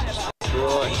 individuals.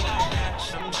 Right.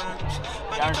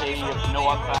 Guarantee you no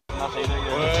one back, not either.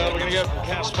 Well, we're going to go from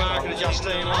Cass Parker to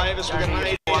Justine Lavis. We're going to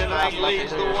 18 and 8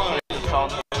 leads the way.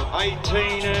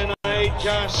 18 and 8,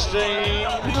 Justine.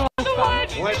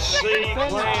 Let's see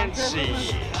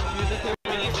Clancy.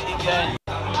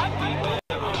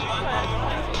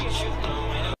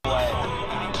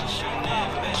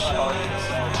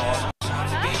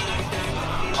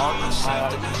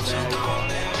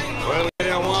 Well, we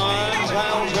get one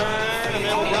tail turn, and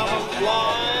then we'll come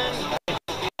flying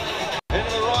into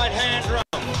the right-hand drum.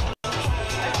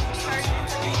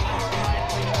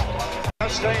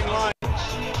 Justine Lavis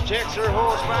checks her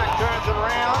horse back, turns it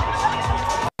around.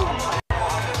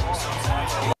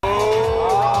 Oh,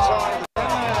 wrong side of the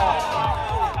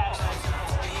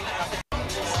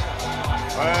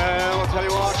well, I'll tell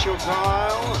you what, she'll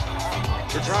trial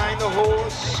to train the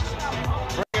horse,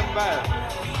 bring him back.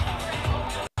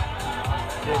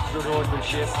 That's good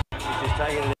horsemanship. He's just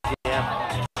taking it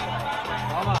out.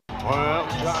 Well,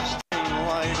 Justine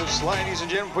Lavis, ladies and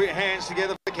gentlemen, put your hands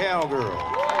together for the cowgirl.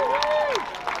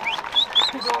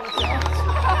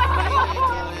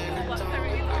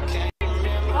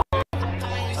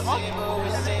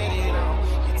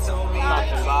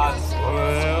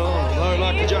 Well, no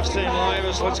luck to Justine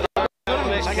Lavis. Let's go to the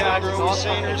next cowgirl. We've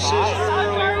seen her sister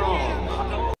earlier on.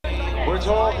 We're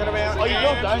talking about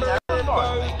Amber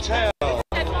Motel.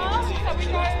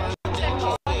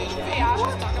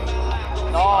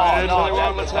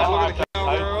 Let's have a look at the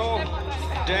cowgirl.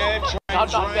 Dad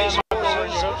trains race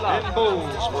horses in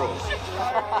Bullsbrook.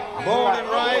 Born and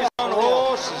raised on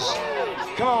horses.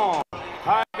 Come on.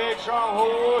 High, big, strong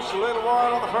horse, a little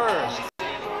wide on the first.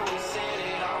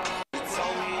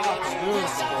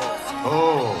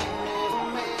 Oh.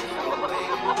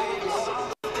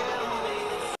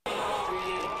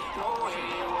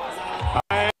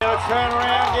 Hey, let's turn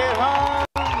around, get home.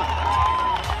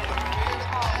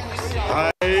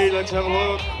 Hey, let's have a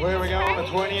look. Where are we going? The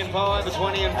 20 and 5. The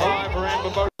 20 and 5 for Amber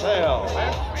Motel.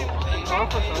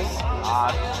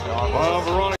 Well,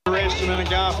 Veronica Reston and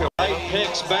Garfield.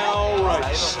 Apex Bow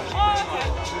Race.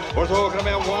 We're talking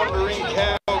about Wandering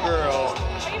Cowgirl.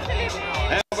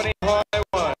 Albany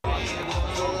Highway.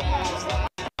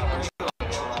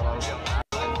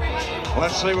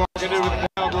 Let's see what we can do with the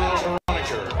cowgirl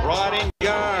Veronica. Riding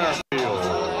Garfield.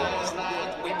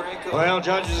 Well,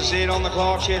 Judge Judges are set on the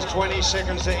clock. She has 20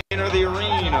 seconds to enter the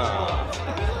arena.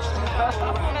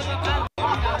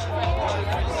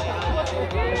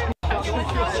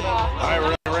 Hey,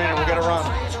 we're in the arena. We're going to run.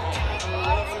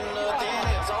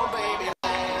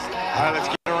 Hey, let's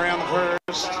get around the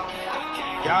first.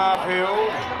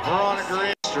 Garfield,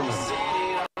 Veronica Esterman.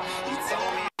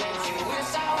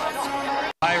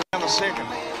 Hey, around the second.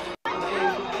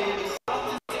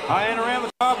 Hey, and around the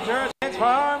top turn. It's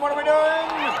fine. What are we doing?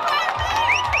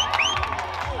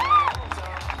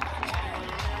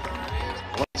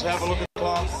 Let's have a look at the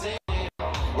clock.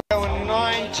 We're going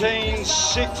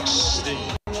 1960.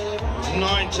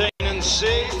 19 and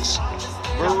 6.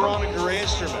 Veronica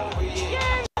Esterman.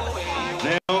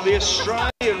 Now the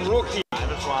Australian rookie,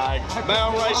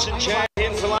 male racing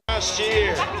champion for last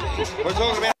year. We're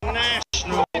talking about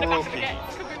national rookie.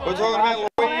 We're talking about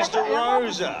Louise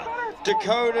DeRosa,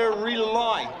 Dakota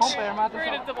Relight.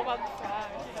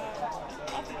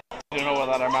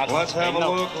 Let's have a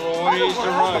look, Louise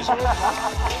DeRosa.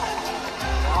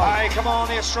 Hey, come on,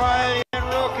 the Australian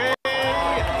rookie.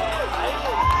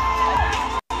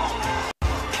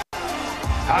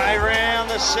 Hey, round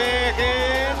the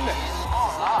second.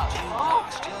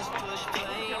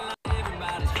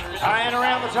 Hey, and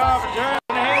around the top and turn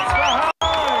and heads for home.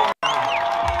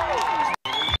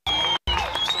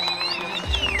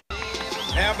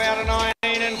 How about a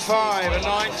 19 and 5, a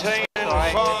 19 and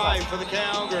 5 for the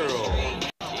cowgirl.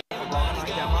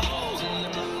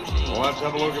 Well, let's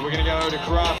have a look. We're going to go to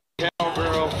Craft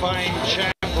Cowgirl, Fame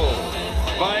Chapel,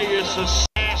 Vegas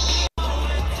Assess.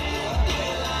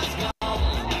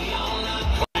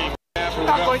 Fame Chapel, we've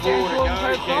got 4 to go,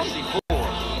 Cassie 4.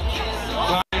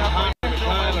 Fame Hunter,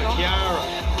 Michaela, Kiara.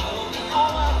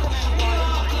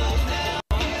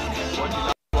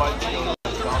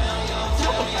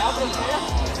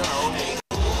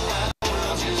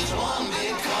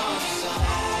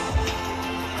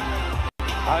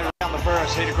 Around the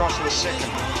first, head across to the second.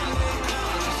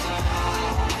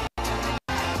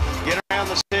 Get around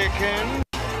the second.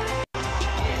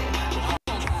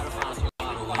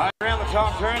 Around the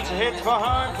top turns, heads for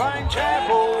home, Fame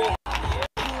Chapel.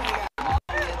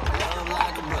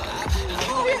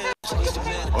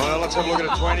 Well, let's have a look at a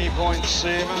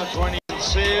 20.7, a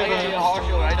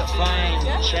 20.7, Fame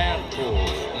Chapel.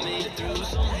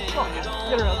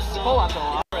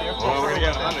 Well, we're going to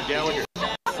go to 100 Gallagher.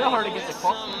 So hard to get the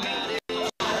clock.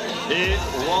 It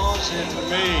wasn't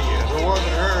me. If it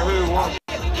wasn't her, who was it?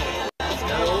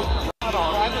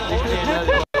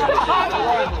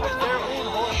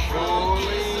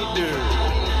 Surely do.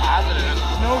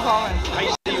 No comment.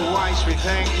 Hasty Weiss, we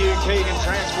thank you. Keegan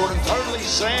Transport and Totally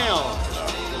Sound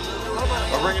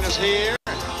for bringing us here.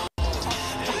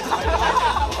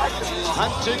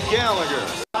 Hunter Gallagher.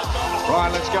 Right,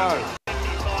 let's go.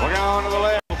 We're going to the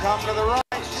left. We'll come to the right.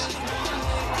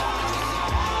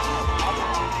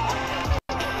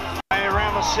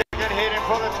 Around the second, heading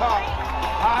for the top.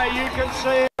 Hey, you can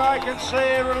see it, I can see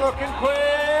it. We're looking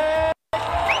quick.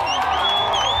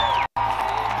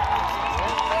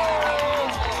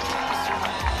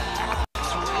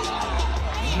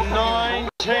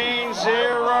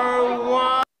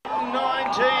 (1901).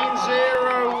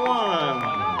 1901.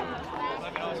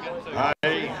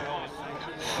 Hey,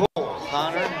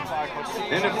 400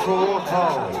 in the fourth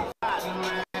hole.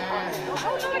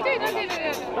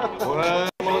 Well,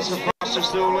 Melissa Foster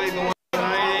still leading the one.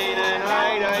 18 and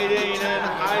 8, 18 and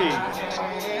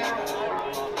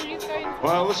 8.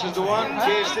 Well, this is the one,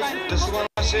 guessed it. This is the one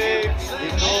I said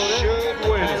it should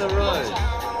win it.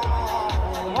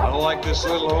 I like this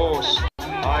little horse.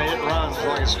 It runs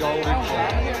like a scolded.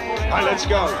 Hey, let's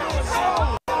go.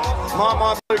 Come on,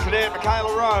 my blue cadet,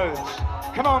 Michaela Rose.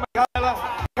 Come on,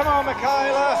 Michaela. Come on,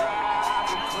 Michaela.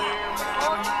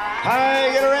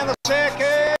 Hey, get around the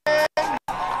second.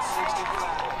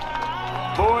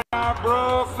 Boy, I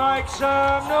broke, make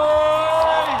some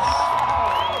noise.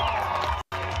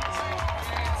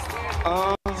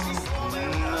 Oh, no.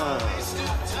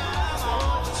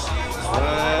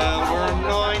 Well, we're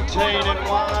 19 and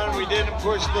 1. We didn't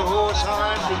push the horse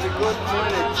hard because we couldn't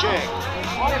win a check.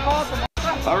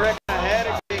 I reckon I had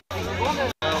it.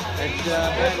 It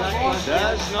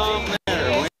does not matter.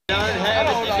 When you don't have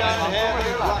it, you don't have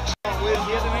it. Luck's not with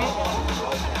you.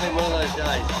 Been one of those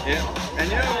days. Yeah. And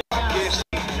you know what? Yes,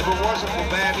 if it wasn't for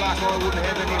bad luck, I wouldn't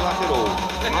have any luck at all.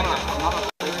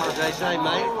 As they say,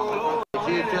 mate, if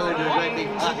you fell into a great big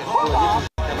bucket full of this,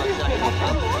 come and suck it up.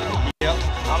 Yep.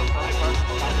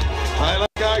 Hey,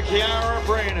 let's go, Kiara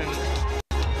Brennan.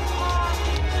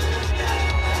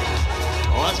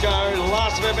 Let's go,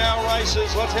 last of our barrel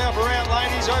races. Let's help her out,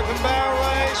 ladies. Open barrel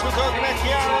race. We're talking about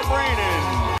Kiara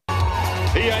Brennan.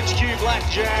 EHQ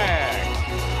Blackjack.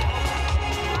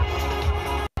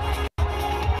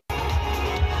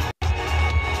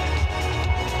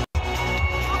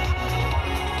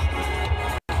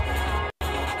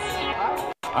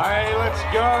 Hey, let's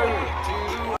go.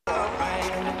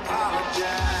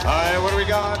 Hey, what do we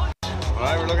got?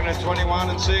 Hey, we're looking at 21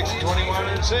 and 6, 21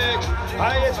 and 6.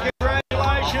 Hey, it's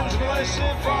congratulations,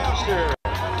 Melissa Foster.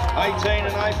 18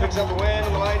 and 8 picks up the win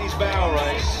in the ladies' barrel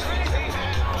race.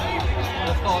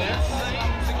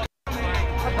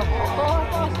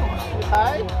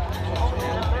 Hey?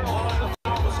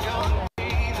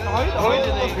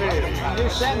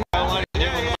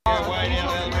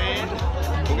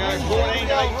 We'll go 14,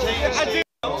 18,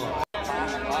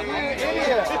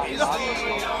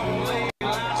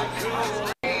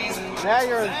 Now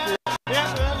you're in shit.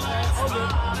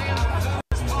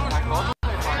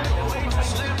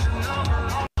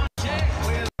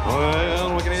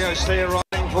 Well, we're going to go steer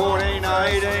riding 14,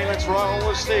 18. Let's roll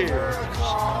the steers.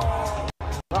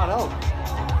 Right on.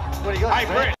 What do you got? Hey,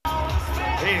 Brett.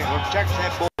 Here, we'll check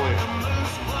that ball in.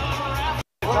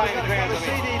 What have you got the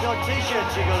CD Dodd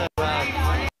t-shirts you got to,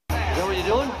 is that what you're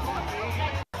doing?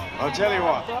 I'll tell you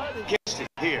what. Kirsty,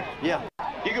 here. Yeah.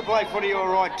 You can play footy all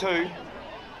right too.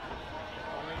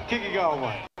 Kick your goal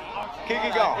away. Kick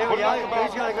your goal. Here we go.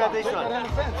 Who's going to grab this one?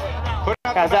 Put it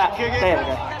up How's the back, that? kick it. There we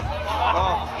go.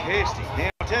 Oh, Kirsty. Now,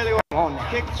 I'll tell you what.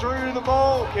 Kick through the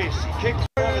ball, Kirsty. Kick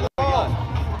through the ball.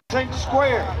 Think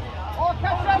square. Oh,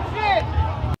 catch that shit!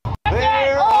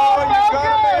 There. Oh, you've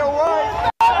got to be away.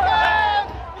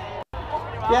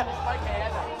 Yep.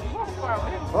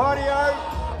 Audio.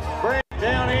 Brent,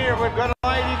 down here. We've got a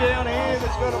lady down here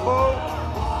that's got a ball.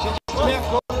 She just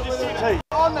mouth it with her teeth.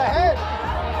 On the head!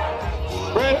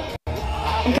 Brent,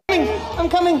 I'm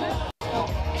coming.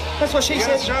 That's what she you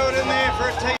gotta said. throw it in there for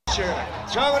a t-shirt.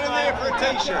 Throw it in there for a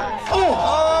t-shirt. Oh!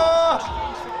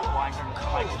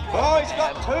 Oh, he's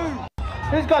got two.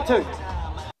 Who's got two?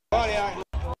 Audio.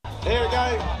 There we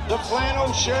go. The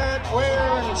flannel shirt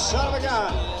wearing son of a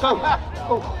gun. Go.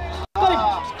 Go.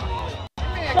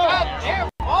 Got him.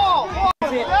 Go. Oh, what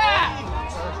was that?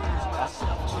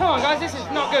 Come on, guys. This is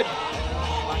not good.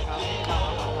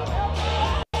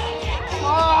 Come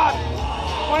on!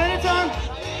 One at a time.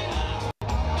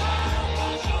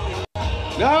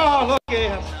 No, look at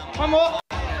him. One more.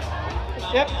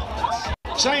 Yep.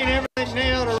 Seen everything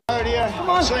now, the rodeo. Come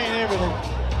on. Seen everything.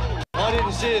 I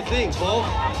didn't see a thing, Paul.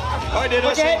 I did.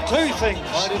 I Okay. seen two things.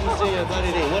 I didn't see a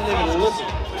bloody thing. Wasn't even listen.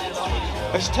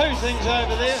 There's two things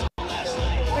over there.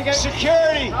 Okay.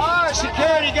 Security.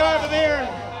 Security, go over there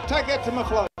and take that to my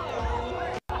float.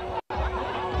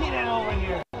 Get it over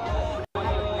here.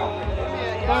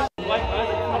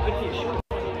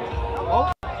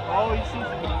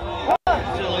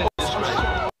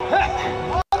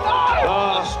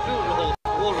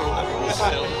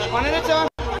 One at a time.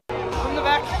 From the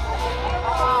back.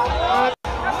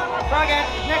 Try again.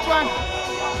 Next one.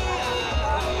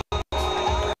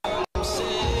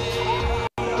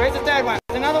 Where's the third one?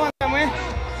 There's another one somewhere.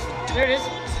 There it is.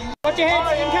 Watch your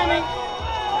heads. Incoming.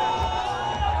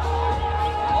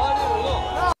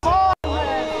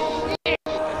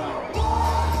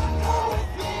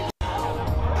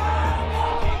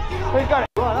 Who's got it?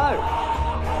 Righto.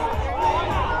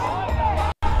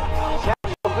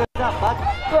 First up, bud.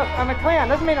 Look, I'm a clown.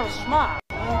 Doesn't mean I'm smart.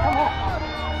 I mean, come on.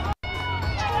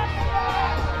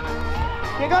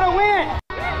 You gotta win it.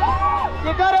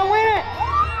 You gotta win it.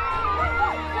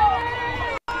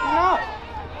 No.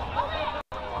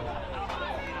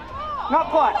 Not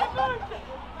quite.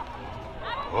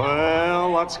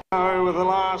 Well, let's go with the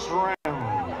last round.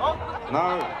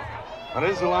 No, it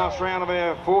is the last round of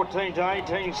our 14 to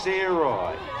 18 steer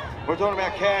ride. We're talking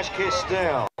about Cash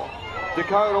Kistel,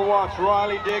 Dakota Watts,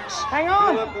 Riley Dix, Hang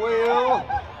on. Philip Wheel,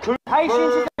 Cooper,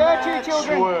 Patience is a virtue,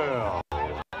 children. Maxwell.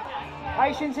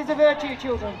 Patience is a virtue,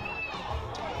 children.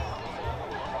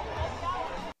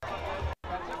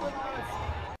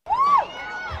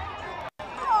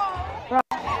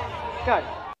 Right. Go.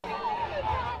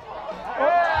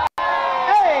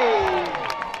 Hey!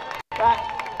 Right.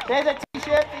 There's a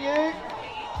t-shirt for you.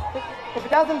 If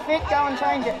it doesn't fit, go and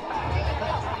change it.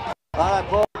 Alright,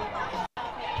 Paul.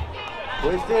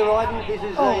 We're still riding. This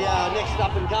is the next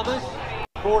up and comers.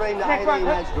 14 to 18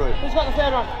 age group. Who's got the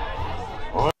third one?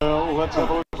 Well, let's have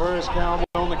a look first. Cowboy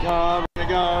on the card. We're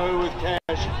going to go with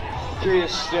Cash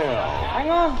Kistel. Hang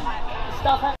on. There's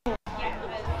stuff happening.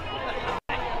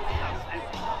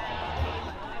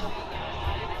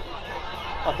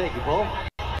 Oh, thank you, Paul.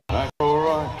 That's all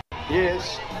right.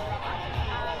 Yes.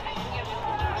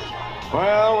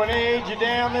 Well, we need you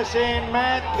down this end,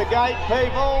 Matt, the gate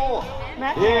people.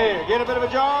 Matt? Yeah, get a bit of a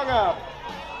jog up.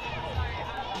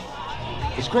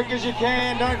 As quick as you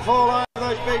can, don't fall over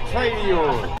those big feet of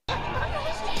yours.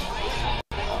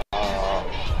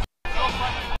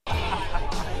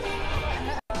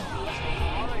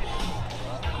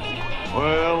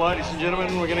 Well, ladies and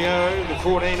gentlemen, we're going to go the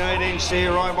 14-18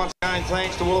 steer right once again,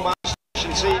 thanks to Wollabah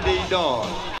Station CD Dodd,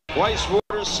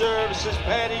 Wastewater Services,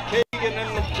 Paddy Keegan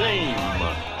and the team.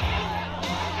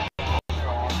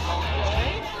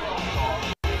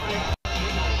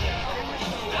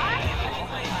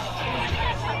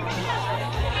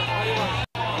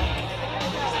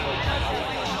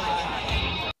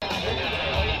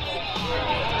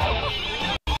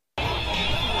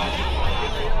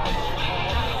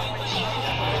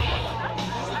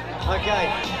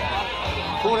 Okay,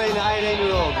 14 to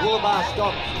 18-year-old, Wollabah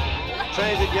Stock,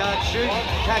 Transit Yard Shoot,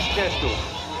 Cash Castle.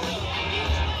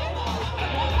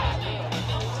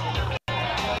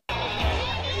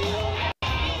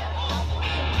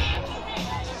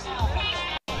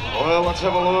 Well, let's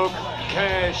have a look.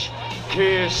 Cash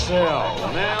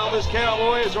Castle. Now, this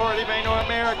cowboy has already been to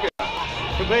America.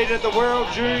 Competed at the World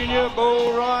Junior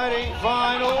Bull Riding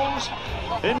Finals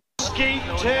in Mesquite,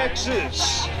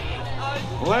 Texas.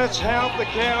 Let's help the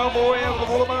cowboy out of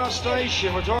the Wollabah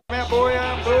Station. We're talking about Boy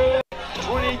on Bull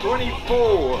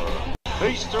 2024.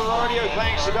 Easter Rodeo,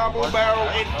 thanks to Double Barrel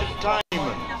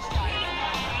Entertainment.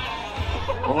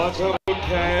 Well, let's have a look,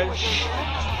 Cash.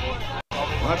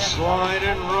 Let's slide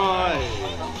and ride.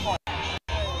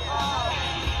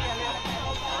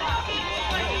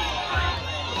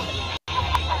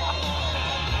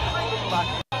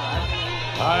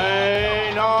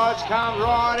 Hey, Knots comes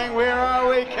riding. Where are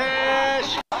we,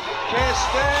 Cash?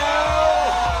 Castell.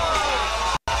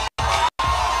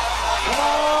 Come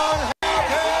on,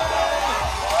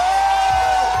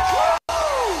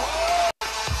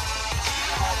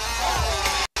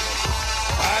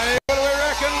 hey, what do we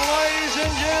reckon, ladies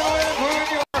and gentlemen? Put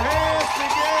your hands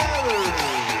together.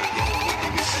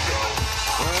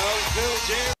 Well, Phil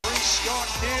Jeffrey, Scott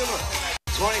Keeler,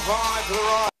 25 to the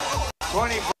right,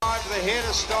 25 to the head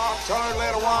of stock, total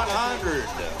out of 100.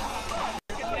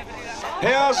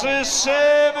 House is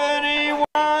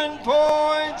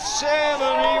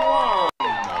 71.71.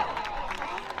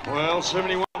 Well,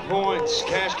 71 points.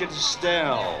 Cash gets a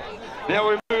Stell. Now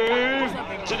we move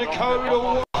to Dakota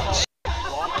Watts.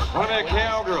 One of our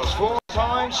cowgirls. 4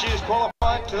 times she has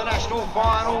qualified to the National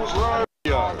Finals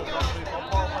Rodeo.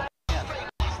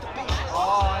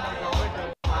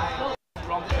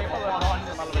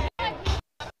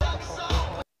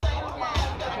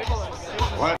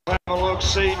 Let's have a look,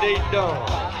 CD Dodd.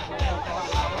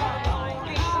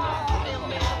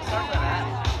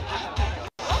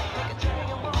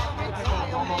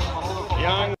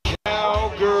 Young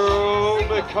cowgirl,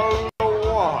 Dakota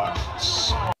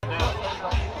Watts.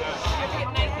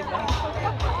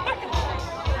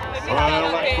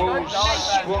 Well, that bull's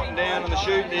squatting down in the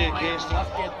chute there, Kirsten.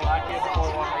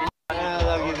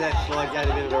 They'll give that slide gate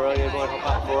a bit of a rodeo, might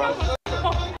hop up for us.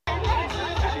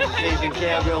 She's a seasoned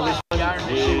cowgirl, this one.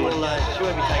 She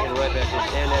won't be taking a rope out this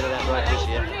down out of that rope this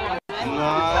year. No,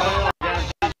 I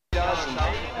guarantee she doesn't.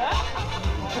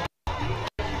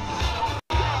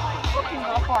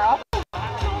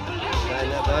 Saying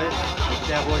that though, these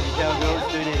cowboys and cowgirls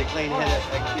do need a clean head,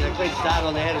 clean start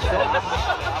on their head of stock.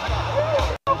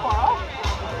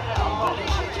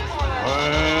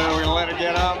 Well, we're gonna let her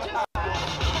get up.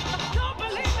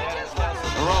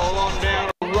 Roll on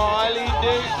down to Riley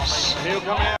Dukes. He'll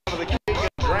come out of the Keegan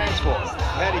transport.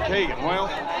 Paddy Keegan. Well,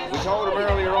 we told him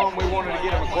earlier on we wanted to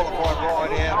get him a qualified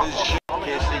ride out of this shit,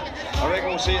 Kesty. I reckon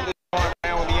we'll see it this time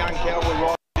now with the young cowboy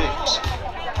Riley Dukes.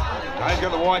 He's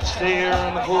got the white steer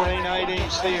and the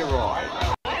 14-18 steer ride.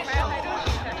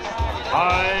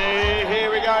 Hey,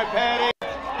 here we go, Paddy.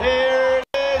 Here it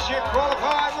is, your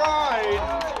qualified ride.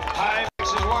 Hey,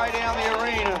 makes his way down the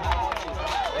arena.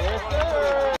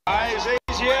 Hey, as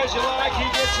easy as you like, he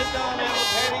gets it done out of the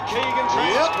Paddy Keegan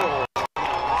transport.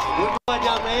 Good ride,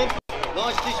 young man.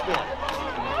 Nice display.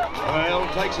 Well,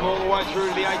 takes him all the way through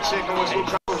to the 8-second whistle.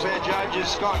 Troubles our judges,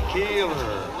 Scott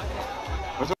Keeler.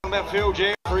 We're talking about Phil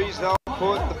Jeffries. They'll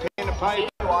put the pen to paper.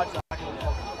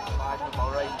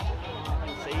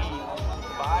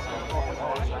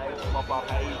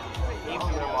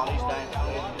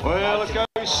 Well, let's go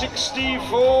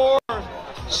 64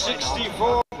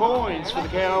 points for the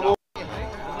Cowboys.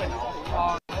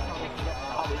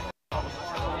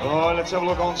 Oh, let's have a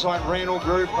look on St. Randall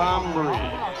Group, Bunbury.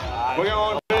 We're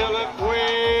going Philip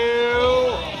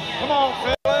Will. Come on,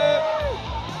 Philip.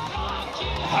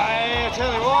 Hey, I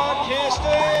tell you what,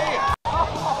 Kirsty.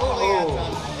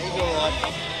 He's all right.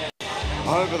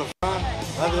 Over the front.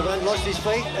 Over the front, lost his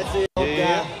feet. That's the old,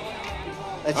 Yeah.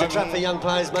 they It's a trap for young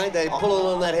players, mate. They pull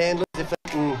on that hand, lose their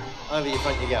feet, and over your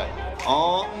front you go.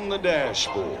 On the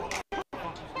dashboard.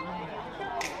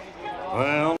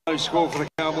 Well, no score for the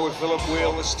Cowboy Phillip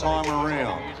Wheel this time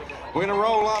around. We're going to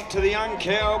roll up to the young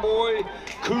Cowboy,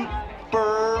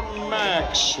 Cooper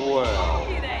Maxwell.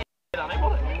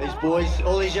 These boys,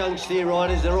 all these young steer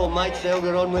riders, they're all mates. They all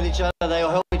get on with each other. They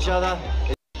all help each other.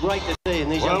 It's great to see.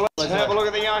 And these young let's have a look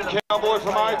at the young Cowboy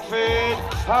from Oakford.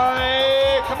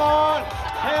 Hey, come on,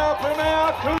 help him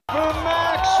out, Cooper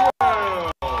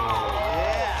Maxwell.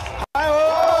 Yeah.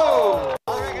 Hi-oh. I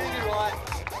reckon he'll be right.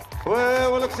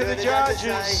 Well, we'll look to the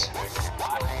judges.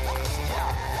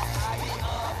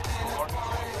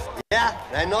 Yeah,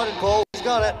 they nodded, Paul. He's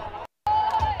got it.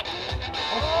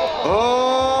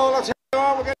 Oh, let's have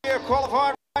on. We're going to get a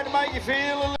qualified ride to make you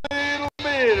feel a little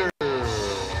better.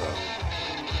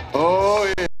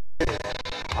 Oh, yeah.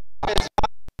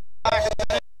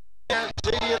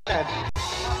 Guarantee you that.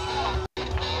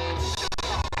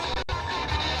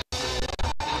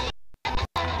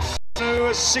 To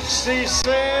a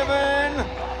 67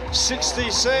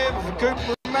 for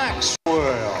Cooper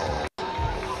Maxwell.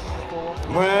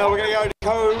 Well, we're going to go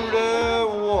Dakota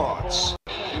Watts.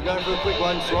 We're going for a quick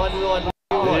one, slide and ride.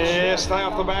 Yeah, stay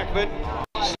off the back of it.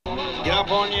 Get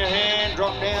up on your hand,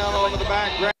 drop down onto the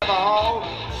back, grab a hold,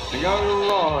 and go to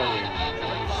ride.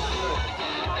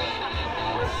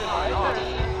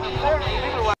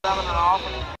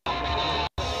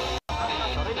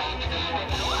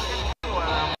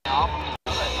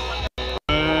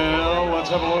 Well, let's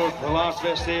have a look. The last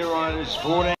best air ride is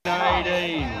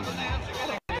 14-18.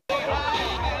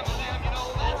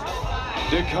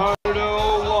 Dakota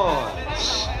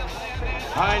Watts.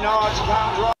 Hey, Nodge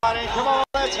comes right in. Come on,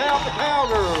 let's help the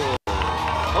cowgirl.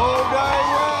 All day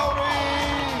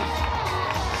welding.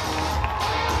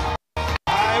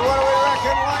 Hey, what do we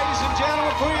reckon, ladies and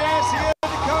gentlemen? Put your hands together,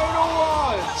 Dakota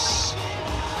Watts.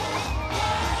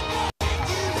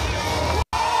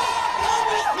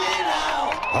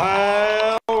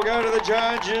 Well, we'll go to the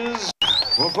judges.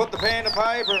 We'll put the pen to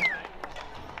paper.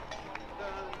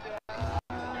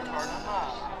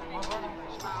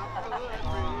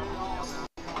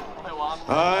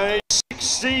 Hey,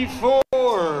 64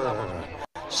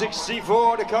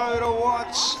 Dakota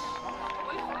Watts.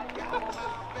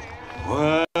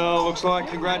 Well, looks like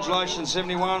congratulations,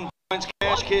 71 points,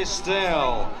 Cash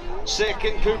Castell.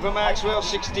 Second, Cooper Maxwell,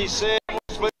 67. We'll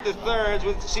split the thirds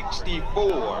with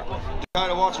 64.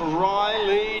 Dakota Watts,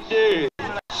 Riley Dick.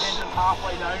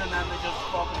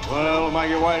 Well, we'll make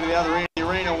your way to the other end of the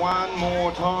arena one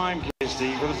more time,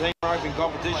 Kirsty, for the team roping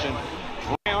competition.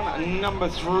 Round number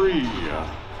 3.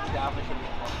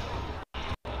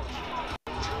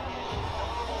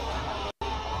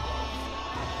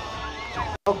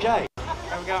 Okay,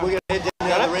 we're going to head down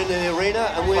the other end of the arena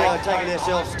and we are taking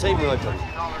ourselves team roping.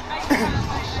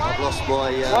 I've lost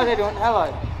my What are they doing?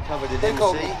 Hello. covered at MC.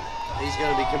 He's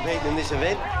going to be competing in this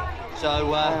event.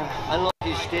 So, unlike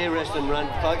his stair rest and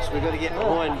run, folks, we've got to get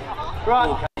behind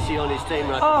Paul Casey on his team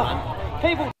roping run.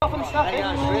 People dropping stuff Hang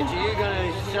on, Stretch, are you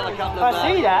going to sell a couple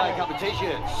of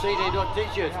t-shirts?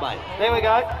 CD.t-shirts, mate. There we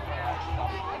go.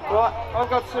 Right, I've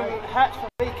got some hats from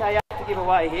BKA to give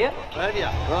away here. Have you?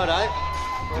 Righto.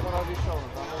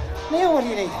 Now what do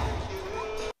you need?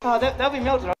 Oh, they'll be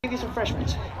melted. I'll give you some fresh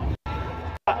ones.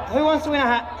 Right, who wants to win a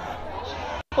hat?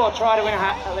 Or try to win a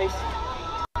hat, at least.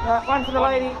 Right, one for the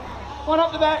lady, one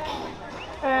up the back,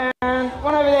 and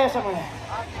one over there somewhere.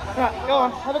 Right, go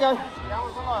on, have a go.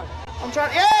 I'm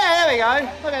trying. Yeah, there we go.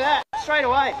 Look at that, straight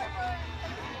away.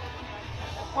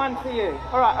 One for you.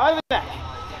 All right, over the back.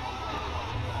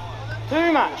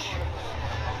 Too much.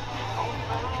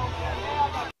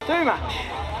 Too much.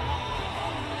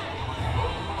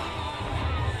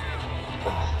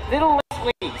 Little less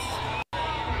wheeze.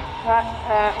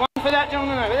 Right, one for that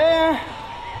gentleman over there.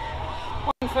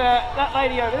 One for that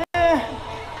lady over there.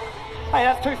 Hey,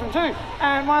 that's 2 from 2.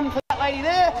 And one for that lady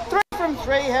there. 3 from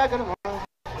 3. How good am I?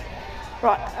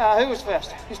 Right, who was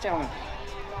first? This gentleman.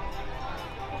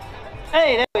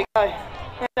 Hey, there we go.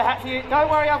 There's a hat for you. Don't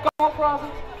worry, I've got more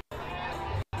prizes.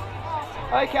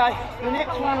 Okay, the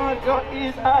next one I've got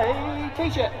is a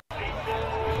t-shirt.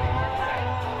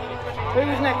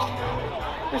 Who's next?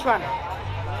 This one.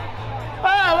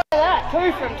 Oh, look at that.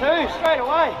 2 from 2, straight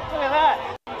away. Look at that.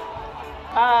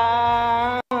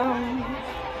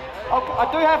 I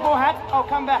do have more hats. I'll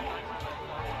come back.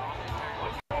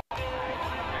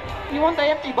 You want the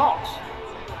empty box?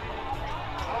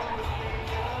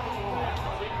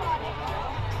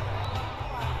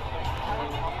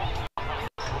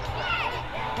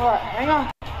 All right, hang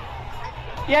on.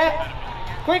 Yeah,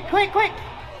 quick.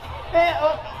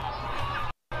 Yeah,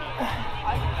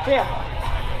 Here.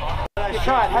 You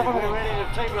try it, have a look. We're ready to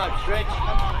team rope, Stretch.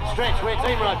 Stretch, we're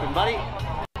team roping, buddy.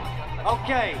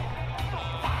 Okay.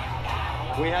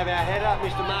 We have our header,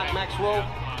 Mr. Mark Maxwell.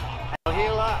 Our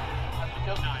healer,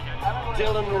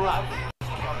 Dylan Ruff.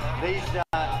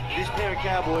 This pair of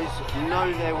cowboys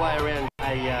know their way around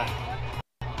a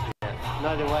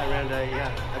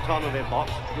time event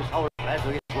box. Just hold it as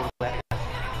we get to that.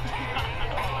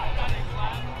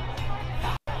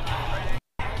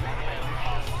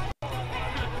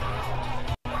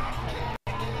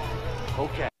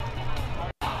 Okay.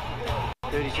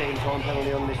 30-second time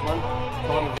penalty on this one.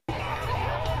 Time of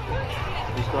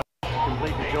he's got to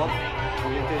complete the job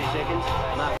within 30 seconds.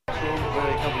 Mark Maxwell,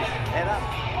 very accomplished header.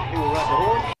 He will rub the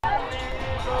horn.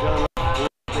 John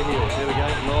the heel. There we go.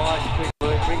 Nice, quick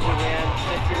work. Brings him around.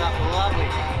 Sets him up. Lovely.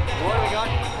 What have we got?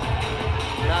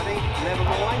 Nothing. Never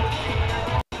mind.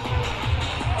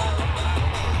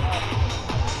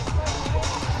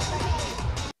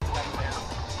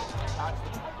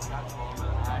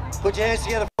 Put your hands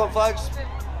together for them, folks.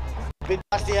 A bit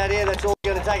dusty out here. That's all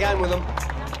you're going to take home with them.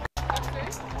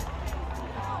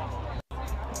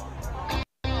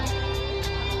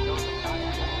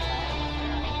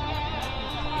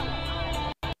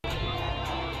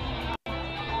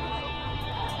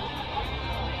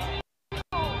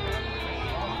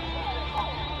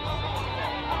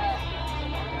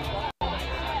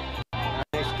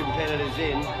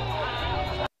 In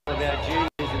of our juniors,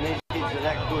 and these kids are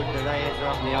that good that they answer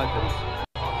up in the opens.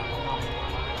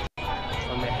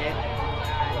 On the head,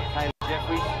 we've got Taylor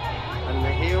Jeffries, and on the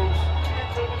heels,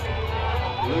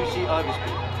 Lucy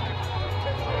Overspeed.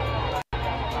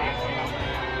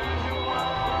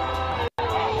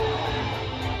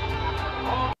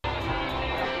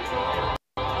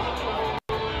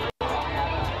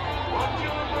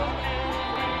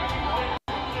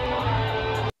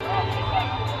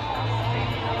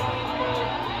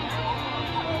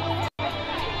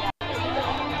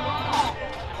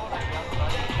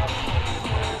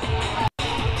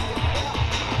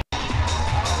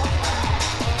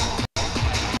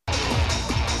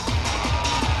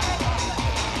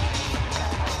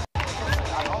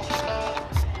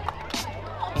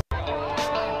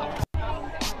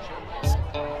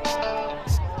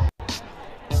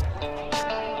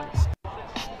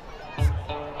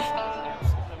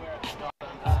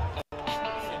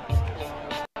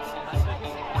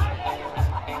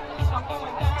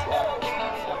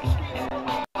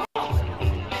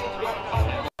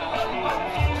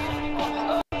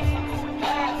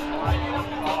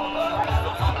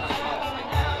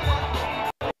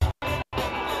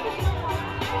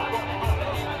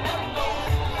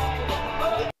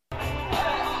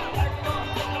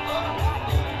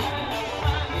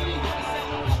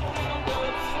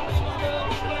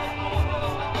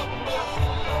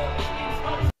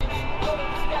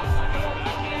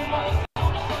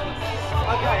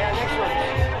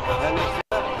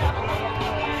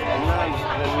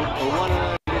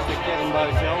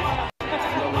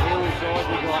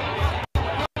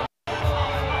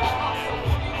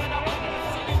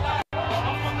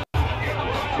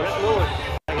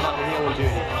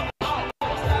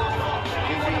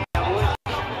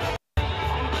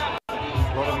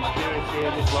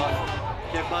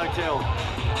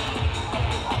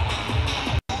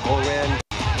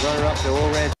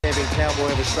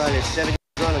 Australia, 7 years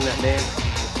running that man.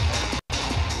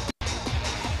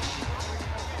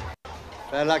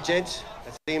 Bad luck, gents.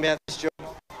 That's the thing about this job.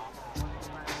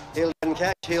 Heel doesn't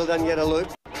catch, heel doesn't get a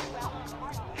loop.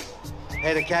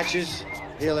 Header catches,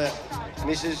 heel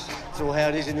misses. That's all how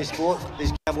it is in this sport.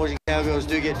 These cowboys and cowgirls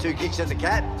do get 2 kicks at the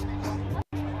cat.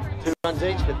 2 runs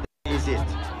each, but that is it.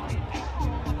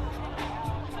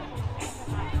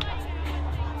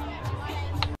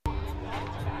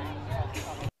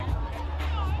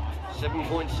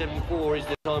 7.74 is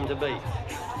the time to beat.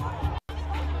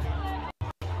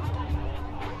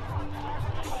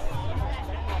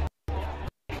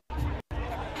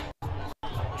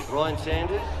 Ryan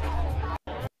Sanders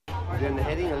doing the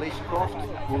heading. Elise Croft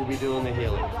will be doing the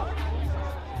healing.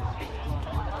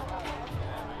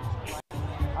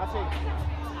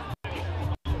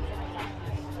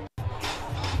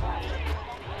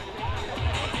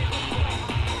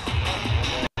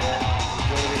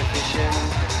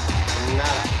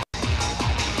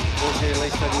 At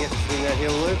least doesn't get to swing that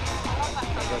heel loop.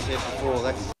 As I said before,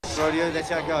 that's rodeo, that's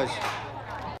how it goes.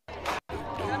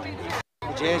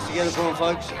 Put your hands together for them,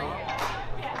 folks.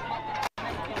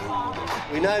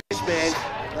 We know this man.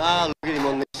 Ah, look at him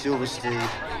on this silver steed.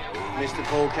 Mr.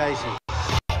 Paul Casey.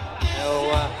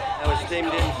 Our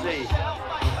esteemed MC.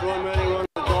 Troy Murray on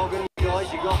the Dolgan.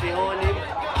 Guys, you got behind him.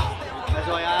 As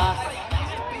I asked,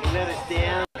 let us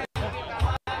down.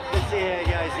 Let's see how it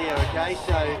goes here, okay?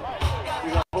 So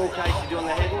we've got Paul Casey doing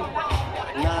the heading,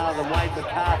 none other than Wade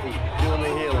McCarthy doing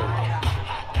the heeling.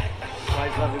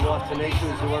 Wade's lovely wife Tanisha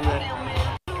was the one that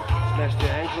smashed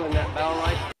her ankle in that barrel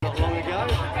race not long ago.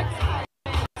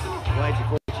 Wade's a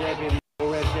former champion,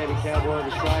 all-round standing cowboy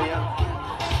of Australia.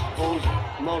 Paul's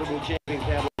multiple champion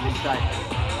cowboy of the state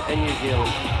and New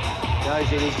Zealand.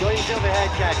 Goes in, he's got himself a head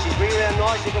catch. He's bringing around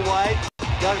nicely to Wade.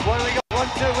 Goes, what do we got? 1,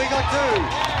 2, we got 2.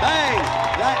 Bang!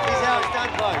 That is how it's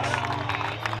done, folks.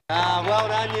 Well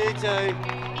done, you two.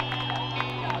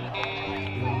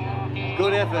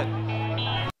 Good effort.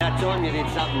 That time you did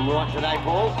something right today,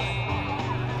 Paul.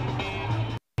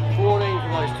 14 for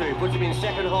those two. Puts him in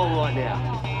second hole right now.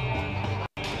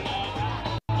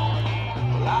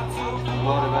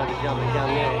 Might have overjumped the gun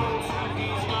there.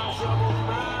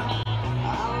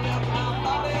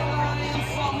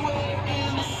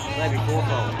 Maybe fourth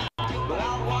hole.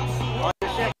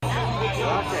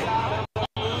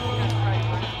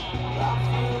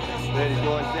 Third is 9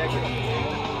 seconds.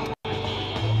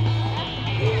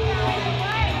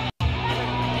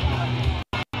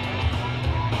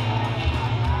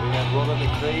 We have Robert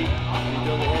McPhee, who's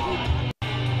doing the heading,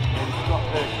 and Scott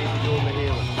Percy, who's doing the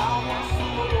heeling.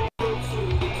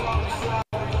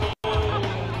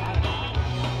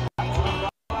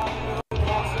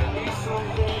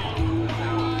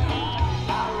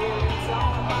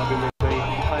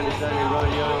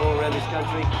 Rodeo all around this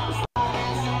country.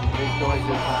 These guys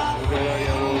have been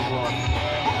rodeo all his life.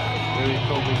 Very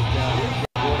accomplished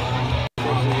boys,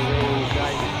 especially in the early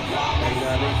days.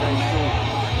 And these days still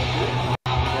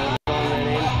on that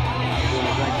end, doing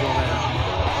a great job at it.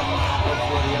 Helps a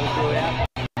lot of young crew out.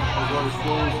 There's a lot of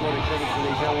schools, a lot of credits for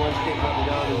these young ones getting up and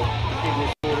going and keeping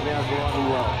this sport of ours alive and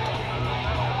well.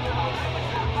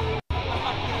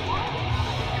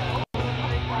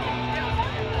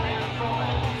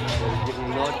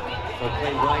 So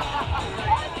clean break.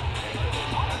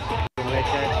 Red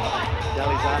catch.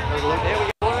 Dally's up. There we go.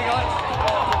 What do we got?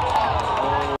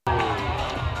 Oh.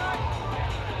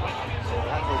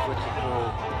 That was what you call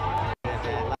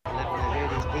that one that hurt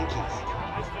his pinkies.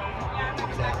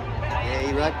 Exactly. Yeah, he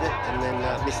roped it and then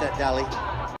missed that Dally.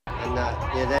 And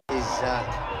yeah, that is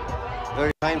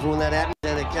very painful when that happens,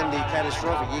 and it can be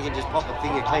catastrophic. You can just pop a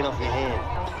finger clean off your hand.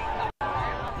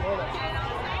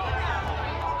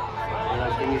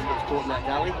 Those fingers gets caught in that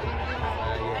gully.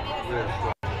 Yeah, really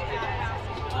strong.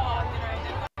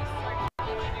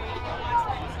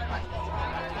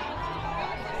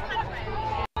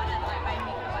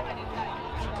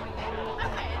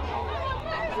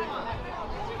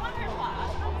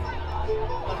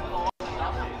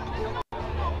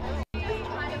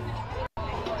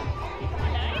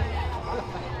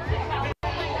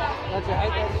 Don't you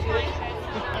hate that shit?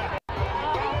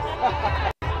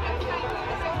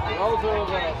 Those are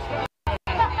the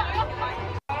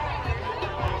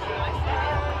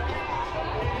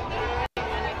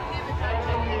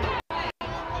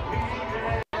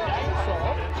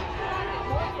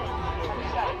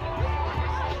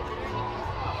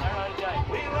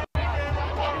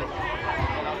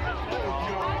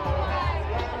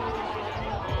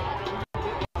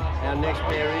our next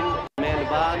pair in, Amanda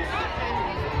Barnes,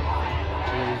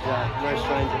 who's no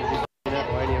stranger to this arena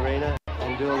or any arena,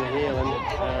 and doing the heeling,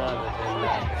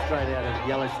 straight out of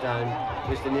Yellowstone,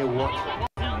 Mr. Neil Watson.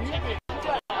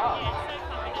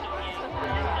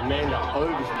 Amanda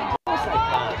Oversby. I say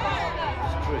Barnes.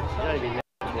 It's true. She's only been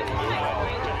married 20 years.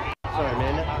 Sorry,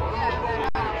 Amanda.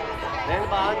 Amanda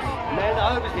Barnes. Amanda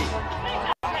Oversby.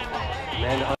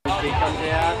 Amanda Oversby comes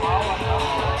out.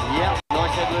 Yep,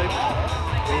 nice head loop.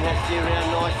 Bring that steer around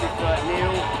nicely for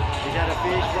Neil. He's had a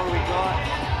fish. What do we got?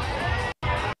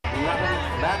 Nothing.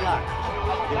 Bad luck.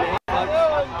 Give me a hand,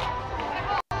 folks.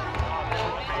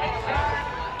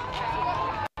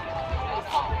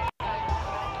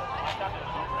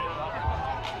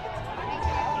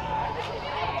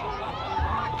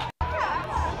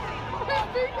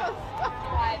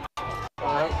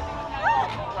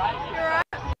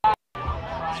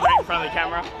 Straight in front of the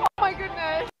camera. Oh my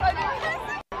goodness.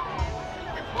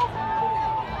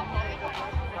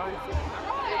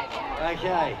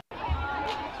 Okay.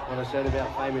 What I said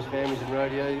about famous families in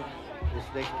rodeo, this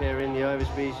next pair in, the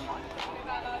Oversbys,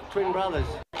 twin brothers,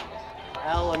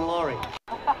 Al and Laurie.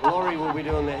 Laurie will be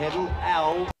doing the heading,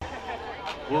 Al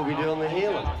will be doing the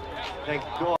heeling. Thank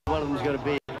God one of them's got to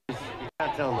be, because you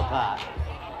can't tell them apart.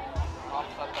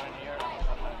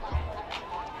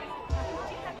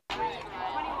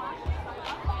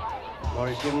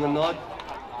 Laurie's giving the nod.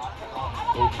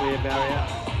 All clear barrier.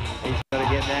 He's got to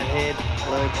get that head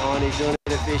loop on. He's doing a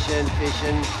bit of fishing.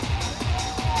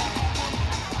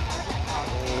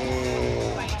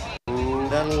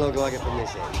 Doesn't look like it from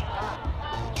this end.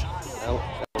 Well,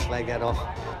 I'll flag that off.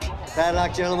 Bad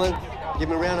luck, gentlemen. Give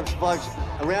them a round of applause,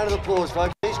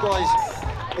 folks. These guys,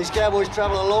 these cowboys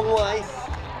travel a long way.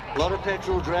 A lot of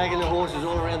petrol dragging the horses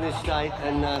all around this state,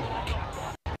 and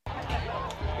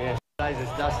yeah, some days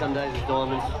it's dust, some days it's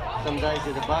diamonds, some days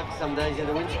it's a buck, some days it's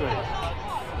a windscreen.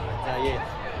 So yeah,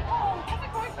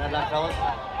 bad luck, fellas.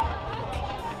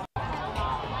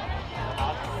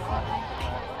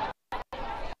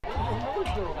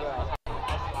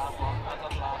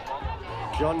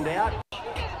 John Dowd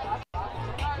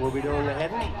will be doing the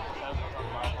heading,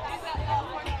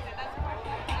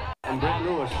 and Brett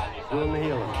Lewis doing the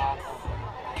heeling.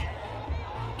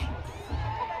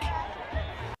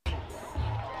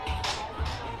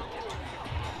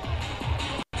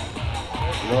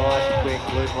 Nice quick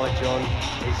loop by John.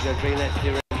 He's been that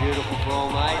steer around beautiful for all,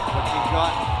 mate. But he's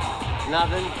got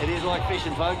nothing. It is like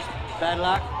fishing, folks. Bad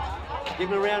luck. Give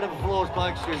him a round of applause,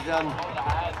 folks, because they're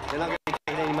not going to be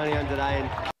taking any money home today, and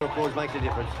applause makes a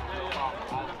difference.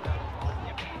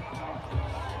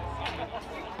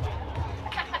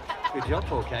 Good job,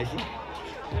 Paul Casey.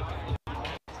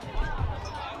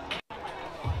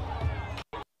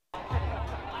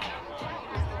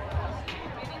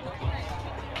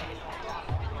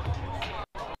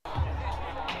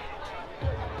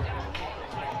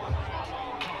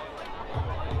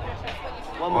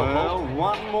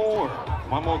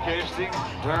 One more casting.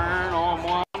 Turn on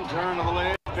one, turn to the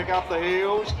left, pick up the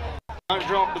heels. Don't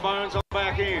drop the bones on the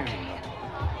back end.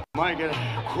 Make it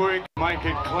quick, make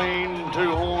it clean.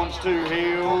 2 horns, 2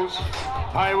 heels.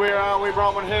 Hey, where are we,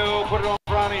 Bromwell Hill? Put it on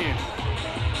the front end.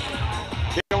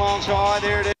 Kick alongside,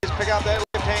 there it is. Pick up that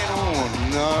left-hand horn.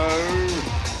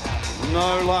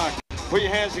 No luck. Put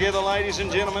your hands together, ladies and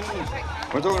gentlemen.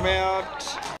 We're talking about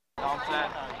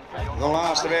the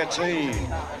last of our team.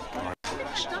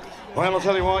 Well, I'll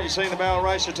tell you what, you've seen the barrel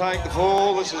racer take the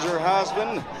fall. This is her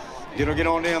husband. It'll get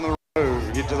on down the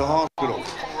road, get to the hospital.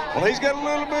 Well, he's got a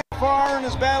little bit of fire in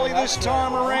his belly this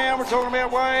time around. We're talking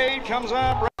about Wade. Comes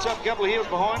up, runs up a couple of heels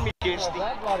behind me. Hey,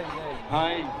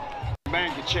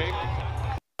 bank a check.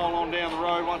 All on down the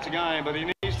road once again, but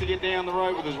he needs to get down the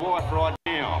road with his wife right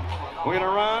now. We're going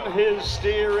to run his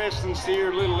steer, rest and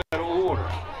steer a little out of order.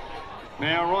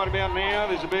 Now, right about now,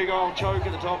 there's a big old choke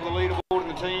at the top of the leaderboard and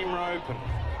the team are open.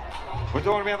 We're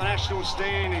talking about the national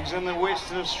standings and the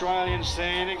Western Australian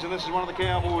standings, and this is one of the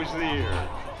cowboys there.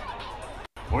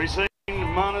 We've seen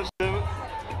Munners,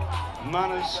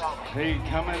 he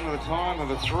come in with a time of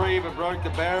a 3 but broke the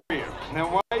barrier.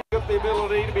 Now Wade got the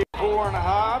ability to be a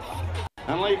 4.5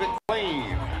 and leave it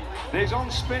clean. There's on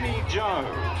Spinny Joe,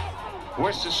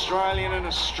 West Australian and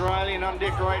Australian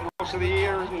undecorated horse of the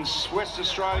year and West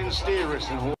Australian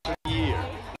steerist and horse of the year,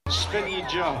 Spinny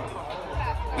Joe.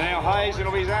 Now Hayes,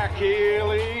 it'll be Zach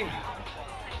Healy.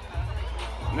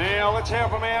 Now let's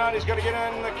help him out. He's got to get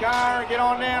in the car and get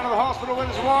on down to the hospital with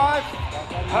his wife.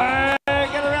 Hey,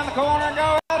 get around the corner and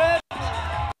go at it.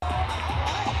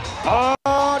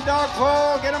 Oh, dog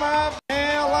fall, get him up.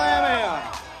 Now lay him out.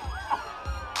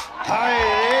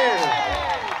 Hey,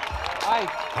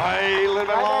 hey, a little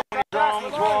bit long when he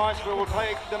drums twice, but we'll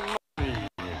take the money.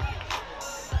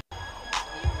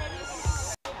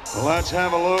 Let's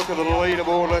have a look at the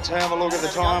leaderboard. Let's have a look at the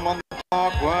time on the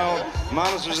clock. Well,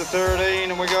 Munners was a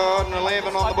 13, and we got an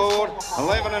 11 on the board.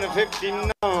 11 and a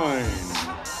 59.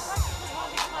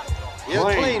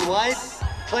 You're clean, Wade.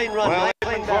 Clean run, well, mate.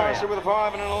 Clean barrier. With a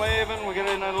 5 and an 11. We got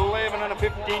an 11 and a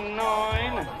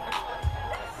 59.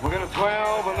 We got a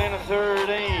 12 and then a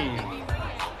 13.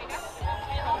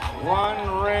 1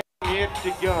 round yet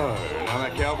to go. Now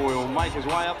that cowboy will make his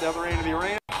way up the other end of the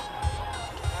arena.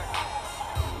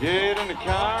 Get in the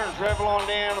car and travel on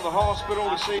down to the hospital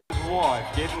to see his wife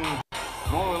getting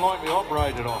more than likely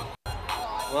operated on.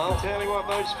 Well, I'll tell you what,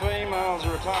 those females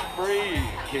are a tough breed,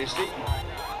 Kirsty.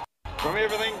 From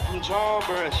everything from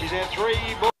childbirth, she's had 3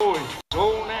 boys,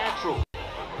 all natural.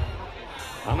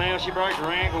 And now she broke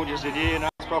her ankle, just said, yeah, no,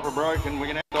 it's proper broken, we're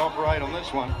going to have to operate on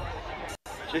this one.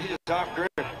 She's a tough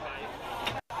gritter.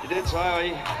 She did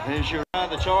say she would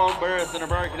rather childbirth than a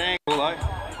broken ankle, though.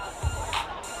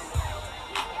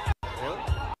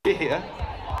 Yeah,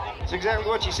 that's exactly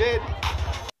what she said.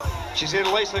 She said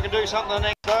at least they can do something the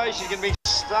next day. She's going to be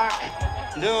stuck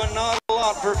doing not a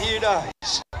lot for a few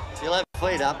days. She'll have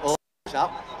her feet up, or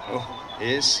up. Oh,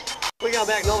 yes. We're going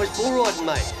back novice bull riding,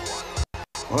 mate.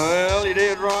 Well, you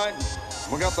did right.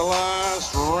 We got the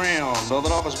last round of the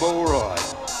novice bull ride.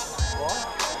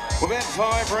 We've had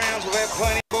 5 rounds. We've had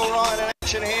plenty of bull ride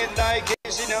action here today,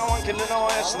 Casey. No one can deny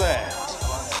us that.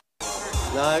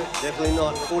 No, definitely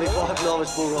not. 45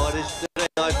 novice bull riders, 13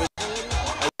 open,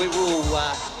 and we will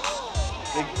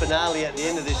the finale at the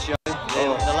end of this show. The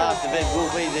last event will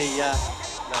be the.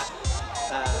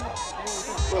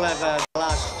 We'll have the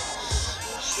last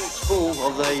shoots full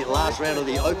of the last round of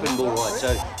the open bull ride.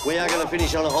 So we are going to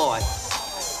finish on a high.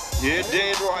 Yeah,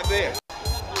 dead right there.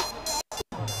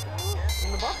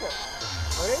 In the bucket.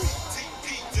 Ready?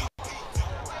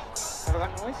 Have I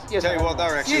got noise? Yes, Tell you what,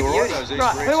 they're actually all right, those Easter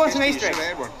right, eggs. who wants an You Easter egg? should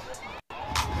have had one.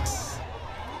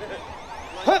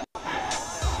 Hup.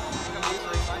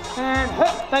 And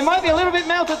hup. They might be a little bit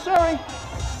melted, sorry.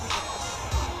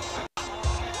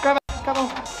 Grab a couple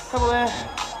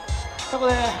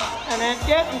there, and then,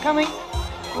 yep, I'm coming.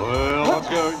 Well, let's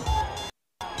go.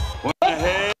 We're going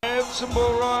to have some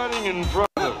bull riding in front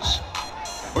of us.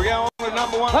 We're going with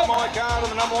number 1 on my card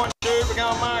and the number 1 shoot. We're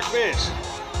going to mark this.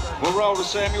 We'll roll to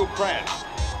Samuel Pratt,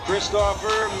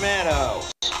 Christopher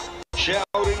Meadows,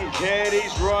 Sheldon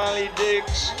Caddies, Riley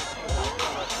Dix,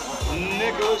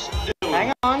 Nicholas Dillon.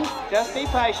 Hang on, just be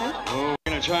patient. Oh,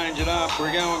 we're going to change it up.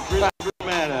 We're going Christopher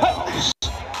Meadows,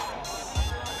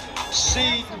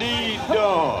 C.D.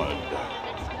 Dodd.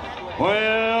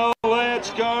 Well, let's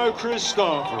go,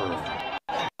 Christopher.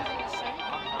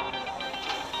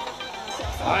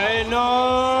 Hey,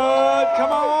 Nod,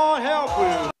 come on, help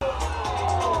him.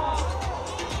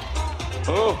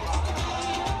 Oh,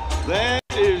 that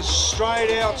is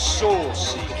straight out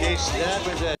sauce. That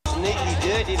was a sneaky,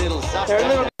 dirty little sucker. They're a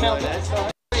little bit melted. It's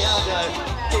very hard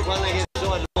to keep one leg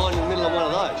inside the line in the middle of one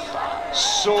of those.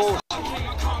 Sauce.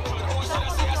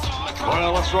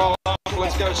 Well, let's roll up.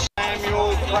 Let's go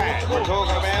Samuel Pratt. We're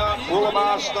talking about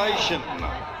Wollabah Station.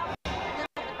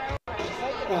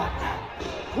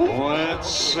 Let's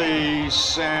see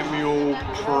Samuel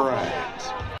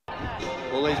Pratt.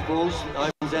 All these bulls,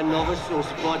 opens and novice, all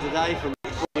supplied today from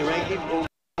Rankin, all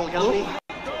company.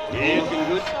 Yeah. Looking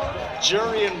good.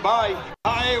 Jury and Bay.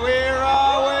 Hey, where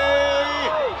are we?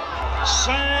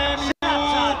 Samuel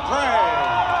Pratt.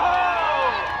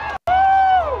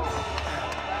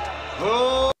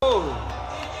 Oh.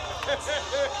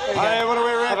 Hey, what do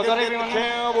we reckon? got Get everyone the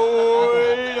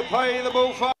cowboy to pay the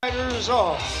bullfighters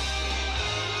off.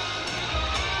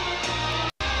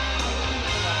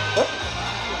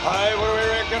 Hey, what do we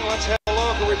reckon? Let's have a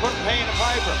look. Are we putting pen to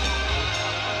paper?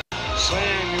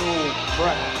 Samuel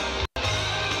Pratt.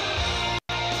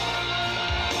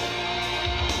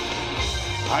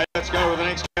 Hey, let's go with the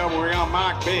next cowboy. We're on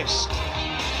Mark Best.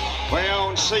 We're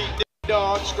on C.D.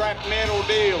 Dodd, scrap metal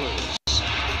dealers.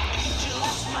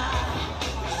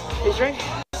 His drink?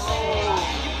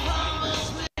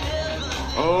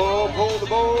 Oh, pulled the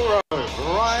bull rope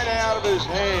right out of his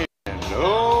hand.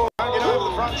 Oh, can't get over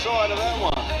the front side of that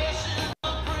one.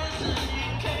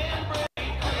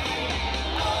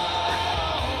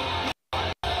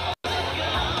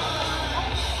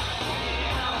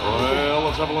 Well,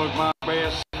 let's have a look, Mark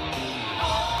Best.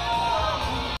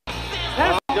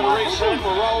 I'm going to reset.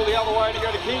 We'll roll the other way to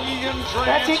go to Keegan Transport.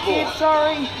 That's it, kid,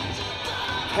 sorry.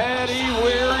 Patty,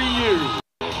 where are you?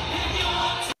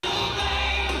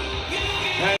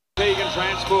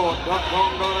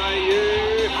 PattyKeeganTransport.com.au.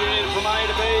 If you need it from A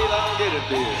to B, they'll get it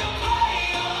there.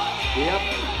 Yep,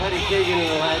 Paddy Keegan and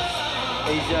the lads.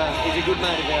 He's a good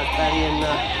mate of ours, Paddy, and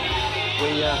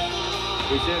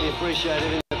we certainly appreciate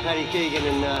everything that Paddy Keegan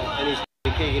and his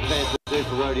Keegan Transport do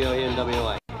for rodeo here in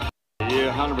WA.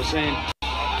 Yeah, 100%.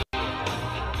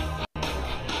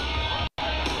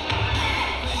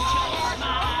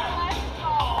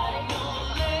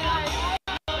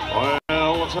 Well,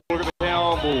 let's have a look at the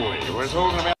cowboy. We're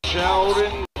talking about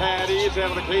Sheldon Caddies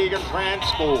out of the Keegan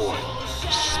Transport.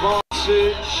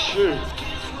 Sponsored shoot.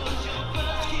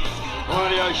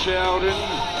 Rightio, Sheldon.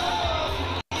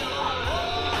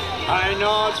 Hey,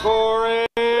 nods for it.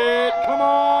 Come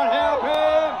on, help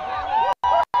him.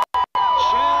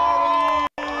 Sheldon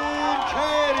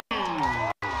Caddies.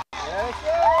 Yes,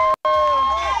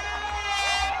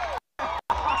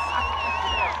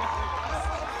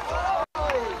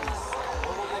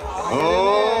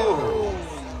 Oh.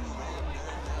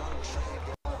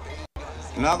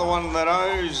 Another one that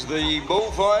owes the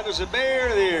bullfighters a bear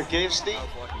there, Kirsty.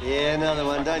 Yeah, another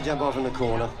one. Don't jump off in the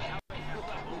corner.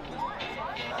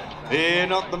 Yeah,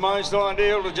 not the most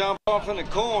ideal to jump off in the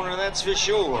corner, that's for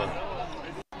sure.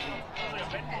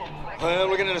 Well,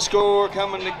 we're getting a score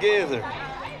coming together.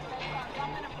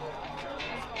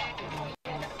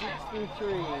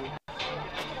 63.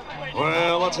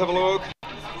 Well, let's have a look.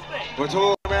 We're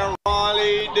talking about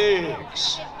Riley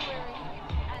Dix.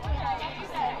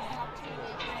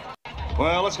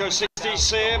 Well, let's go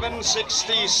 67,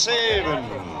 67.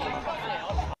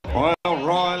 Well,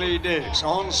 Riley Dix,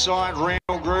 on-site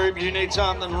rental group. You need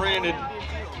something rented.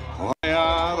 They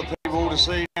are the people to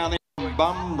see down there.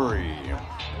 Bunbury.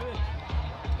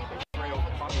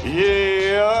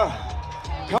 Yeah.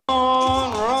 Come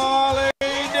on, Riley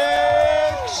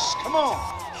Dix. Come on.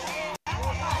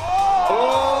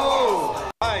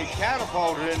 Oh, hey,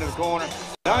 catapulted into the corner.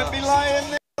 Don't be laying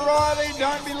there, Riley.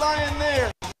 Don't be laying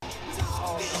there.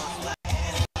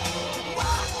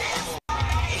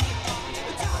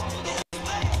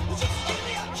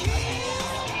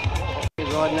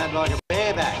 He's riding that like a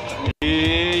bareback.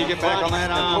 Yeah, you get back on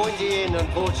that arm. The pointy end,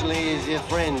 unfortunately, is your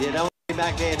friend. You don't want to be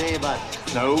back there, do you, bud?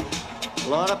 Nope. A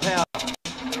lot of power.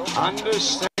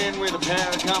 Understand where the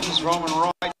power comes from and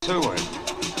right to it.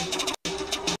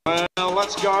 Well,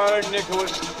 let's go,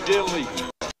 Nicholas Dilly.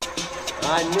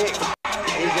 Nick,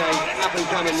 he's an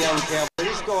up-and-coming young cowboy.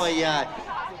 This guy,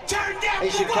 he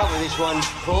should cover this one,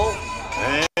 Paul.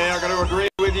 Yeah, I've got to agree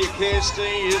with you, Kirsty.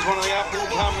 He's one of the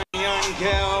up-and-coming young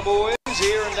cowboys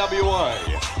here in WA.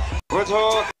 We're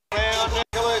talking about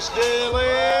Nicholas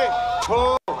Dilly.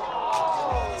 Paul.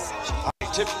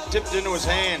 Tipped into his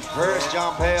hand. First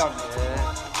jump out.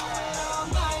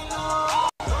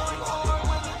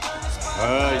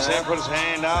 He's then put his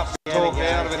hand up. Talk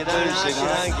out of it. You don't ask, you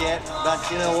don't get. But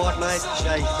you know what, mate?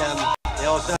 They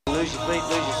always say, lose your feet,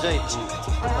 lose your seat.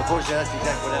 And unfortunately, that's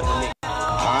exactly what happened to Nick.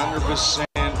 100%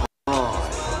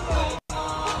 right.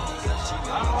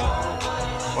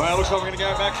 Well, looks like we're going to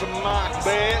go back to Mark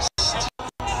Best.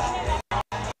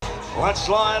 Let's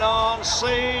slide on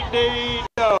CD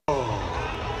Doe.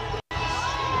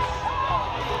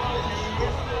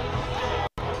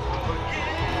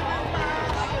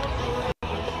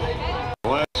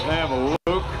 Let's have a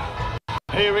look.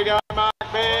 Here we go, Mark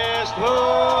Best.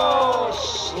 Oh,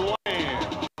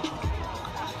 slam.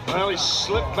 Well, he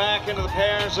slipped back into the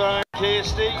power zone,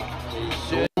 Kirsty.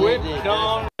 Whipped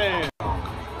on down.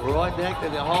 Right back to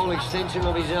the whole extension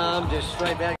of his arm, just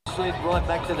straight back, slid right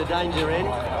back to the danger end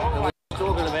that we're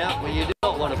talking about, where you do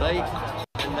not want to be.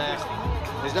 And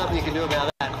there's nothing you can do about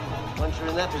that. Once you're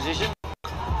in that position,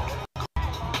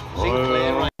 Sinclair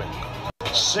Raymond.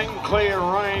 Sinclair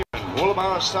Raymond,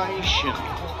 Wollabella Station.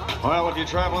 Well, if you're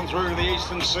travelling through the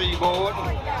eastern seaboard,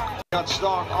 got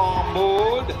stock on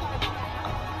board.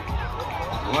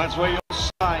 Well, that's where you'll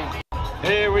stay.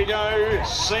 Here we go,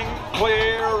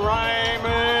 Sinclair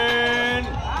Raymond.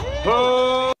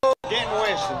 Oh, again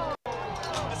Western.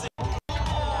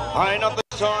 Hey, not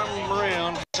this time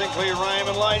around. Sinclair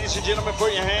Raymond, ladies and gentlemen,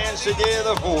 put your hands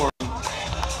together for him.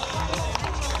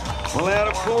 Well, out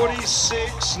of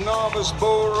 46 novice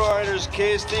bull riders,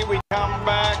 Kirsty, we come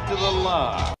back to the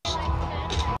last.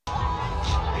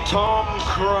 Tom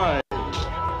Craig.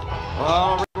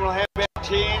 Well, we'll have about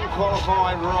 10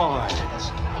 qualified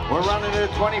rides. We're running at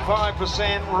a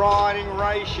 25% riding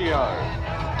ratio.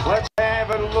 Let's have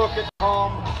a look at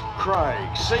Tom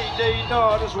Craig. CD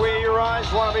Dodd is where your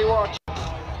eyes want to be watching.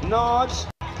 Nods,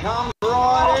 comes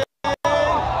right in.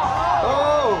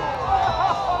 Oh!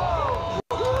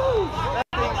 That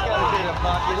thing's got a bit of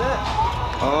buck in it.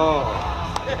 Oh.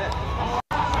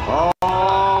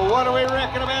 Oh, what do we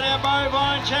reckon about our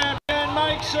bovine champion?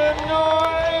 Make some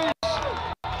noise!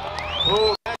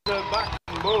 Oh, that's a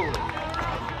bucking bull.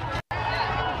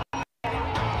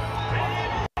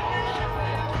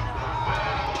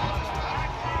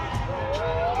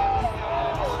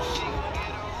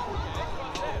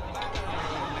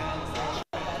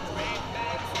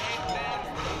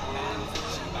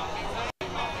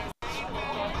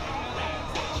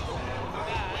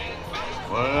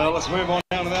 Well, let's move on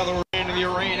down to the other end of the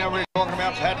arena. We're talking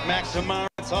about Pat McNamara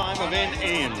time event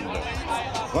end.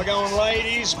 We're going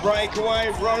ladies, breakaway,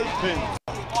 roping.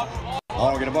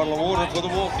 I'll get a bottle of water for the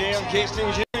walk down. Kirsty,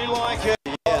 would you like a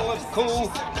bottle of cool,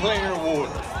 clear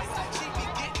water?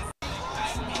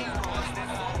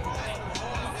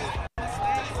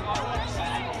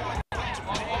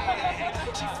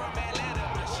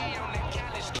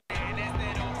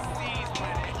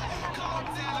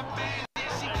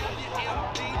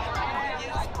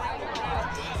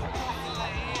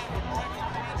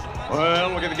 Well,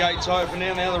 look at the gates open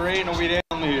down the other end. We'll be down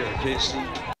there, Kirsty.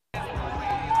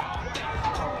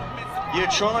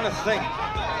 You're trying to think.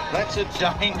 That's a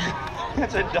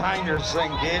dangerous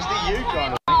thing, Kirsty. You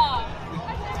trying to think.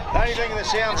 The only thing that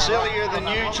sounds sillier than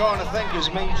you trying to think is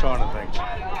me trying to think.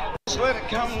 Just let it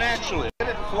come naturally. Let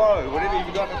it flow. Whatever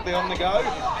you've got on the go,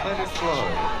 let it flow.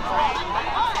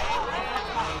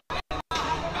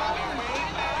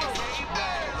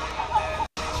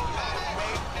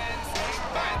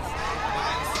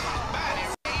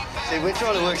 See, we're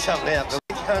trying to work something out, but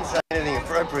we can't say anything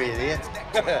appropriate here.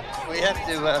 We have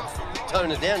to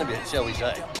tone it down a bit, shall we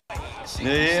say.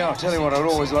 Yeah, I'll tell you what, I'd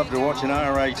always love to watch an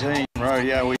R18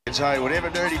 rodeo where you could say whatever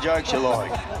dirty jokes you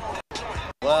like.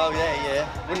 Well,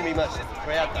 yeah. Wouldn't be much of a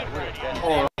crowd though, would it?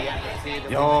 Oh,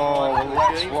 well,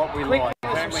 that's what we Quick, like.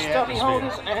 some Family stocking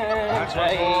holders atmosphere. and That's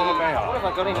what it's all about. what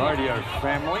have I got in here? Radio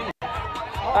family.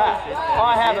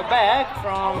 I have a bag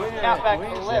from Outback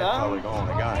Leather. Going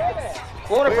again.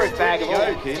 Waterproof bag of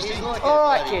all. Kirsty? All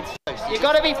right, kids. You've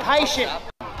got to be patient.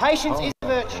 Patience is a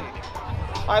virtue.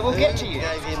 I will get to you.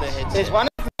 There's one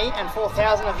of me and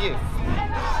 4,000 of you.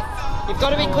 You've got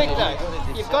to be quick, though.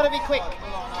 You've got to be quick,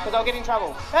 because I'll get in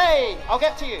trouble. Hey, I'll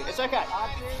get to you. It's okay.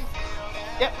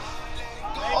 Yep.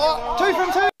 Oh, 2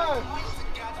 from 2.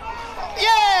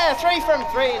 Yeah, 3 from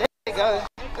 3. There you go.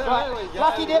 Right.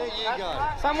 Lucky dip.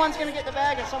 Someone's going to get the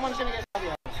bag and someone's going to get the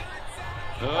W.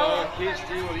 Oh,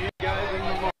 Kirsty, well, you gave him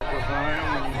the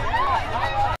microphone.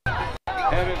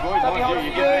 Have it, boys. Mind you,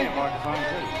 you get me a microphone,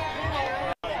 too.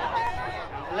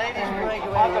 Ladies break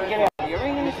away. I've got to get out of the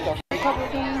arena. A couple of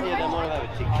things. Yeah, don't mind about a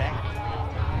tic-tac.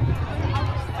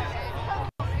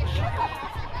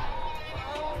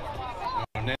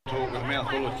 I'm now talking a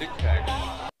mouthful of Tic Tacs.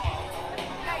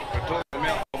 If I talk a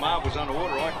mouthful of marbles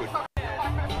underwater, I could.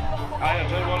 Hey, I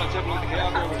tell you what, let's have a look at the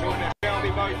cowgirl. We're talking about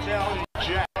Shelby Motel and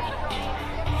Jack.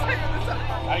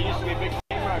 I used to be a big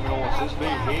team roving horse. This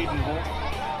big Hayden horse.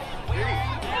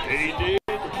 He did.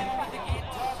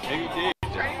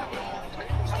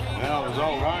 Well, there's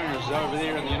old owners over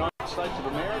there in the United States of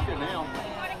America now.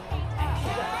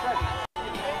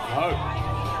 Oh,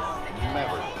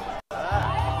 Maverick.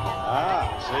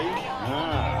 See?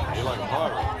 You're like a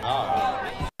pirate.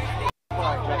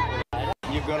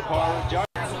 You've got a pirate joke?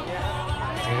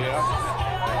 Yeah.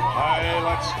 Hey,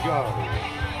 let's go.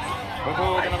 We're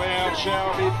talking about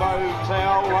Shelby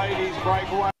Motel, ladies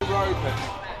breakaway roping.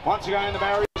 Once again, the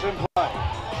barrier's in play.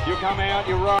 You come out,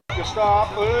 you rope, you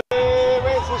stop. Where's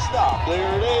the stop?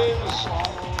 There it is.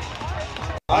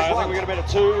 I think we got about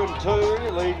a 2 and 2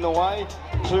 leading the way.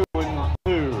 2 and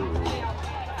 2.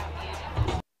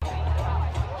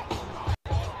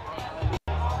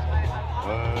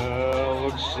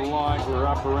 Looks like we're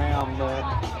up around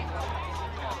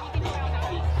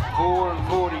 4 and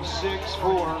 46,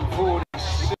 4 and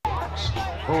 46.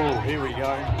 Oh, here we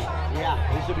go. Yeah,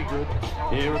 this will be good.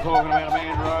 Here we're talking about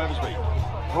Amanda Rovesby.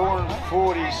 4 and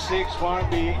 46 won't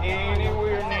be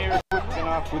anywhere near quick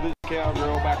enough with this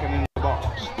cowgirl backing in the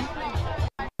box.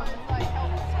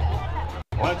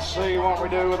 Let's see what we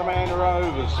do with Amanda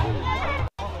Rovesby.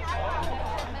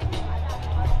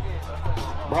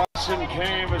 Bryson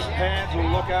Canvas Pads will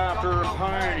look after her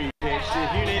pony test.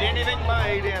 If you need anything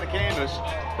made out of canvas,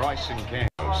 Bryson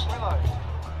Canvas.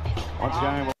 Once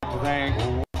again, we'd like to thank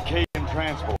Keegan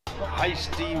Transport,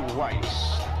 Hasty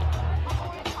Waste.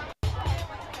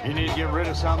 You need to get rid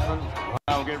of something? Well,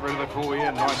 I'll get rid of it for you,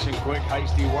 nice and quick.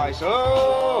 Hasty Waste.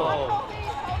 Oh!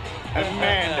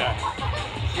 Amanda,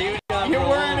 you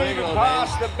weren't even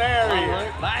past the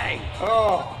barrier. Bang!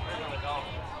 Oh!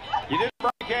 You didn't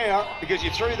break out because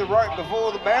you threw the rope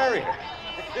before the barrier.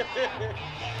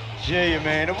 Gee,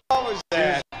 Amanda, what was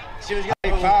that? She was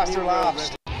Hey, faster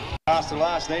last. Faster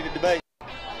last needed to be.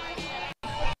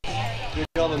 Good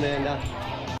job, Amanda.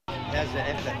 How's the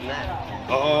effort in that?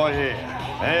 Oh, yeah.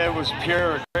 That was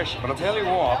pure aggression. But I'll tell you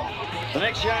what, the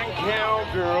next young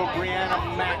cowgirl,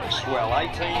 Brianna Maxwell,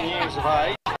 18 years of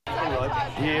age.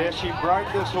 Yeah, she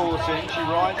broke this horse in. She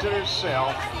rides it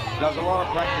herself. Does a lot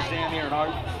of practice down here in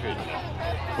Oakford.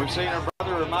 We've seen her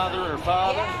brother, her mother, her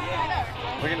father.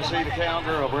 We're going to see the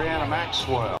cowgirl, Brianna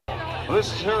Maxwell. Well,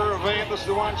 this is her event. This is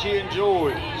the one she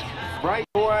enjoys.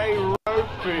 Breakaway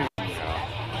roping.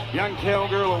 Young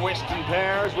cowgirl of Western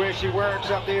Powers, where she works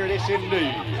up there at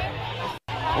SMD.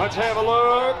 Let's have a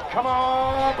look. Come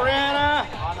on, Brianna.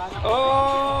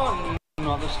 Oh,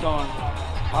 not this time.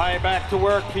 Hey, back to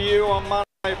work for you on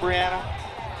Monday, Brianna.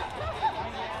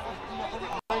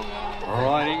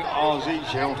 Alrighty, Aussie,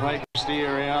 she'll take her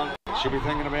steer out. She'll be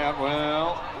thinking about,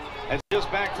 well, it's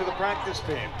just back to the practice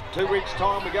pen. 2 weeks'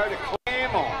 time, we go to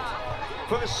Claremont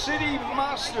for the City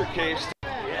Muster Cast.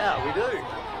 Yeah, we do.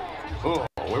 Oh,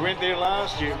 we went there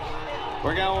last year.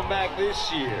 We're going back this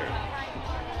year.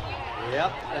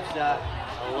 Yep, that's a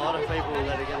lot of people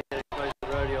that are going to get exposed to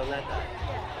the rodeo on that day.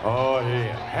 Oh,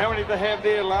 yeah. How many did they have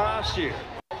there last year?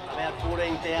 About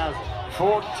 14,000.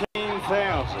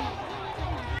 14,000.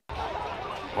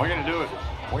 We're going to do it.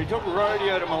 We took a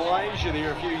rodeo to Malaysia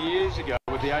there a few years ago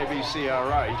with the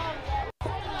ABCRA.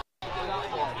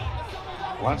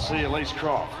 Let's see Elise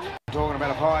Croft. We're talking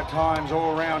about a 5 times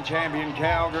all-round champion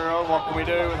cowgirl. What can we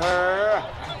do with her?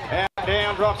 And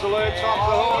down drops the loops off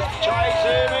the horse. Chase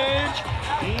Image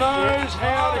knows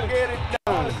how to get it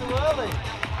done.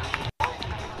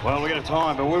 Well, we got a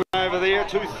time, but we went over there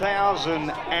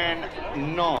 2009.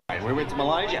 We went to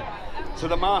Malaysia. to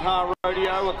the Maha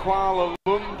Rodeo of Kuala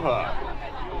Lumpur.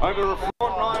 Over a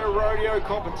fortnight of rodeo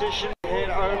competition, we had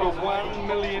over 1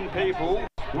 million people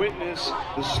witness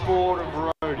the sport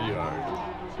of rodeo.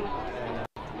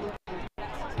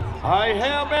 Hey,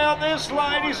 how about this,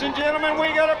 ladies and gentlemen?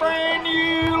 We got a brand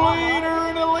new leader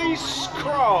in Elise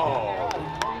Croft.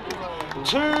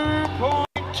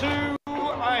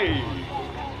 2.28.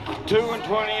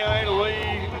 2:28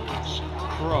 leads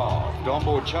Croft. On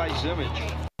board Chase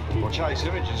Image. Well, Chase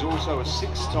Image is also a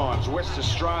 6 times West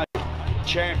Australia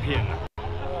champion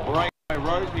breakaway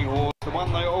roping horse, the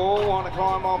one they all want to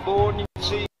climb on board, and you can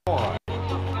see why.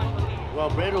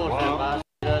 Well bred horse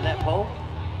that pole.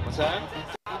 What's that?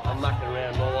 I'm mucking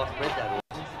around. My wife bred that horse.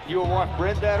 Your wife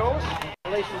bred that horse?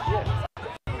 Lisa's, yeah.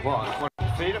 What,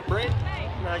 feed it bred?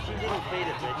 No, she didn't feed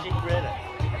it, but she bred it.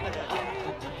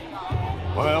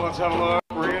 Well, let's have a look.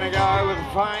 We're going to go with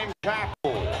Fame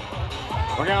Tackle.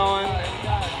 We're going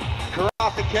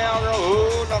Karate Cowgirl.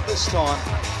 Oh, not this time.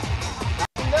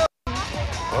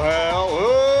 Well,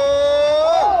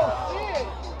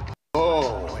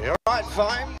 oh, you're right,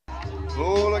 Fame.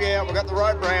 Oh, look out, we've got the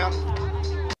rope round.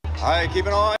 Hey, keep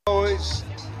an eye, boys.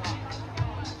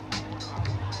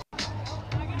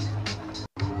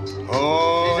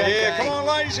 Oh, yeah, come on,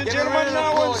 ladies and gentlemen,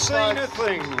 no one's seen a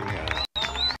thing.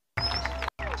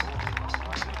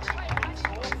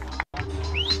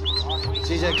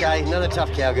 She's okay, another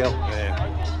tough cowgirl. Yeah.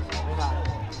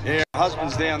 Yeah,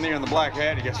 husband's down there in the black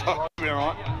hat. He goes, oh, you'll be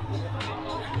all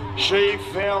right. She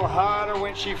fell harder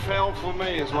when she fell for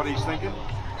me, is what he's thinking.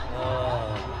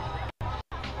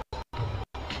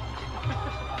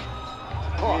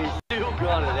 Oh, you still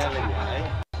got it, haven't you, eh?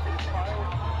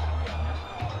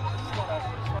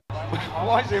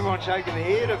 Why is everyone shaking their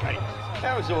head at me?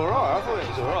 That was all right. I thought it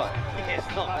was all right. Yeah,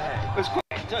 it's not bad. It was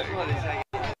quick, too.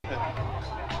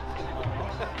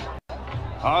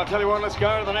 I'll tell you what, let's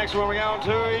go to the next one. We're going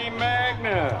to E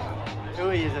Magna.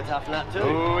 Tui is a tough nut too.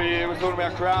 Oh yeah, we're talking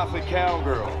about Crafty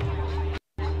Cowgirl.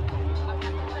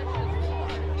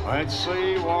 Let's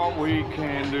see what we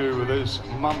can do with this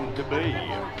mum-to-be.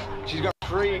 She's got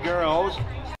 3 girls.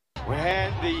 We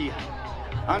had the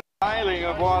unveiling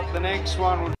of what the next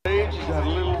one would be. She's got a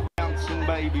little bouncing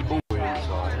baby boy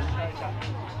inside.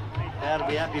 How to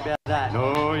be happy about that?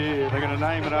 Oh yeah, they're going to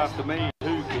name it after me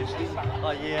too, Kirsty.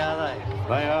 Oh yeah, are they?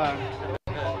 They are.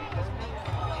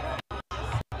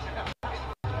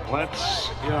 Let's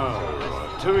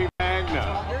go. Tui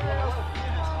Magna.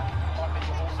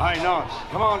 Hey, nice.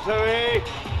 Come on, Tui.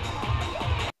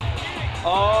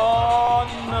 Oh,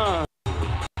 no.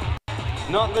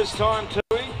 Not this time,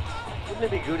 Tui. Wouldn't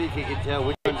it be good if you could tell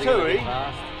which one's Tui.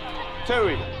 fast?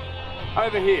 Tui,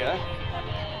 over here.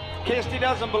 Kirsty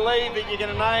doesn't believe that you're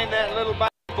going to name that little baby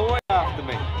boy after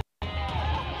me.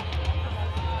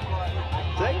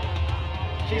 See?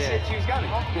 She said she was going to.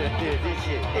 Did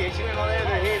she? Yeah, she went like that,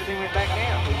 her head and went back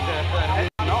down.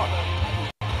 Not.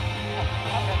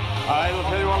 Hey, I'll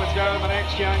tell you what, let's go to the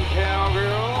next young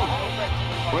cowgirl.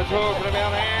 We're talking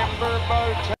about Amber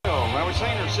Botel. Now, we've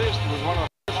seen her sister was one of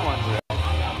the first ones there.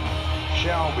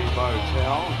 Shelby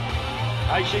Botel.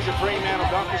 Hey, she's a Fremantle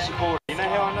Dockers supporter. You know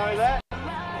how I know that?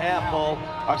 How, Paul?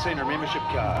 I've seen her membership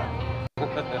card.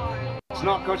 It's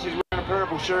not because she's wearing a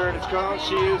purple shirt, it's because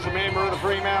she is a member of the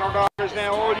Fremantle Dockers.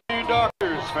 Now, all you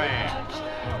Dockers fans,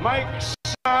 make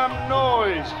some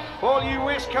noise. All you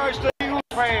West Coast Eagles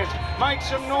fans, make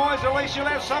some noise. At least you'll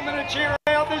have something to cheer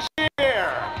about this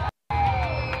year.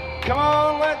 Come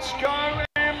on, let's go,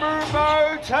 Amber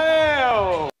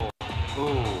Botel.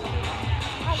 Ooh.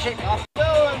 Shit, I'm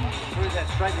doing. Threw that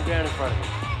straight to the ground in front of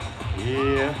me.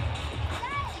 Yeah.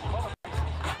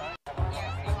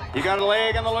 You got a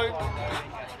leg in the loop?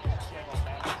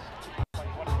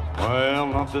 Well,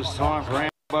 not this time for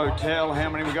Amber Botel. How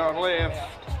many we got left?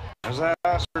 As that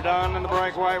us are done in the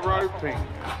breakaway roping.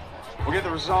 We'll get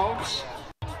the results.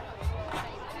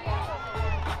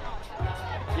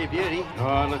 Yeah, beauty. All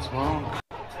right, let's move on.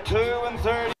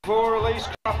 2:34, Elise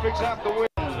Croft picks up the win.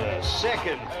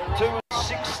 Second,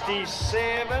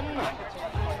 2:67.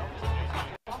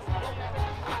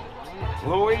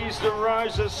 Louise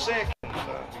DeRosa second.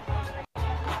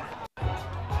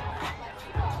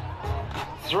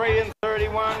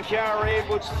 3:31, Kiara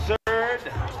Edwards third.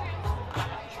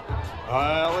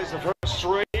 Well, there's the first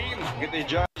 3. Get the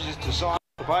judges to sign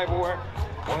the paperwork.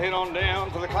 We'll head on down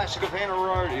for the Classic of Hannah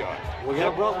Rodeo. We're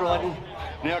going rock riding.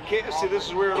 Now, Kirsty, this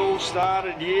is where it all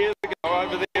started years ago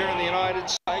over there in the United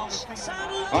States.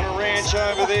 On a ranch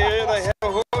over there, they had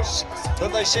a horse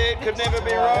that they said could never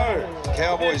be rode.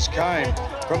 Cowboys came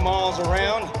from miles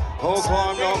around, all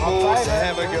climbed on board to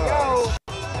have a go.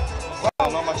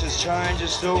 Well, not much has changed.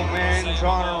 There's still men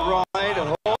trying to ride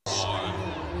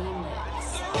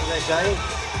say.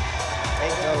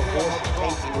 Echo, of course, the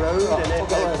Kanky Road, and then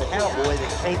go Cowboy, the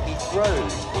Kanky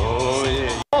Road. Oh,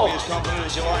 yeah. You can be as confident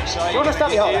as you like to say. You want a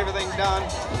stubby holder? Everything done.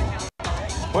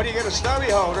 What do you get, a stubby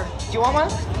holder? Do you want one?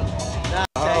 No,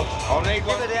 I'll need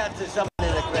one. give it out to someone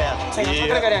in the crowd. Hang on, I'm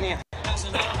gonna go down here.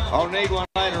 I'll need one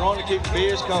later on to keep the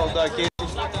beers cold, though, kid.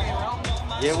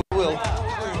 Yeah, we will.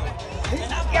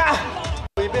 Yeah.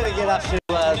 We better get up to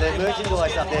the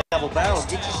merchandise up there, double barrel.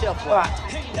 Get yourself one.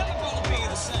 Right.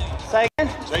 Say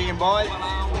again? So you can buy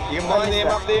them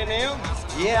up there now?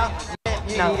 Yeah,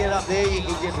 you can get up there. You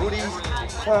can get hoodies,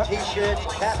 t-shirts,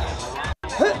 caps,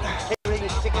 key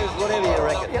stickers, whatever you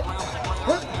reckon. Yep.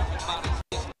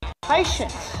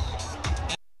 Patience.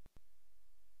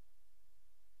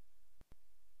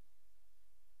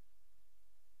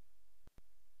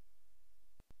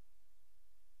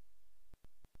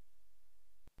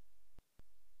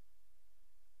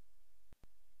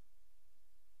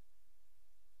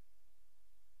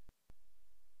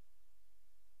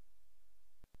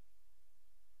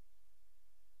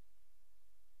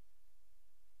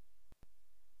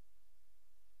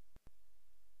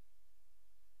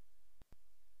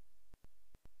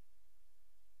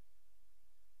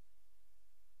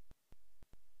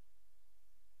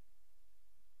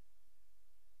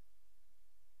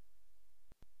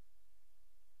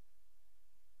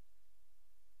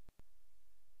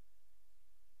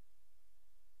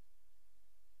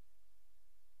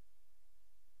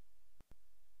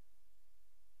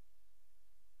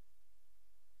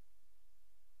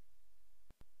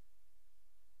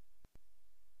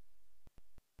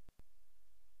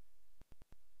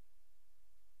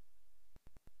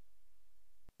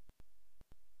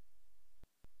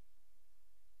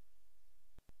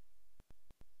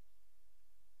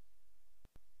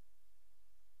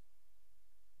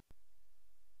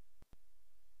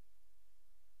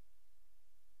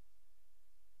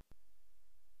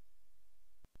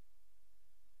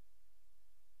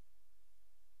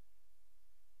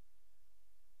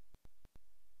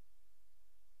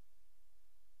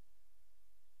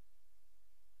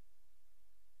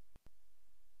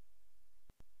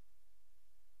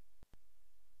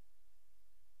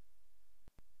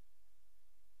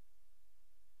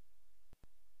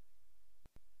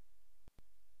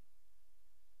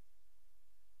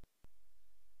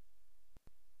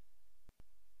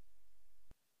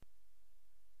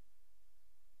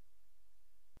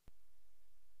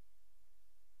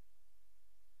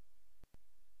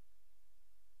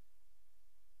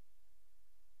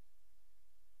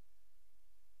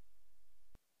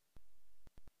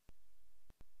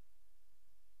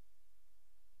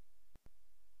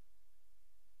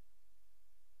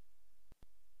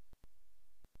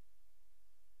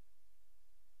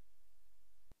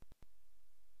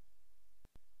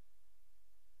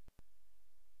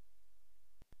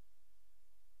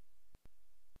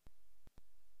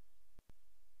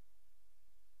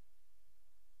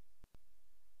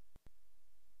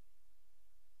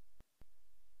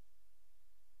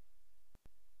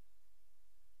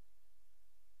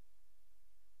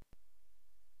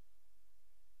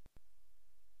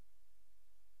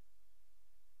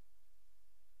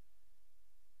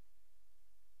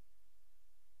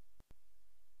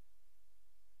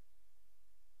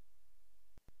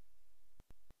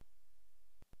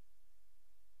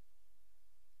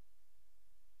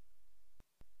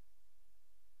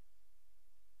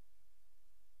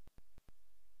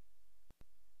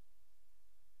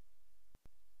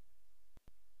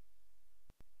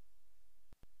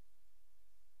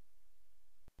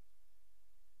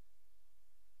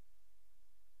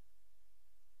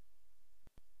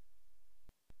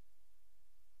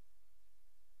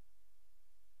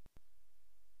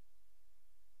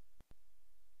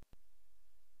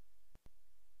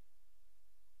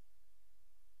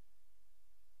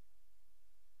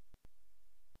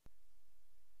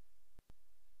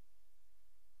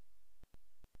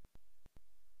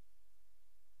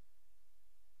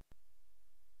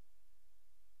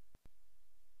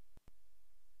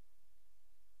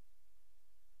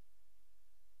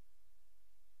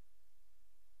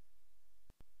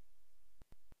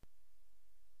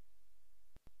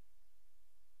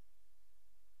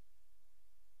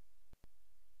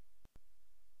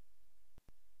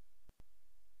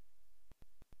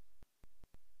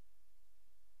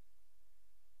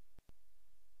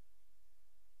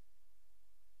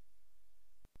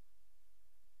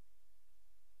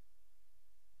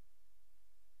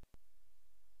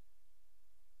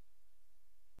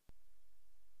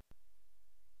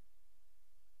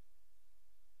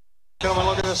 Gentlemen,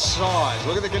 look at the size,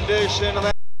 look at the condition of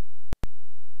that.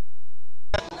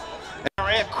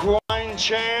 Our equine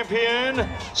champion,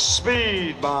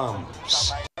 Speed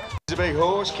Bumps. He's a big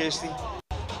horse, Kirsty.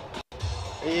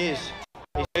 He is.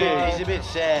 He's a bit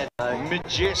sad, though.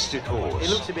 Majestic horse.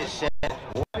 He looks a bit sad.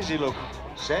 Why does he look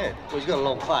sad? Well, he's got a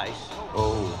long face.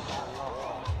 Oh.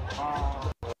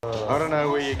 I don't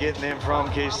know where you're getting them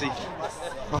from, Kirsty.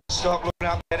 Stop looking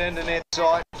up that internet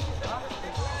site.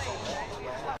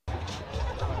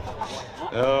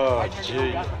 Oh,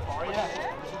 gee.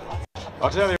 I'll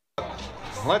tell you what,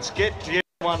 let's get together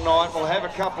one night. We'll have a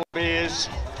couple of beers.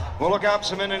 We'll look up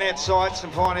some internet sites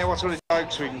and find out what sort of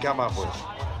jokes we can come up with.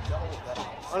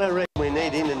 I don't reckon we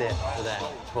need internet for that,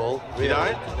 Paul. Really. You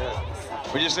don't? No.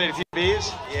 We just need a few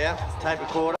beers? Yeah, tape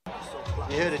recorder.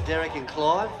 You heard of Derek and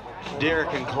Clive?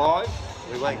 Derek and Clive?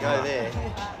 We won't go there.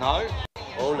 No?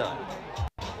 Oh, no.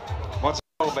 What's it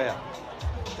all about?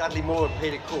 Dudley Moore and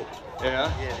Peter Cook.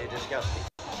 Yeah? Yeah, they're disgusting.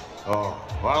 Oh,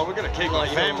 well, we're going to keep it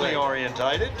family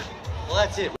orientated. Well,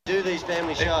 that's it. We do these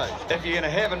family shows. If you're going to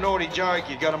have a naughty joke,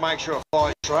 you've got to make sure it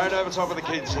flies straight over top of the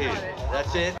kid's head.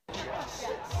 That's it.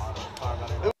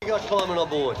 Who we got climbing on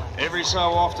board? Every so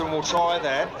often we'll try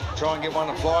that. Try and get one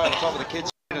to fly over top of the kid's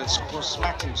head and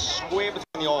smack them square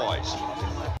between the eyes.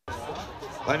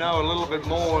 They know a little bit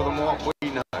more than what we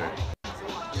know.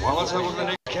 Well, let's have a look at the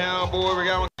next cowboy. We're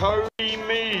going Cody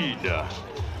Mead. Well,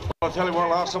 I'll tell you what,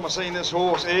 last time I seen this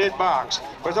horse, it bucks.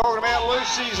 We're talking about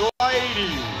Lucy's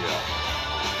Lady.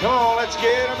 Come on, let's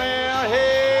get him out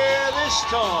here this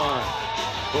time.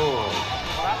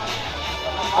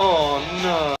 Oh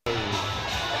no.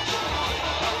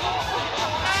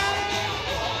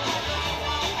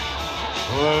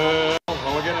 Well,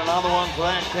 we'll get another one for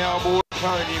that cowboy,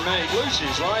 Cody Mead.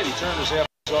 Lucy's Lady turned us out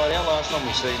upside out last time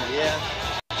we seen her. Yeah.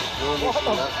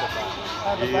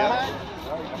 Yeah.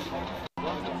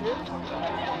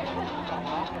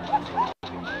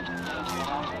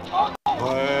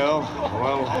 Well,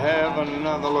 we'll have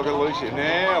another look at Lucy.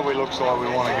 Now we looks like we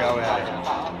want to go at it.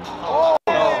 Oh,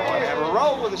 we have a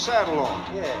roll with the saddle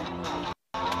on. Yeah.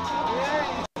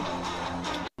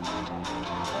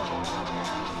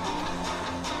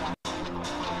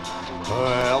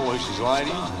 Well, Lucy's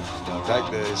Lady, take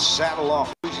the saddle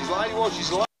off Lucy's Lady while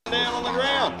she's laying down on the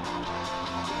ground.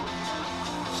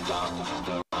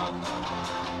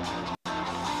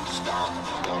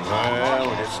 Well,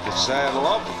 we get the saddle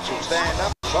off, she'll stand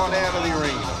up and trot out of the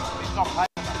arena.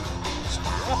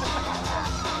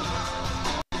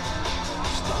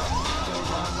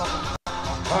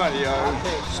 Cardio.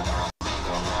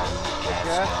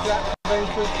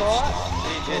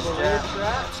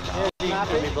 He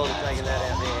couldn't be bothered taking that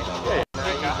out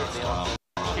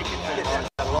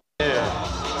there.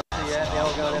 Yeah, now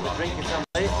we'll go and have a drink or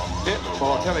something. Yep,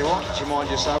 well, I'll tell you what, she might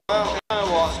just say, well, you know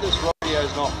what, this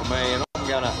rodeo's not for me, and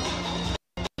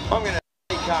I'm gonna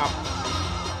take up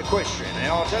equestrian.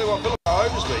 Now, I'll tell you what, Philip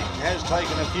Oversby has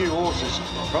taken a few horses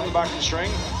from the bucking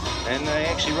string, and they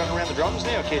actually run around the drums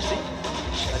now, Kirsty.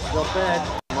 That's not bad.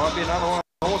 Might be another one of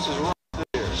the horses right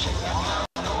there.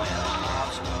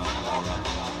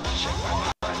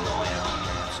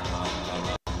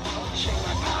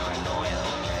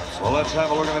 Well, let's have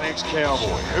a look at the next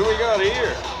cowboy. Who we got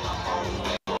here?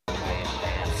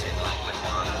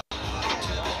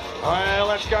 Well,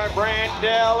 let's go Brant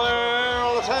Dowler.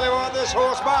 I'll tell you what, this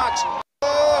horse bucks.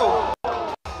 Oh!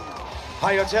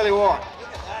 Hey, I'll tell you what.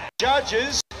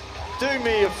 Judges, do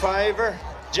me a favour.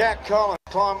 Jack Collins,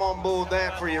 climb on board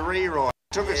that for your rewrite.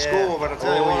 Took a score, but I'll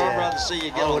tell you what, I'd rather see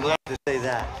you get on that. To see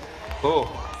that. Oh.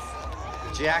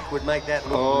 Jack would make that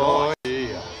look Oh, nice.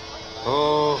 yeah.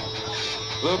 Oh,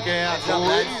 look out,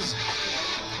 boys.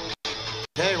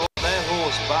 Tell you what, that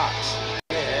horse bucks.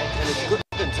 Yeah, and it's good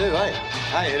looking too, eh?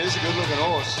 Hey, it is a good looking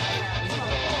horse.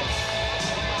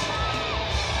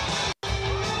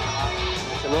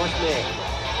 It's a nice mare.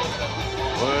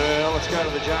 Well, let's go to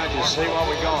the judges, see what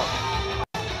we got.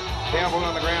 Cowboy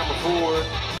on the ground before.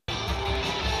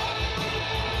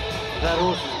 If that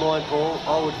horse is mine, Paul,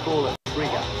 I would call it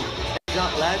Trigger. Heads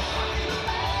up, lads.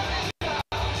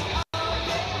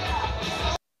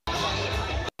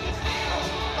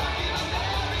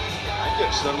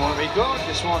 Just doesn't want to be good,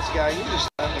 just wants to go, you just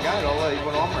let me go, I'll leave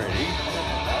when I'm ready.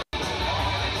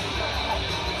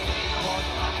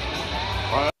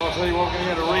 Well, I'll tell you what, we're going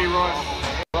to get a rerun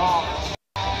from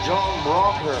John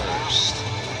Brockhurst.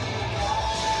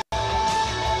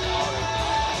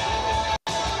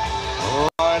 All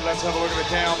right, let's have a look at the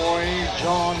cowboy,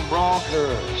 John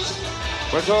Brockhurst.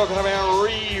 We're talking about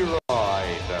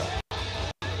re-ride.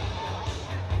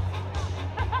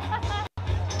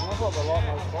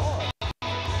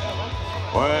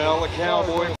 Well, the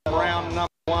cowboy from round number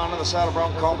 1 of the Saddle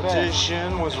Bronc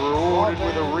competition was rewarded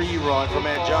with a rewrite from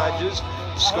our judges,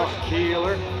 Scott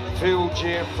Keeler, Phil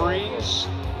Jeffries.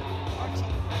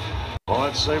 Well,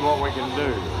 let's see what we can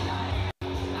do.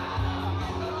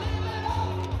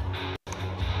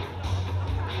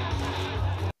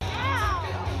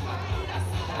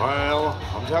 Well,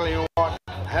 I'm telling you what,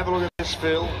 have a look at this,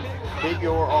 Phil. Keep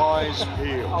your eyes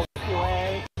peeled.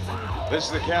 This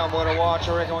is the cowboy to watch.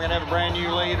 I reckon we're going to have a brand new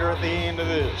leader at the end of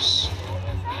this.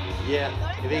 Yeah,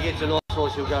 if he gets a nice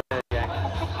horse, he'll go there, Jack.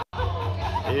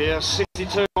 Yeah,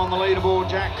 62 on the leaderboard,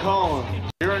 Jack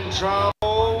Collins. You're in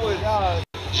trouble with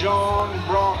John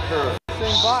Brocker. Oh,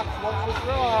 we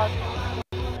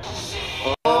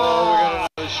got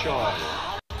another shot.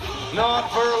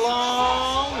 Not for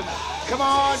long. Come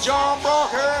on, John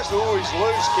Brocker. Oh, he's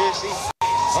loose, Casey.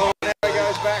 Oh, now he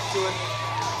goes back to it.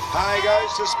 He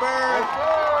goes to Spur.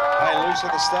 Hey, loose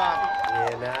at the start.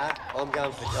 Yeah, nah, I'm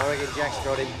going for, I reckon Jack's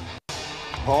got him.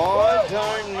 I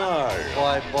don't know.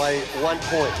 By 1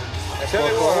 point. That's Tell my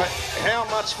you call. what, how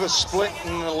much for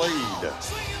splitting the lead?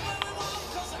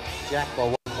 Jack by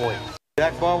 1 point.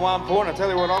 Jack by 1 point. I tell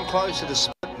you what, I'm closer to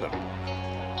splitting them.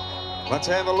 Let's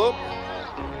have a look.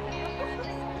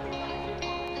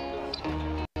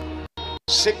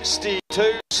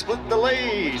 62 split the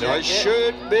lead. I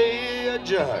should be a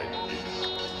judge.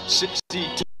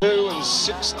 62 and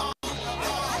 60.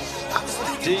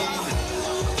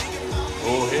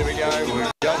 Oh, here we go.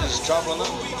 We're judges troubling them.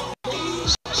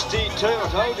 62. I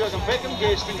told you I can pick them,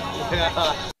 Kirsty.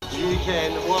 You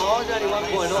can. Well, I was only 1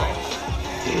 point off.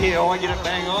 Yeah, I get it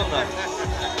bang on, though.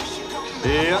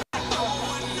 Yeah.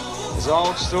 It's an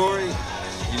old story.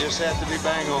 You just have to be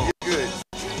bang on. Good.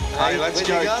 Hey, let's when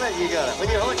go. You got it, you got it. When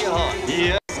you're hot, you're hot.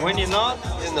 Yeah, when you're not,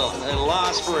 it'll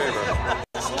last forever.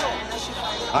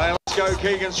 Hey, let's go,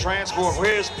 Keegan's Transport.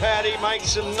 Where's Paddy? Make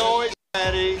some noise,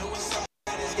 Paddy.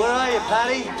 Where are you,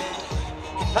 Paddy?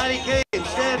 Paddy Keegan,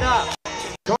 stand up.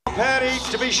 Come on, Paddy,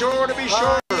 to be sure, to be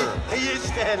sure. He is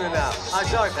standing up. I'm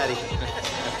sorry, Paddy.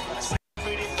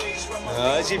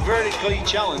 Is he vertically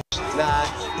challenged? Nah,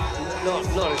 not as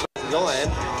much as I am.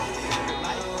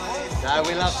 No,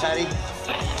 we love Paddy.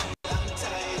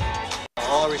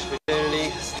 Irish fraternity.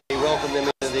 We welcome them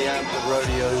into the arms of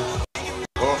rodeo.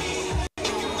 Oh,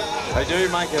 they do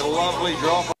make a lovely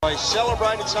drop. I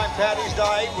celebrated St. Paddy's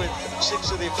Day with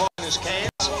 6 of their finest cans.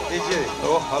 Did you?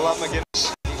 Oh, I love my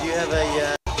Guinness. Did you have a,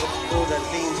 what's it called, that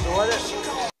thing inside it?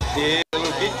 Yeah, a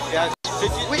little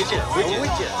widget.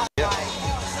 Widget. Yeah.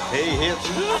 Here.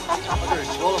 I could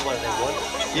have swallowed one of them once.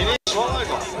 You need to swallow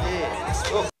one? Yeah.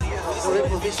 Oh, I thought it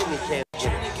put this in the can.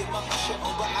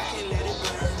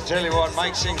 Tell you what,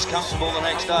 makes things comfortable the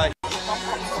next day.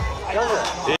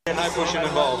 Does it? Yeah, no pushing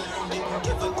involved.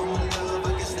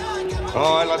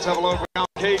 All right, let's have a look around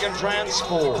Keegan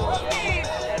Transport.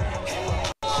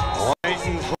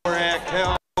 Waiting for our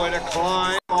cowboy to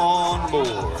climb on board.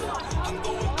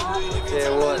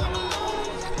 Tell you what.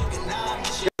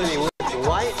 Cody worth the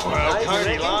weight. Well,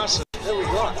 Cody Larson. Who we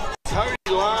got? Cody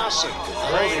Larson,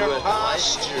 greener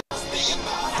pastures.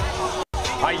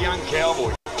 A young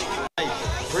cowboy. Hey,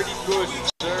 pretty good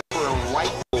surfer and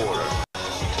wakeboarder.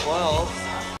 Well,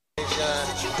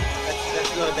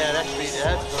 that's not a bad attribute to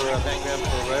have for a background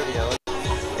for a rodeo.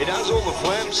 He does all the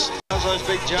flips, does those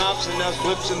big jumps, and does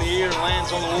flips in the air and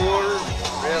lands on the water.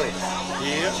 Really?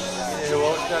 Yeah. Who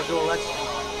else does all that?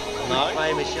 No.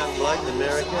 Famous young bloke in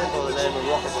America by the name of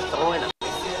Rocket Steiner.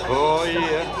 Oh,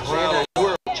 yeah. Well, a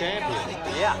world champion.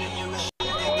 Yeah.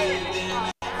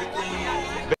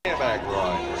 Bareback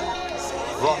rider.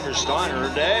 Rocker Steiner,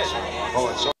 her dad. Oh,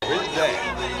 it's his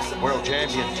dad. World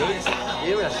champion, too.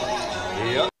 Interesting.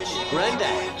 Yeah.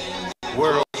 Granddad.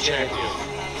 World champion.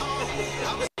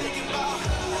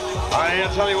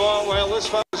 I'll tell you what, well, this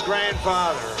fella's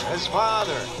grandfather, his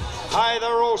father. Hey,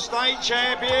 they're all state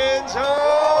champions.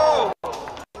 Oh!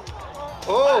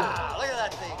 Oh! Ah, look at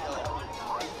that thing.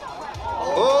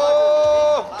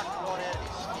 Oh!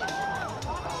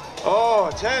 Oh,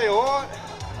 I tell you what,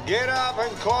 get up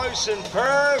and close and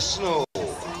personal.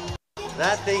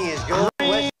 That thing is going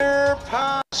west. Greener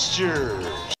pastures.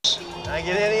 Don't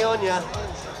get any on ya.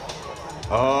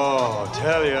 Oh, I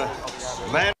tell you,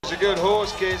 man, it's a good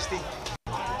horse, Kirsty.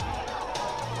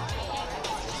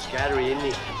 Scattery, isn't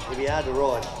he? It'll be hard to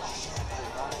ride.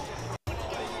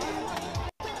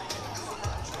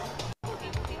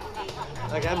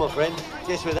 Okay, my friend,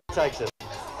 guess where that takes us?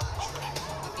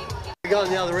 We're going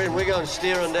the other end. We're going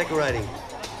steer on decorating.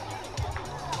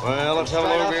 Well, let's have a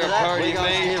look here. Cody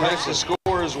Mead takes the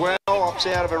score as well, opts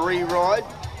out of a re-ride.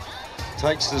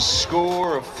 Takes the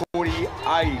score of 48.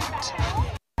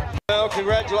 Well,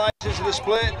 congratulations to the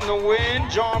split and the win.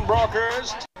 John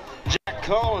Brockhurst, Jack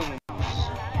Collins.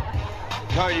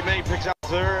 Cody Mee picks up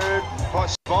third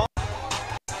spot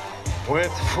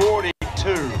with 42.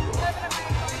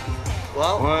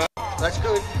 Well, that's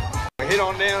good. We head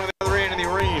on down to the other end of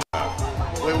the arena.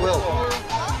 We will.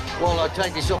 Well, I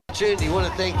take this opportunity. I want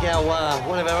to thank our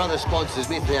one of our other sponsors,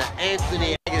 Mr.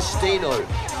 Anthony Agostino.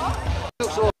 He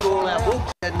looks after all our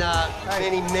books and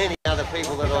many other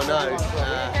people that I know.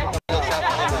 He looks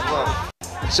after them as well.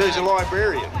 So he's a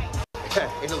librarian.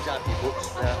 He looks after your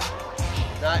books.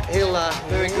 No, he'll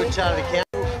very good chartered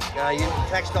accountant.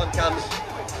 Tax time comes,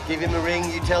 give him a ring.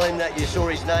 You tell him that you saw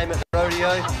his name at the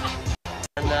rodeo.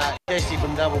 And Jesse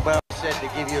from Double Barrel said to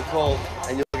give you a call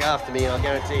and you'll look after me, and I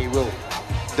guarantee he will.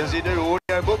 Does he do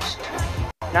audio books?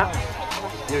 No.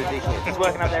 You're ridiculous. He's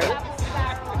working up there.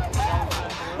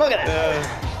 Look at it.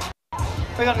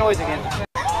 We got noise again.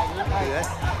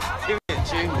 Give me a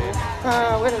tune, man.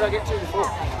 Where did I get to before?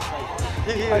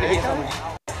 Over here somewhere.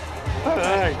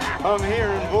 Hey, I'm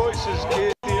hearing voices,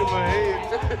 kid, in my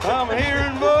head. I'm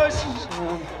hearing voices.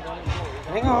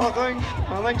 Hang on. I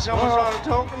think someone's trying to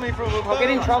talk to me from above. I'll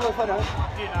get in trouble if I don't.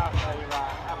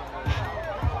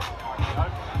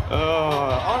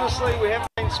 Honestly, we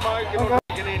haven't been smoking or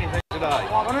drinking anything today.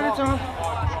 One at a time.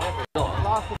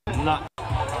 No.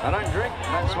 I don't drink,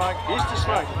 I don't smoke. Used to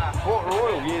smoke Port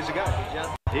Royal years ago.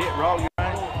 Yeah, roll your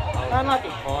own. Unlucky.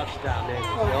 5-star man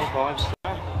yourself.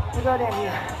 5-star. We'll go down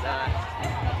here.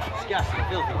 Disgusting,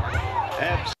 filthy.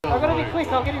 Absolutely. I've got to be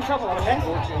quick, I'll get in trouble.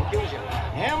 Unfortunately, kills you.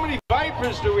 How many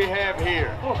vapors do we have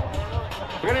here?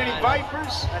 We got any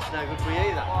vapors? That's no good for you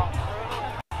either.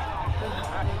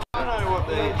 I don't know what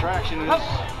the attraction is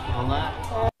on that.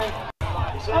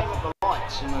 You see the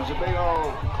lights and there's a big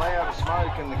old cloud of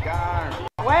smoke in the car.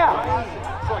 Wow.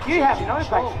 You have no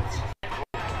patience.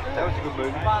 That was a good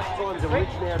movie. Fast times of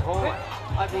Richmond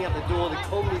High. Opening up the door of the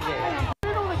comedy there.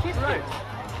 Where did all the kids go?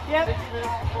 Yep.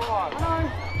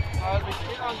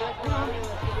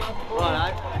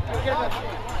 Righto.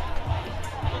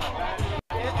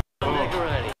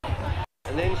 Decorating.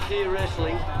 And then steer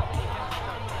wrestling.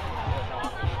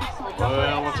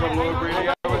 Well, let's have a look really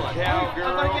with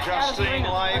cowgirl Justine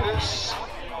Lavis.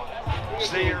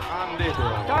 Steer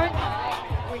undecorated.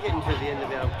 We're getting to the end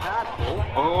of our card, Paul.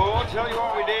 Oh, I'll tell you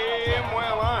what we damn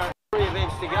well are. 3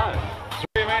 events to go.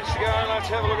 3 events to go. Let's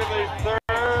have a look at the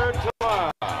third to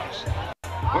last.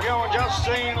 We're going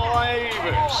Justine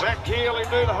Lavis. That Keeley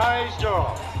do the haze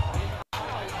job.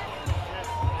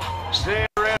 Steer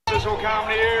wrestlers will come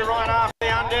to you right after the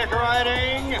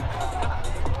undecorating.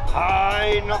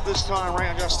 Hey, not this time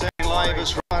around. Justine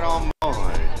Lavis right on by.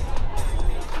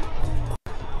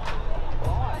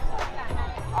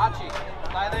 Archie,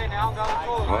 stay there now, I'm going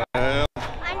forward.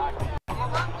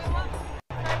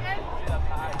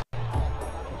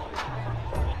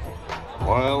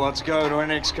 Well, let's go to our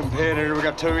next competitor. We've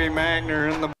got Tui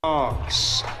Magner in the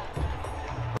box.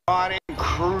 Riding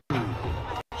Cruz.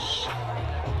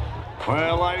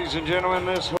 Well, ladies and gentlemen,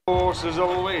 this horse is a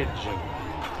legend.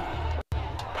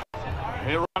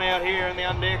 He'll run out here in the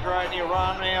undecorated, he'll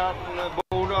run out in the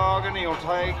bulldog, and he'll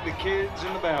take the kids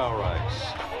in the barrel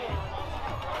race.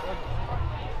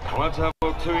 Well, let's have a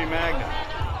look, Tui Magna.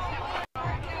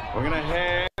 We're going to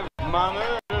have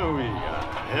Mother Nui.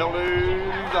 He'll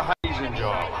do the hazing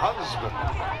job. Husband.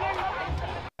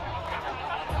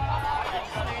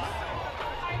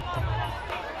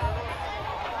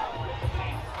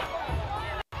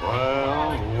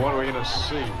 Well, what are we going to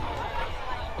see?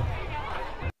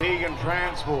 Vegan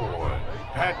Transport,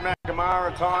 Pat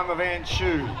McNamara, Time Event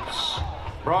Shoots,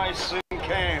 Bryson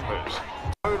Canvas,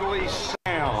 Totally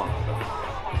Sound.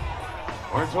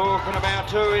 We're talking about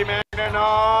Tui Magna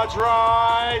Nods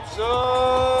rights.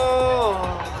 Oh,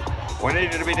 we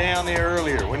needed to be down there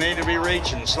earlier. We need to be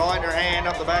reaching, slide your hand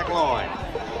up the back line,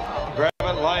 grab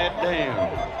it, lay it down.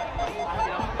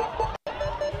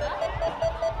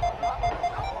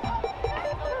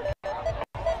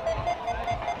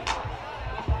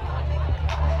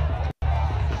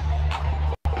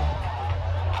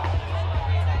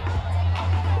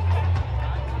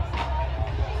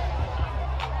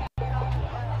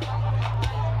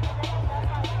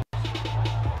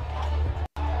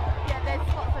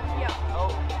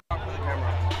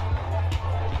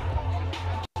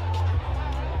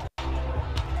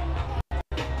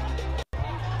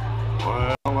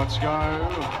 Let's go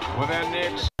with our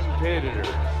next competitor.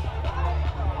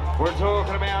 We're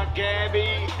talking about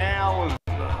Gabby Allen,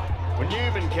 the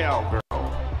Newman cowgirl.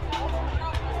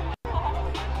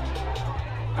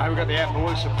 Hey, we've got the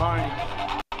Appaloosa pony.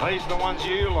 These are the ones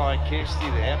you like, Kirsty,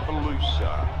 the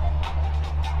Appaloosa.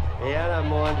 Yeah, I don't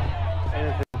mind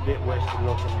anything. bit western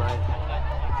looking, mate.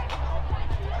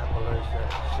 Appaloosa,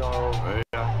 Sorrel,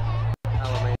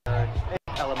 Palomino,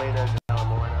 Palomino's and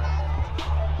Palomino.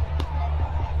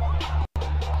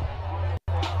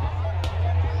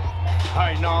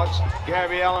 Hey, Nods,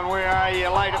 Gabby Allen, where are you?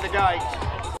 Late at the gate.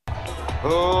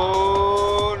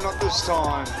 Oh, not this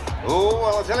time. Oh,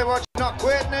 well, I'll tell you what, you're not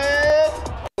quitting it.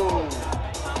 Oh.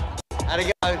 How'd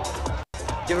it go?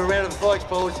 Give a round of applause,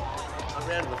 boys. A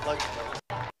round of applause.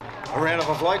 A round of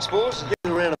applause, boys?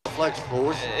 Give a round of applause,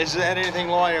 boys. Is that anything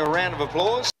like a round of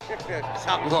applause?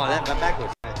 Something like that, but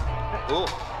backwards. Oh.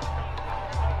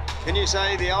 Can you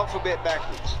say the alphabet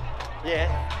backwards? Yeah.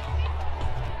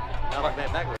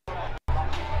 Alphabet backwards.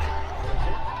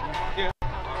 Yeah.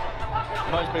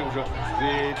 Most people do.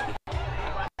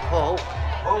 Paul,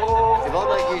 if I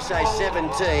make you say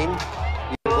 17,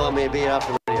 you can buy me a beer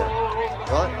after the radio.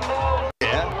 Right?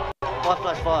 Yeah. 5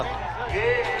 plus 5.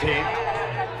 10.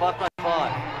 5 plus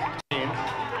 5. 10.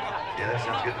 Yeah, that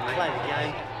sounds good to me. Play the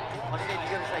game. I said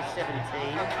you're going to say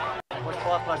 17. What's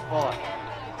 5 plus 5?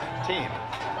 10.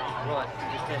 Right,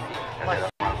 just test it.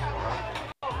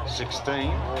 Plus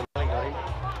 16. Oh, I got him.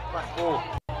 Plus 4.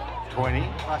 20.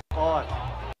 Plus 5.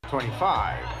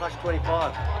 25. Plus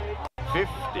 25. 50.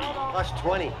 Plus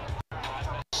 20.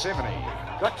 70.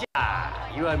 Gotcha!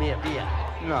 You owe me a beer.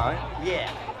 No. Yeah.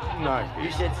 No.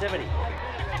 You said 70.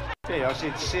 Yeah, I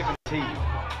said 70.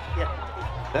 Yeah.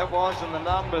 That wasn't the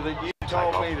number that you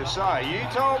told me to say. You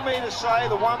told me to say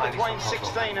the one between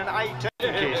 16 and 18,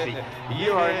 Kirsty.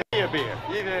 You owe me a beer.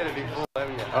 You've heard it before,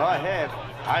 haven't you? I have.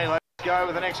 Hey, let's go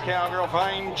with the next cowgirl,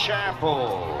 Fame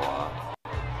Chapel.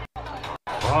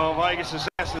 Oh, Vegas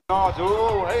Assassin Knights.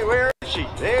 Oh, hey, where is she?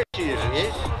 There she is.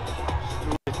 Yes.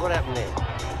 What happened there?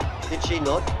 Did she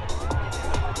not?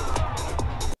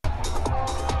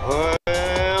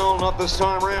 Well, not this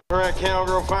time round for our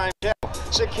cowgirl, Fame Chapel.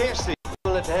 So, Kirsty,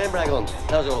 We'll let the handbrake on.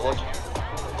 That was all it was.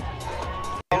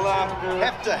 I'll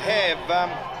have to have,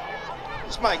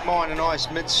 let's make mine a nice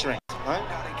mid-strength, huh?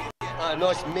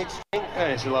 Nice mixed drink.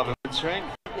 Yes, you love a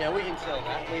mid-strength. Yeah, we can sell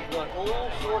that. We've got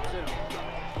all sorts of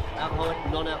alcoholic,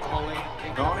 non-alcoholic.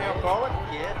 Non-alcoholic?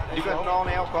 Yeah. You got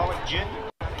non-alcoholic gin?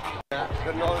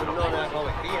 Got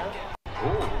non-alcoholic beer.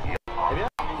 Oh, have you?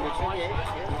 Yeah.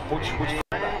 Which flavour?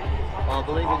 I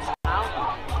believe it's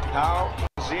Carl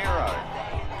Zero.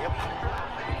 Yep.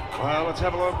 Well, let's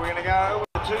have a look. We're going to go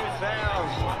with the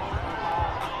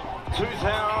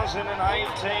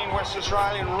 2018 West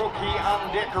Australian Rookie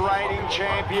Undecorating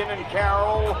Champion and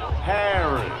Carol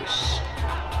Harris.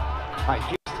 Hey,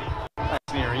 Kirsty,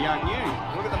 that's near a young you.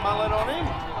 Look at the mullet on him.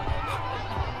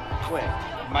 where?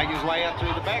 Make his way out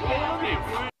through the back end of you.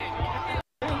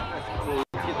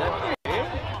 Get that? Yeah,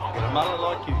 got a mullet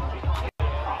like you.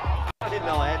 I didn't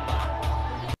know I had.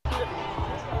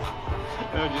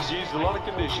 I just used a lot of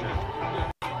conditioner.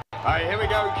 Hey, here we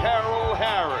go, Carol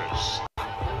Harris.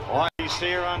 Ladies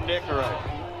here undecorated.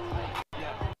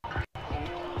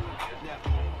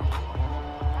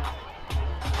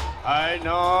 Hey,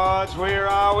 Nods, where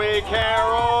are we,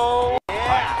 Carol?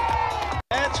 Yeah.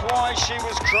 That's why she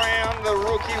was crowned the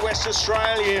Rookie West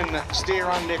Australian Steer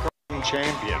Undecorating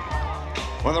Champion.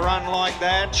 With a run like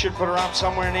that, should put her up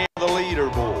somewhere near the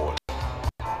leaderboard.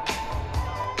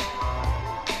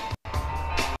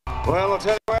 Well, I'll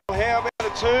tell you what, how about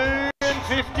a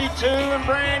 2:52 and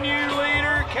brand new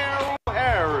leader, Carol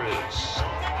Harris.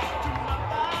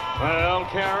 Well,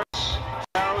 Carol's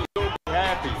will be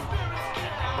happy.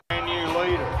 Brand new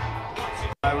leader.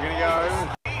 We're going to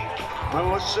go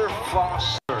Melissa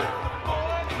Foster.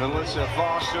 Melissa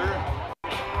Foster.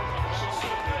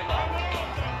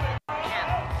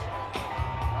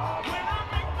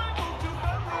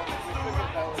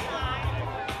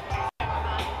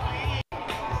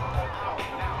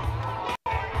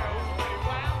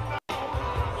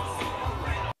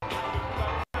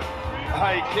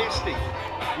 Hey, Kirsty.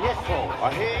 Yes, Paul.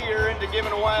 I hear you're into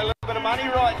giving away a little bit of money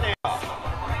right now.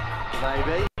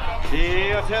 Maybe.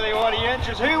 Yeah, I'll tell you what, he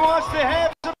enters. Who wants to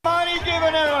have some money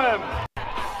given to him?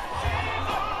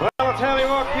 Well, I'll tell you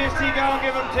what, Kirsty, go and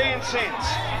give him 10 cents.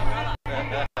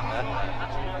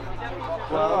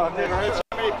 Well, I've never heard so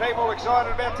many people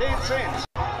excited about 10 cents.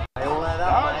 They all add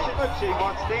up, Oh, mate. she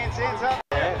wants 10 cents up.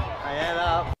 Yeah, they add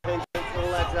up. 10 cents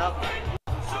all adds up.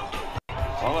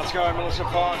 Well, let's go, Melissa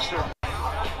Foster.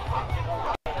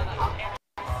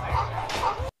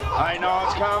 Hey,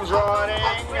 Nods comes riding.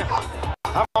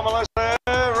 Come on, Melissa.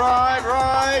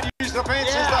 Ride. Use the fence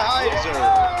as the hazer.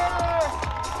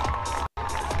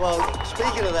 Well,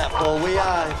 speaking of that, Paul, we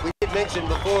did mention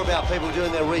before about people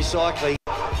doing their recycling.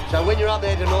 So when you're up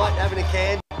there tonight having a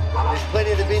can, there's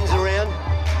plenty of the bins around.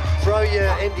 Throw your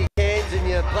empty cans and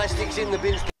your the plastics in the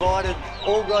bins provided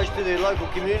all goes to the local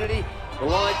community, the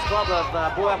Lions Club of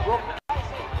Boyup Brook.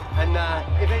 And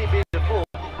if any bins are full,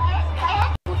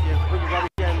 put your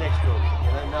rubbish down next to them.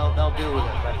 You know, they'll deal with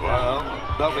it. But, Well,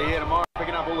 they'll be here tomorrow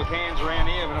picking up all the cans around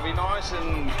here, but it'll be nice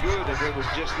and good if it was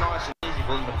just nice and easy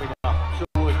for them to pick up. sure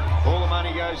would. All the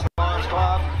money goes to the Lions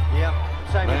Club. Yep,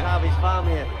 same as Yeah. Harvey's Farm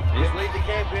here. Yeah. Just leave the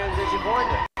campgrounds as you find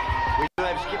them. We do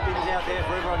have skip bins out there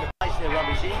for everyone to place their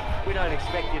rubbish in. We don't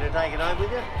expect you to take it home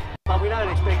with you, but we don't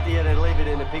expect you to leave it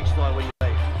in the pigsty when you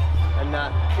leave. And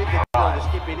if the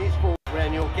skip bin is full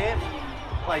around your camp,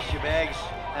 place your bags,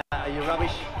 your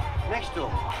rubbish next to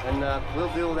them, and we'll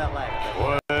deal with that later.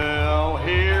 Well,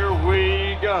 here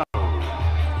we go.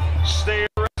 Steer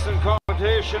wrestling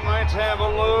competition. Let's have a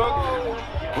look.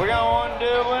 We're going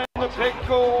Dylan the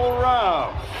Pickle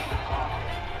Rough.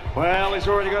 Well, he's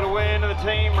already got a win in the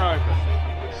team roping.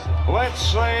 Let's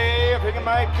see if he can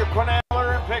make a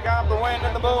Quinella and pick up the win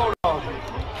in the Bulldog.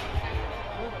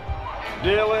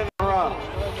 Dylan Rough.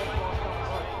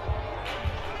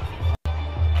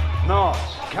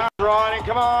 Nice. Come riding.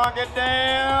 Come on, get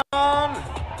down.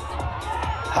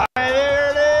 Hi, there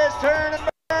it is. Turn and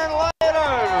burn. Lay it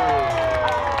over.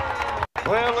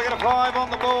 Well, look at a 5 on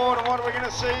the board, and what are we going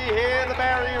to see here? The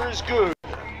barrier is good.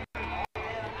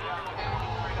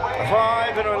 A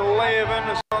 5 and an 11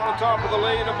 is on the top of the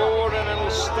leaderboard, and it'll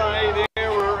stay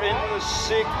there. We're in the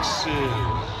 6s.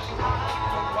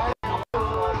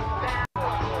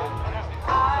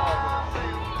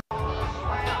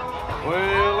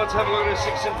 Well, let's have a look at a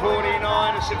 6 and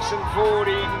 49, a 6 and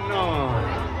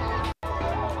 49.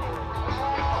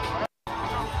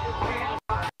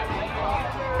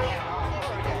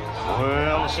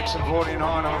 Well, 6 and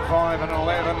 49 on 5 and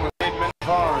 11 with Edmund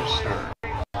Forrester.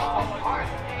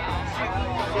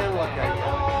 Sound like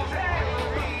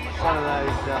one of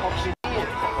those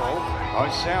auctioneers, Paul. I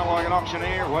sound like an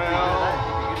auctioneer. Well,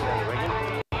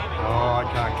 oh, I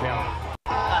can't count.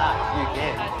 You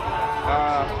can.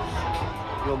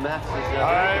 Your maths is...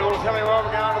 Hey, well, tell me what,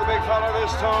 we're going to the big fella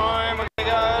this time. We're going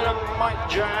to go to Mike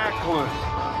Jacklin.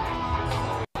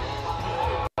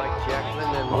 Mike Jacklin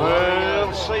and...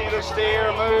 Well, see the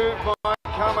steer move by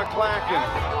Kamaclacken.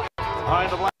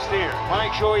 Behind the black steer.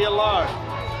 Make sure you're low.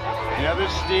 Now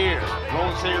this steer, all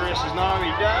the serious is no,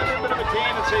 he does have a bit of a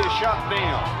tendency to shut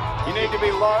down. You need to be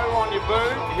low on your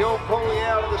boot. He'll pull you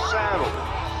out of the saddle.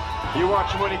 You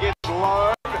watch him when he gets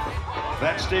low.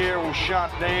 That steer will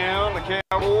shut down. The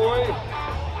cowboy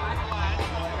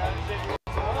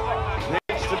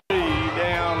needs to be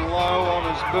down low on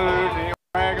his boot, and he'll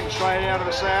drag him straight out of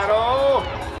the saddle.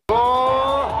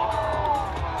 Oh,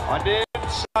 I did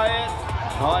say it.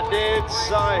 I did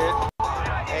say it.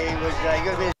 He was, he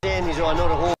got a bit of sand in his eye, not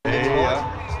a horn. Yeah.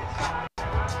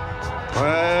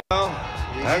 Well,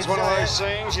 that's one of those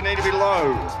things. You need to be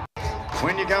low.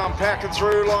 When you come packing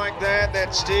through like that,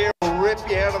 that steer will rip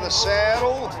you out of the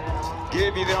saddle,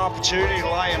 give you the opportunity to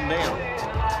lay him down.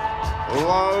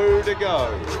 Low to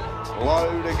go.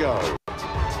 Low to go.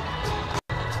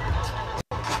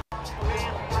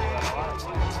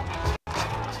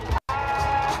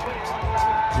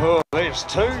 Oh, there's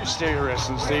 2 steerists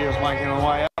and steers making their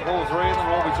way up. All 3 of them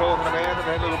will be talking about it.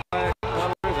 That little black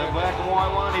one, that black and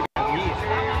white one, he been here.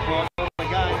 Well, the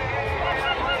game.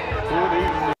 Good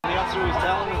evening. The announcer is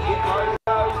telling us good way to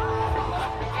go.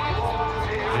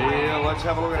 Yeah, let's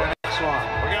have a look at the next one.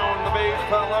 We're going to the big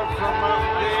fella from up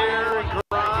there in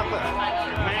Karratha.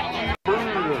 Matthew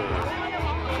Bruder,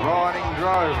 riding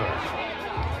Drover.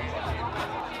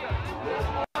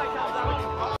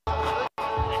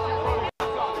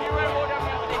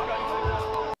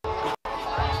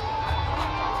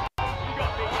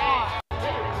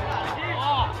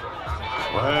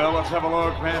 Well, let's have a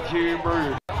look. Matthew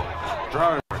Bruce,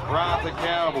 Drover, Karratha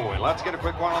Cowboy. Let's get a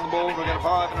quick one on the board. We've got a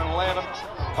 5 and an 11.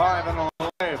 5 and an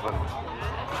 11.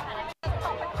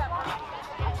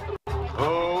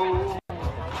 Oh.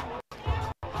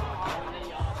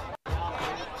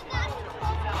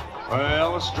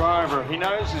 Well, this driver, he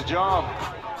knows his job.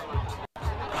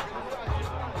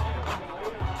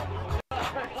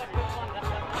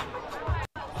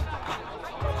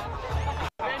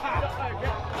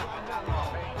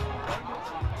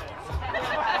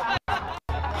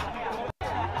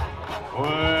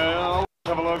 Well, let's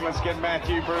have a look. Let's get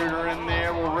Matthew Bruder in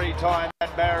there. We'll retie that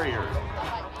barrier.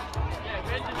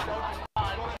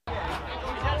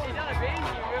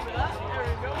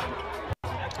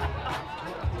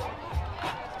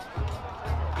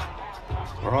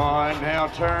 Right, now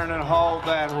turn and hold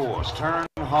that horse. Turn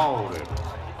and hold it.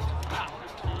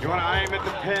 You want to aim at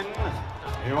the pin?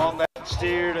 You want that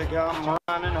steer to come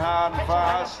running hard and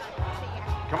fast?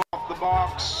 Come off the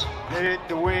box, head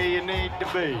to where you need to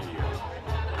be.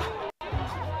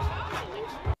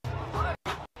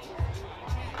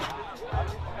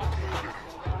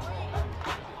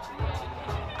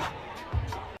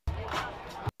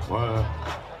 Well,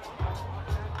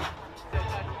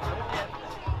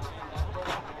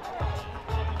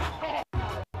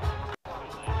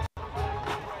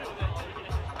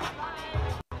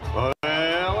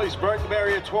 he's broke the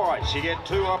barrier twice. You get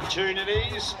 2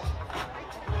 opportunities.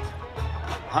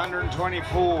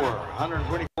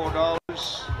 $124. I'll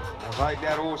take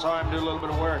that horse home, do a little bit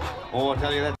of work. Oh, I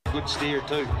tell you, that's a good steer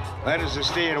too. That is a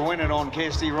steer to win it on,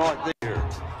 Kesty, right there.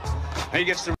 He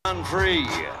gets to run free.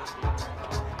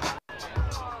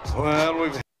 Well,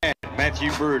 we've had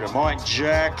Matthew Bruder, Mike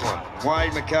Jacklin,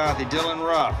 Wade McCarthy, Dylan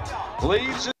Ruff.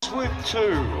 Leaves us with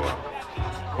 2.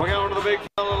 We're going to the big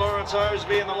fella, Lawrence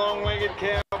Osby, and the long-legged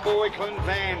cowboy, Clint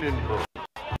Vandenbroek.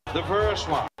 The first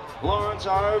one, Lawrence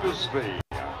Osby.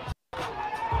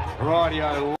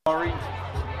 Rightio, Laurie.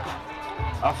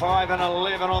 A 5 and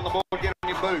 11 on the board, get on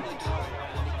your boot.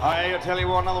 Hey, I'll tell you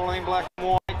what, another one in black and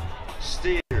white.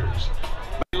 Steers.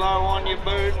 Be low on your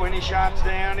boot. When he shuts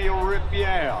down, he'll rip you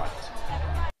out.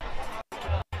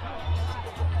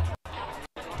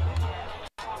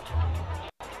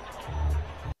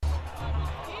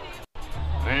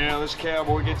 Now this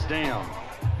cowboy gets down.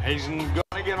 He's got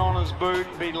to get on his boot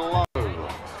and be low.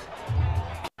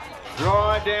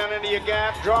 Drive down into your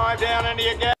gap, drive down into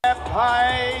your gap.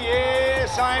 Hey, yeah,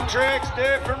 same tricks,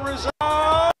 different result.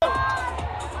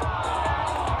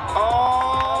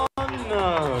 Oh,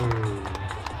 no.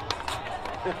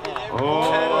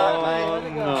 Oh,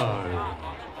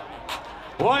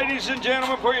 no. Ladies and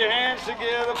gentlemen, put your hands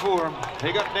together for him.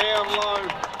 He got down low.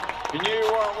 He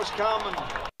knew what was coming.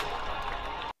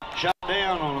 Shut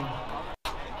down on him.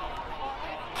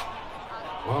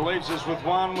 Well, leaves us with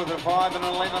 1 with a 5 and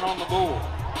 11 on the board.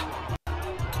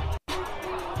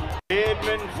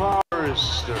 Edmund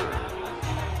Forrester.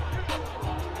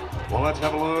 Well, let's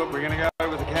have a look. We're going to go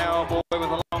with the cowboy with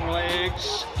the long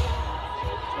legs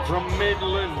from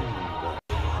Midland.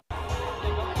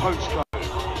 Postcode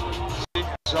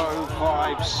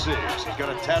 6056. He's got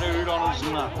a tattooed on his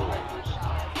knuckles.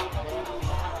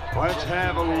 Let's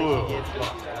have a look.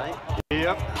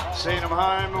 Yep, seen him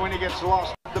home when he gets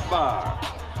lost at the bar.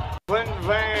 Clint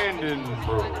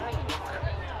Vandenbroek.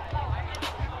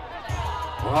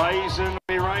 Blazing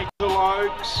be Rachel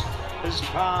Oakes, his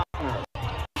partner.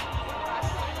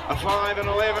 A 5 and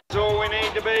 11 is all we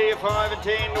need to be. A 5 and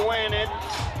 10 to win it.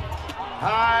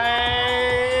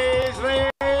 He's there.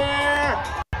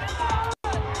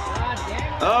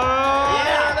 Oh,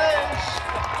 yeah, it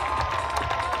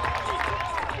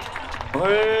is.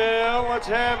 Well, let's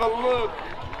have a look.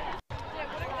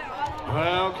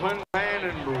 Well, Clint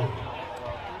Vandenbroek.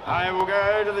 I will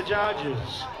go to the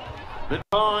judges, the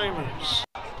timers.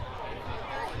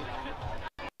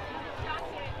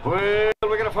 Well,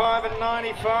 we got a 5 and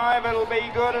 95. It'll be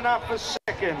good enough for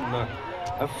second.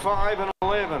 A 5 and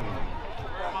 11.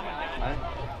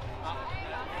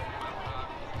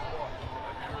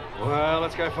 Well,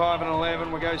 let's go 5 and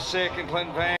 11. We go second.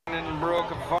 Clint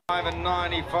Vandenbroek, a 5 and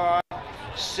 95.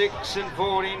 6 and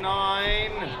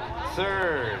 49.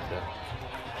 Third.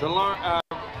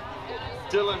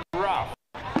 Dylan Ruff.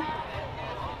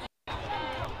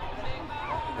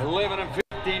 11 and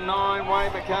 59.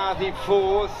 Wade McCarthy,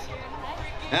 fourth.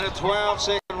 And a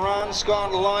 12-second run.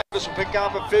 Scott Livers will pick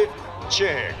up a 5th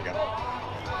check.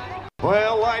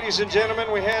 Well, ladies and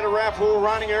gentlemen, we had a raffle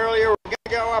running earlier. We're going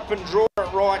to go up and draw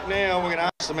it right now. We're going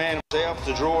to ask the man himself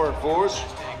to draw it for us.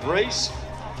 Reese.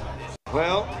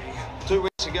 Well, 2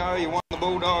 weeks ago, you won the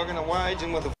Bulldog and a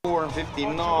waging with a 4 and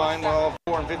 59. Well,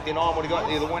 4 and 59 would have got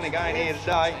you the win again here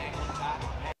today.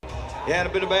 You had a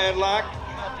bit of bad luck.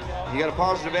 You got a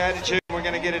positive attitude. We're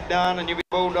going to get it done, and you'll be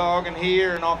Bulldogging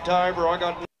here in October. I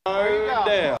got no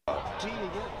doubt.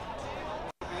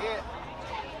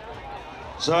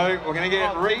 So we're going to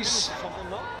get Reese.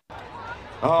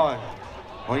 Oh,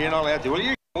 well, you're not allowed to. Well, you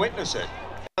can witness it.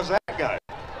 How's that go?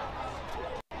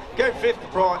 Go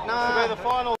 5th prize. No. The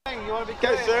final thing. You want to be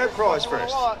go 3rd prize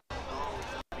first.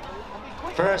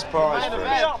 First prize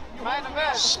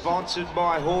first. Sponsored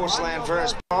by Horseland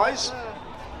First Prize.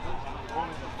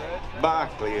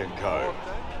 Barkley & Co.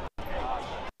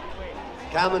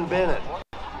 Carmen Bennett.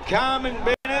 Carmen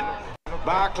Bennett,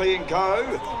 Barkley &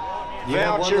 Co.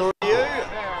 Voucher for you.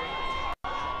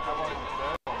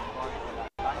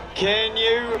 Can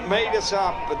you meet us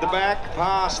up at the back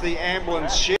past the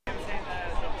ambulance ship?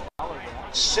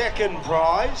 Second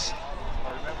prize.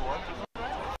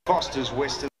 Foster's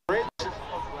Western Bread.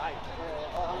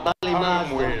 Bailey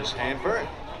Marsden. Homewares hamper.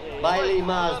 Bailey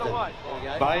Marsden.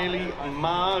 Bailey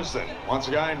Marsden. Once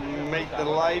again, meet the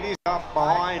ladies up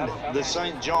behind the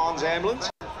St. John's ambulance.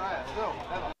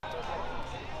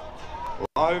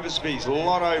 Overspeed's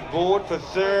Lotto board for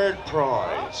third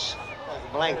prize.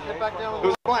 Blank. It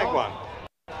was a blank one.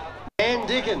 Dan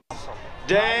Dickens.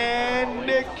 Dan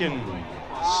Dickens.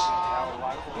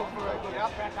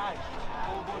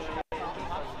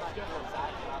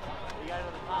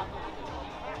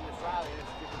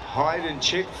 Hide and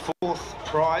check, fourth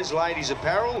prize, ladies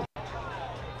apparel.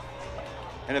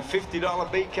 And a $50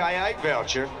 BK8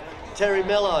 voucher. Terry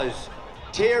Mellows.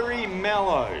 Terry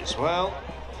Mellows. Well,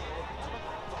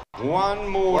 one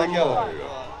more to go.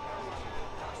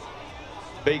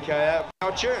 BK8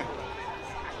 voucher.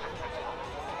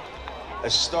 A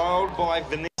styled by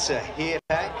Vanessa hair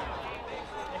pack.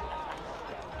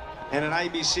 And an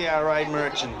ABCRA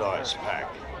merchandise pack.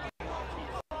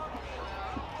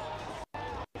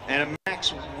 And a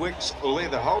Max Wicks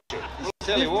leather holster. I'll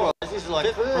tell you what, This is like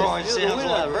fifth first. prize You're the sounds winner,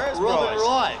 like first Robin prize.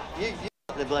 Wright. You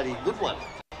got the bloody good one.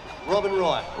 Robin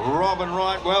Wright. Robin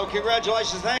Wright. Well,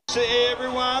 congratulations. Thanks to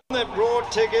everyone that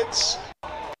brought tickets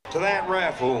to that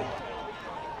raffle.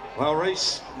 Well,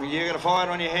 Reese, you got a fight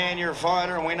on your hand. You're a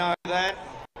fighter, and we know that.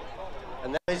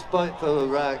 And that is both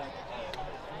for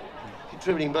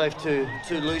contributing both to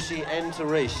Lucy and to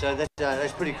Reese. So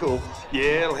that's pretty cool.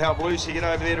 Yeah, it'll help Lucy get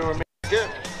over there to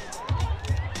America.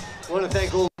 I want to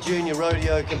thank all the junior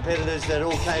rodeo competitors that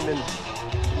all came and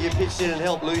you pitched in and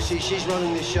helped Lucy. She's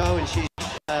running this show and she's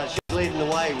leading the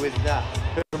way with her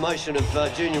promotion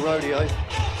of junior rodeo.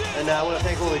 And I want to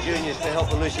thank all the juniors for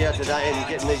helping Lucy out today and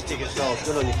getting these tickets sold.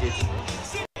 Good on you, kids.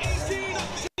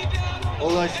 All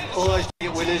those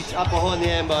ticket winners up behind the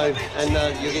ambo, and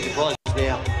you'll get your prizes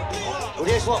now. Well,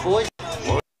 guess what, boys?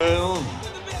 Well,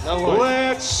 No worries.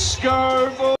 let's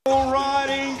go bull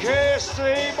riding,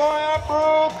 Kirsty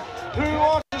Boyabrook. Who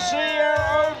wants to see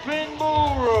our open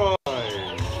bull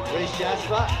ride? Reese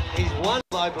Jasper, he's won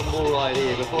open bull ride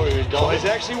here before he was Well, died. he's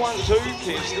actually won two,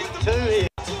 Kirsty. Two here.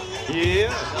 Yeah.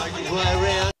 Worked his way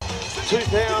around.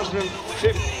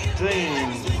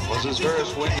 2015 was his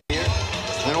first win here,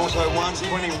 and also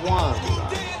 121.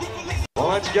 Well,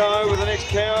 let's go with the next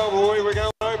cowboy. We're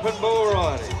going open bull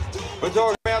riding. We're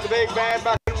talking about the big bad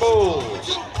bucking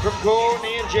bulls from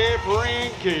Courtney and Jeff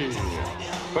Ranke.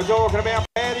 We're talking about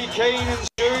Paddy Keenan's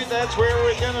shoot. That's where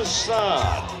we're going to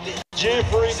start.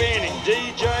 Jeffrey Benning,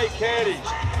 DJ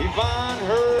Caddies, Yvonne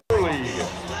Hurley,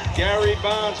 Gary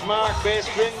Barnes, Mark Best,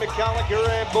 Finn McCulloch are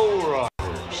our bull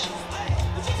riders.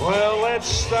 Well, let's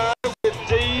start with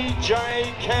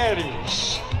DJ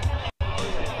Caddies.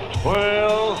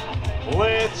 Well,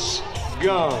 let's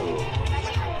go.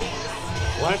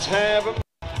 Let's have them.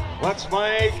 Let's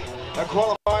make a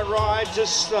qualified ride to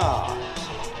start.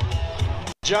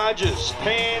 Judges,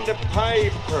 pen to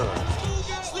paper.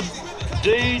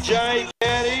 DJ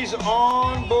Caddies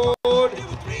on board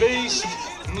beast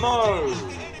mode.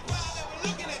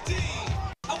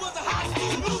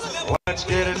 Let's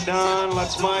get it done.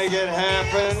 Let's make it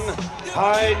happen.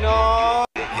 Hey, no.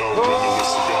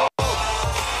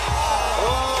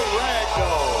 Oh,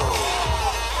 ragdoll.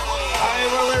 Hey,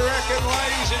 what do we reckon,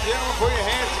 ladies and gentlemen? Put your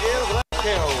hands together for that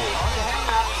cow.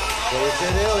 So we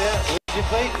said earlier, lose your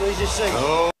feet, lose your seat. Oh,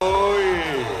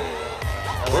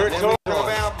 yeah. We're talking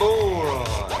about bull ride.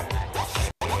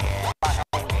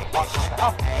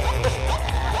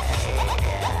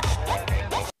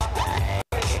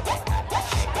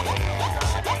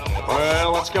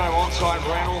 Well, let's go onside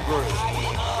Randall Group.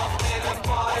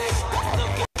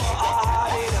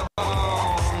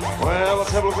 Well,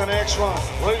 let's have a look at the next one.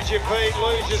 Lose your feet,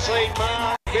 lose your seat,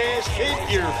 Mark Best, hit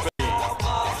your feet.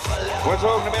 We're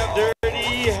talking about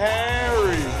Dirty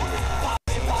Harry.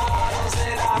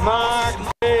 Mark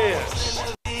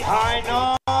Best. High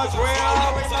Nods, where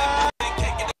are we, Mark?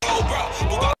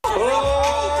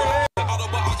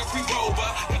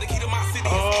 Oh,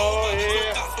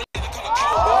 yeah.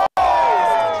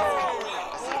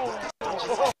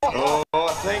 Oh, I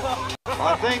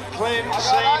think Clinton's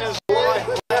seen his life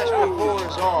flash before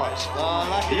his eyes. Oh,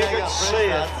 lucky You they could got see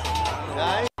fresh it. start. No?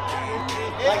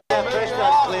 Like that fresh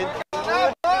start, Clint.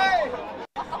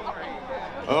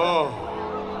 Oh.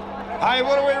 Hey,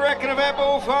 what do we reckon about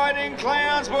bullfighting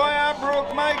clowns?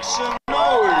 Boyabrook, make some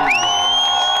noise.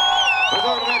 We're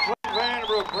talking about Clint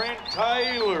Vanderbrook, Brent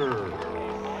Taylor.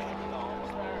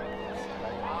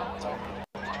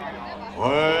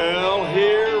 Well,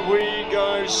 here we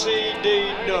go,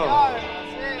 CD Dog.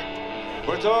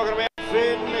 We're talking about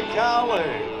Finn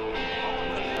McCulloch.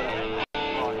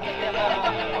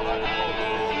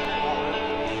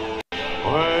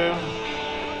 Well,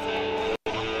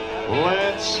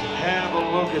 let's have a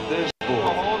look look at this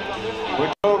bull.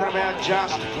 We're talking about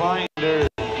just plain dirt.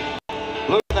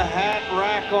 Look at the hat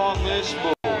rack on this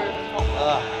bull.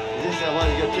 Is this the one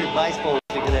who's got two baseballs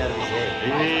sticking out of his head?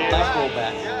 Yeah. Baseball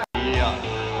bats. Yeah.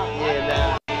 Yeah,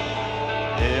 nah.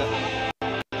 Yeah.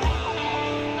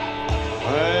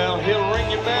 Well, he'll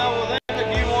ring your bell with that if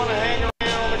you want to hang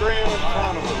around on the ground in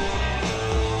front of him.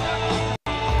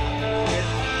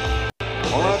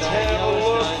 Well, let's have a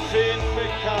look in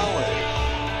McCullough.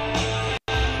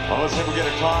 Well, let's see if we get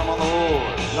a time on the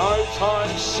board. No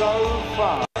time so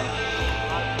far.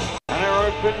 And our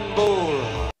open bull.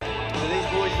 Do these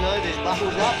boys know there's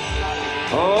buckles up?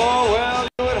 Oh, well,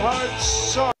 you would hope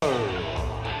so.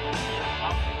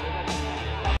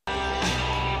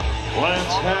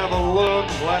 Let's have a look.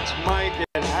 Let's make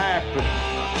it happen.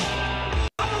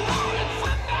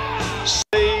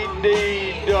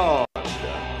 C.D. Dodd.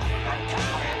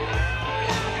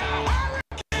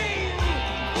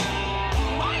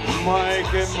 Make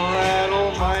him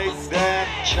rattle, make that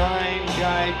chain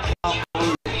gate come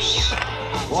loose.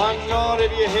 One nod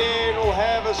of your head will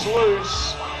have us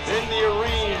loose in the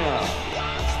arena.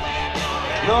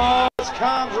 Nods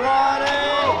comes right in.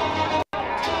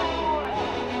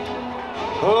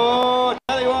 Oh, I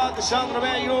tell you what, there's something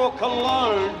about your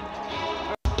cologne.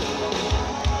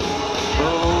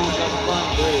 Oh, some fun,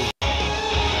 dude.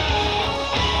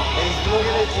 He's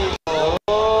looking at you.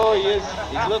 Oh, yes,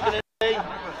 he's looking at me.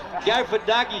 Go for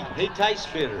Dougie, he tastes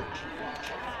better.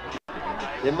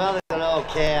 Your mother's an old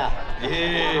cow.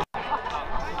 Yeah.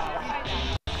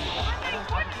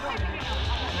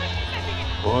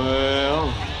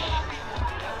 Well,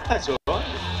 that's all right.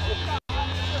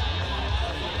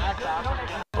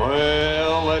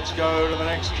 Well, let's go to the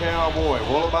next cowboy.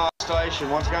 Wollabah Station.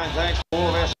 Once again, thanks to all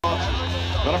of our sponsors.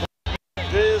 Gonna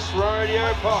make this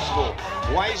rodeo possible.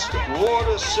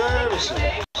 Wastewater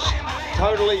Services.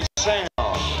 Totally Sound.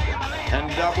 And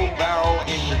Double Barrel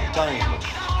Entertainment.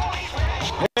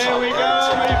 Here we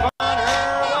go, me fun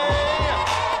Hurley.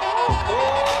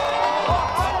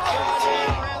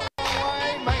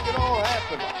 Make it all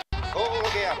happen. Oh,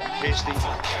 look out, Kirsty.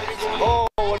 Oh,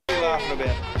 what are you laughing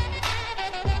about?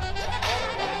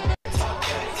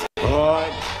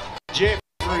 Right,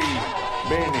 Jeffrey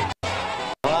Benny.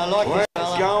 Well, I like this Let's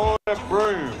fella. go on a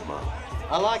broom.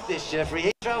 I like this, Jeffrey.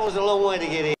 He travels a long way to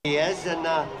get here, he has, and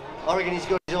I reckon he's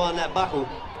got his eye on that buckle.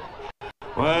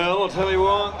 Well, I'll tell you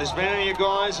what, there's many of you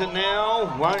guys that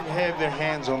now won't have their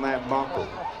hands on that buckle.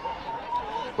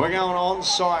 We're going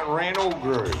on-site rental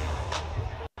group.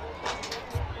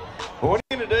 Well, what are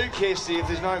you going to do, Kirsty, if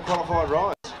there's no qualified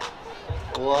rides?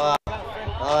 Well,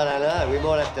 I don't know. We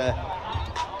might have to...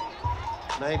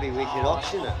 Maybe we could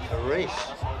auction it for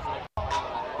Reese.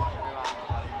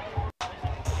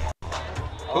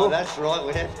 Oh, that's right,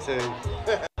 we have to.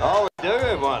 Oh, we do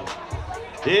have one.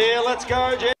 Yeah, let's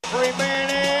go, Jeffrey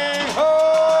Manning.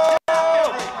 Oh!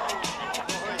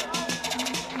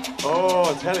 Oh,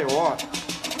 I'll tell you what.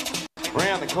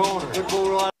 Round the corner. Good ball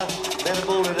rider, better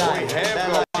ball today. We have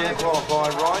got one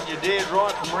qualified right. You did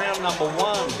right from round number 1.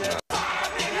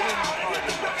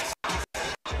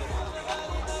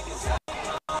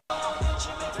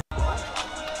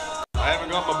 I haven't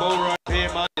got my bull right here,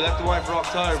 mate. You'll have to wait for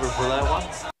October for that one.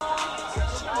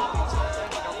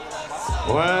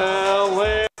 Well,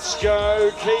 let's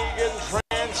go Keegan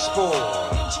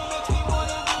Transport.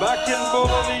 Bucking Bull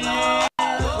of the Year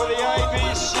for the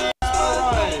ABCRA.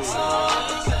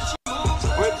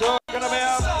 We're talking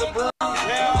about the Broom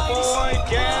Cowboy,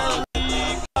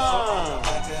 Gary Barnes.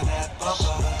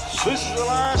 This is the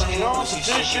last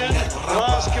competition, the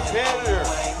last competitor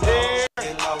here.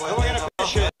 And we're going to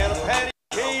fish it out of Paddy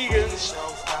Keegan's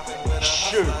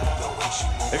shoot.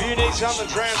 If you need something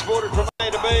transported from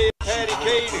A to B, Paddy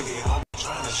Keegan.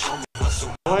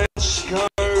 Let's go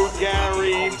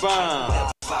Gary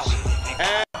Barnes.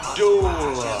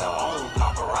 Abdullah.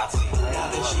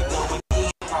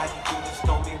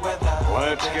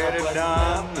 Let's get it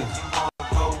done.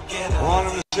 Want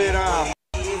him to sit up.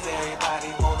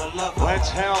 Let's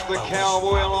help the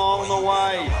cowboy along the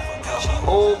way.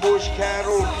 Old Bush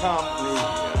Cattle Company.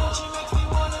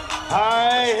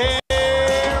 Hey,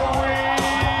 here we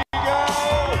go.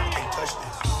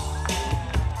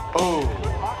 Oh,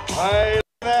 hey, look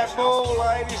at that bull,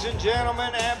 ladies and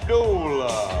gentlemen,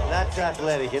 Abdullah. That's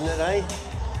athletic, isn't it, eh?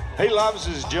 He loves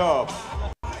his job.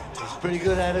 He's pretty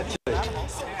good at it, too.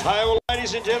 Hey, well,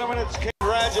 ladies and gentlemen, it's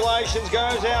congratulations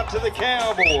goes out to the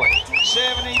cowboy.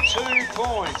 72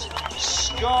 points.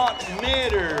 Scott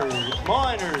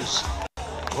Miners.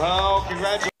 Well,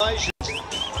 congratulations.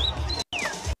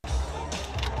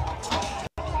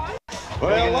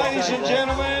 Well, ladies and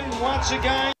gentlemen, once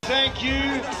again, Thank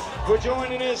you for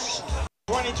joining us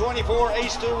 2024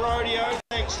 Easter Rodeo.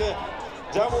 Thanks to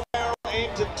Double Barrel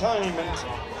Entertainment,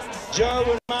 Joe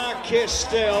and Mark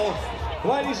Kestel.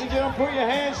 Ladies and gentlemen, put your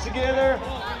hands together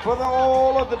for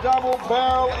all of the Double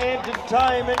Barrel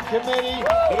Entertainment Committee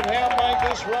that have helped make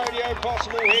this rodeo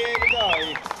possible here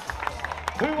today.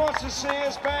 Who wants to see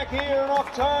us back here in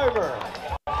October?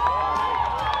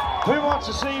 Who wants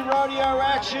to see rodeo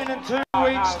action in 2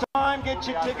 weeks' time? Get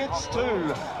your tickets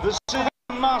to the City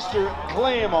Muster at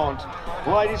Claremont.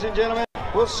 Ladies and gentlemen,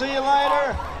 we'll see you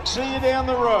later. See you down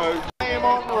the road.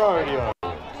 Claremont Rodeo.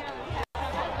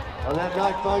 On that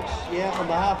note, folks, on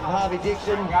behalf of Harvey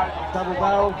Dickson, Double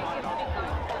Barrel,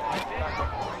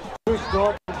 Bruce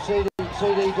Dodd from CD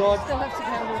Dodd,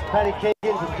 Paddy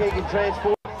Keegan from Keegan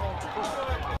Transport,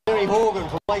 Terry Morgan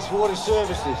from Wastewater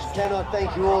Services. Cannot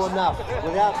thank you all enough.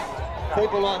 Without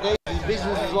people like these and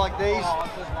businesses like these,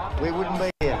 we wouldn't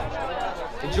be here.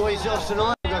 Enjoy yourselves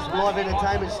tonight. We've got some live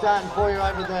entertainment starting for you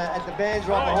over at the bands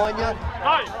right behind you.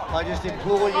 I just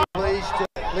implore you, please, to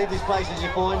leave this place as you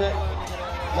find it.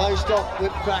 No stop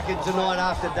whip cracking tonight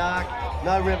after dark.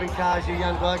 No revving cars, you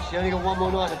young blokes. You only got one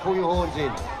more night to pull your horns in.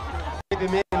 Keep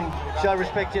them in and show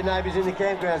respect to your neighbours in the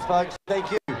campgrounds, folks. Thank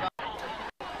you.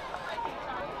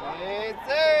 Yes,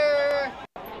 sir.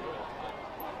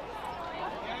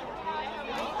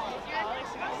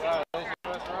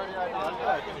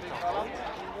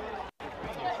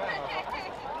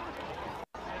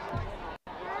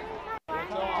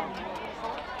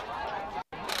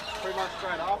 Pretty much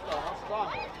straight after. That's done.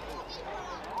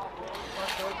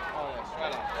 Oh yeah,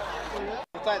 straight after.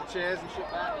 We'll take the chairs and shit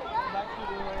back.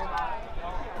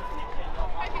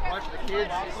 Watch the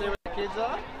kids. You see where the kids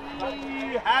are?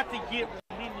 You have to get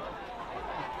within.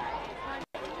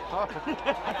 I'm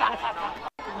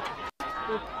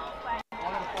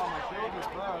gonna find my shoulders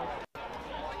first.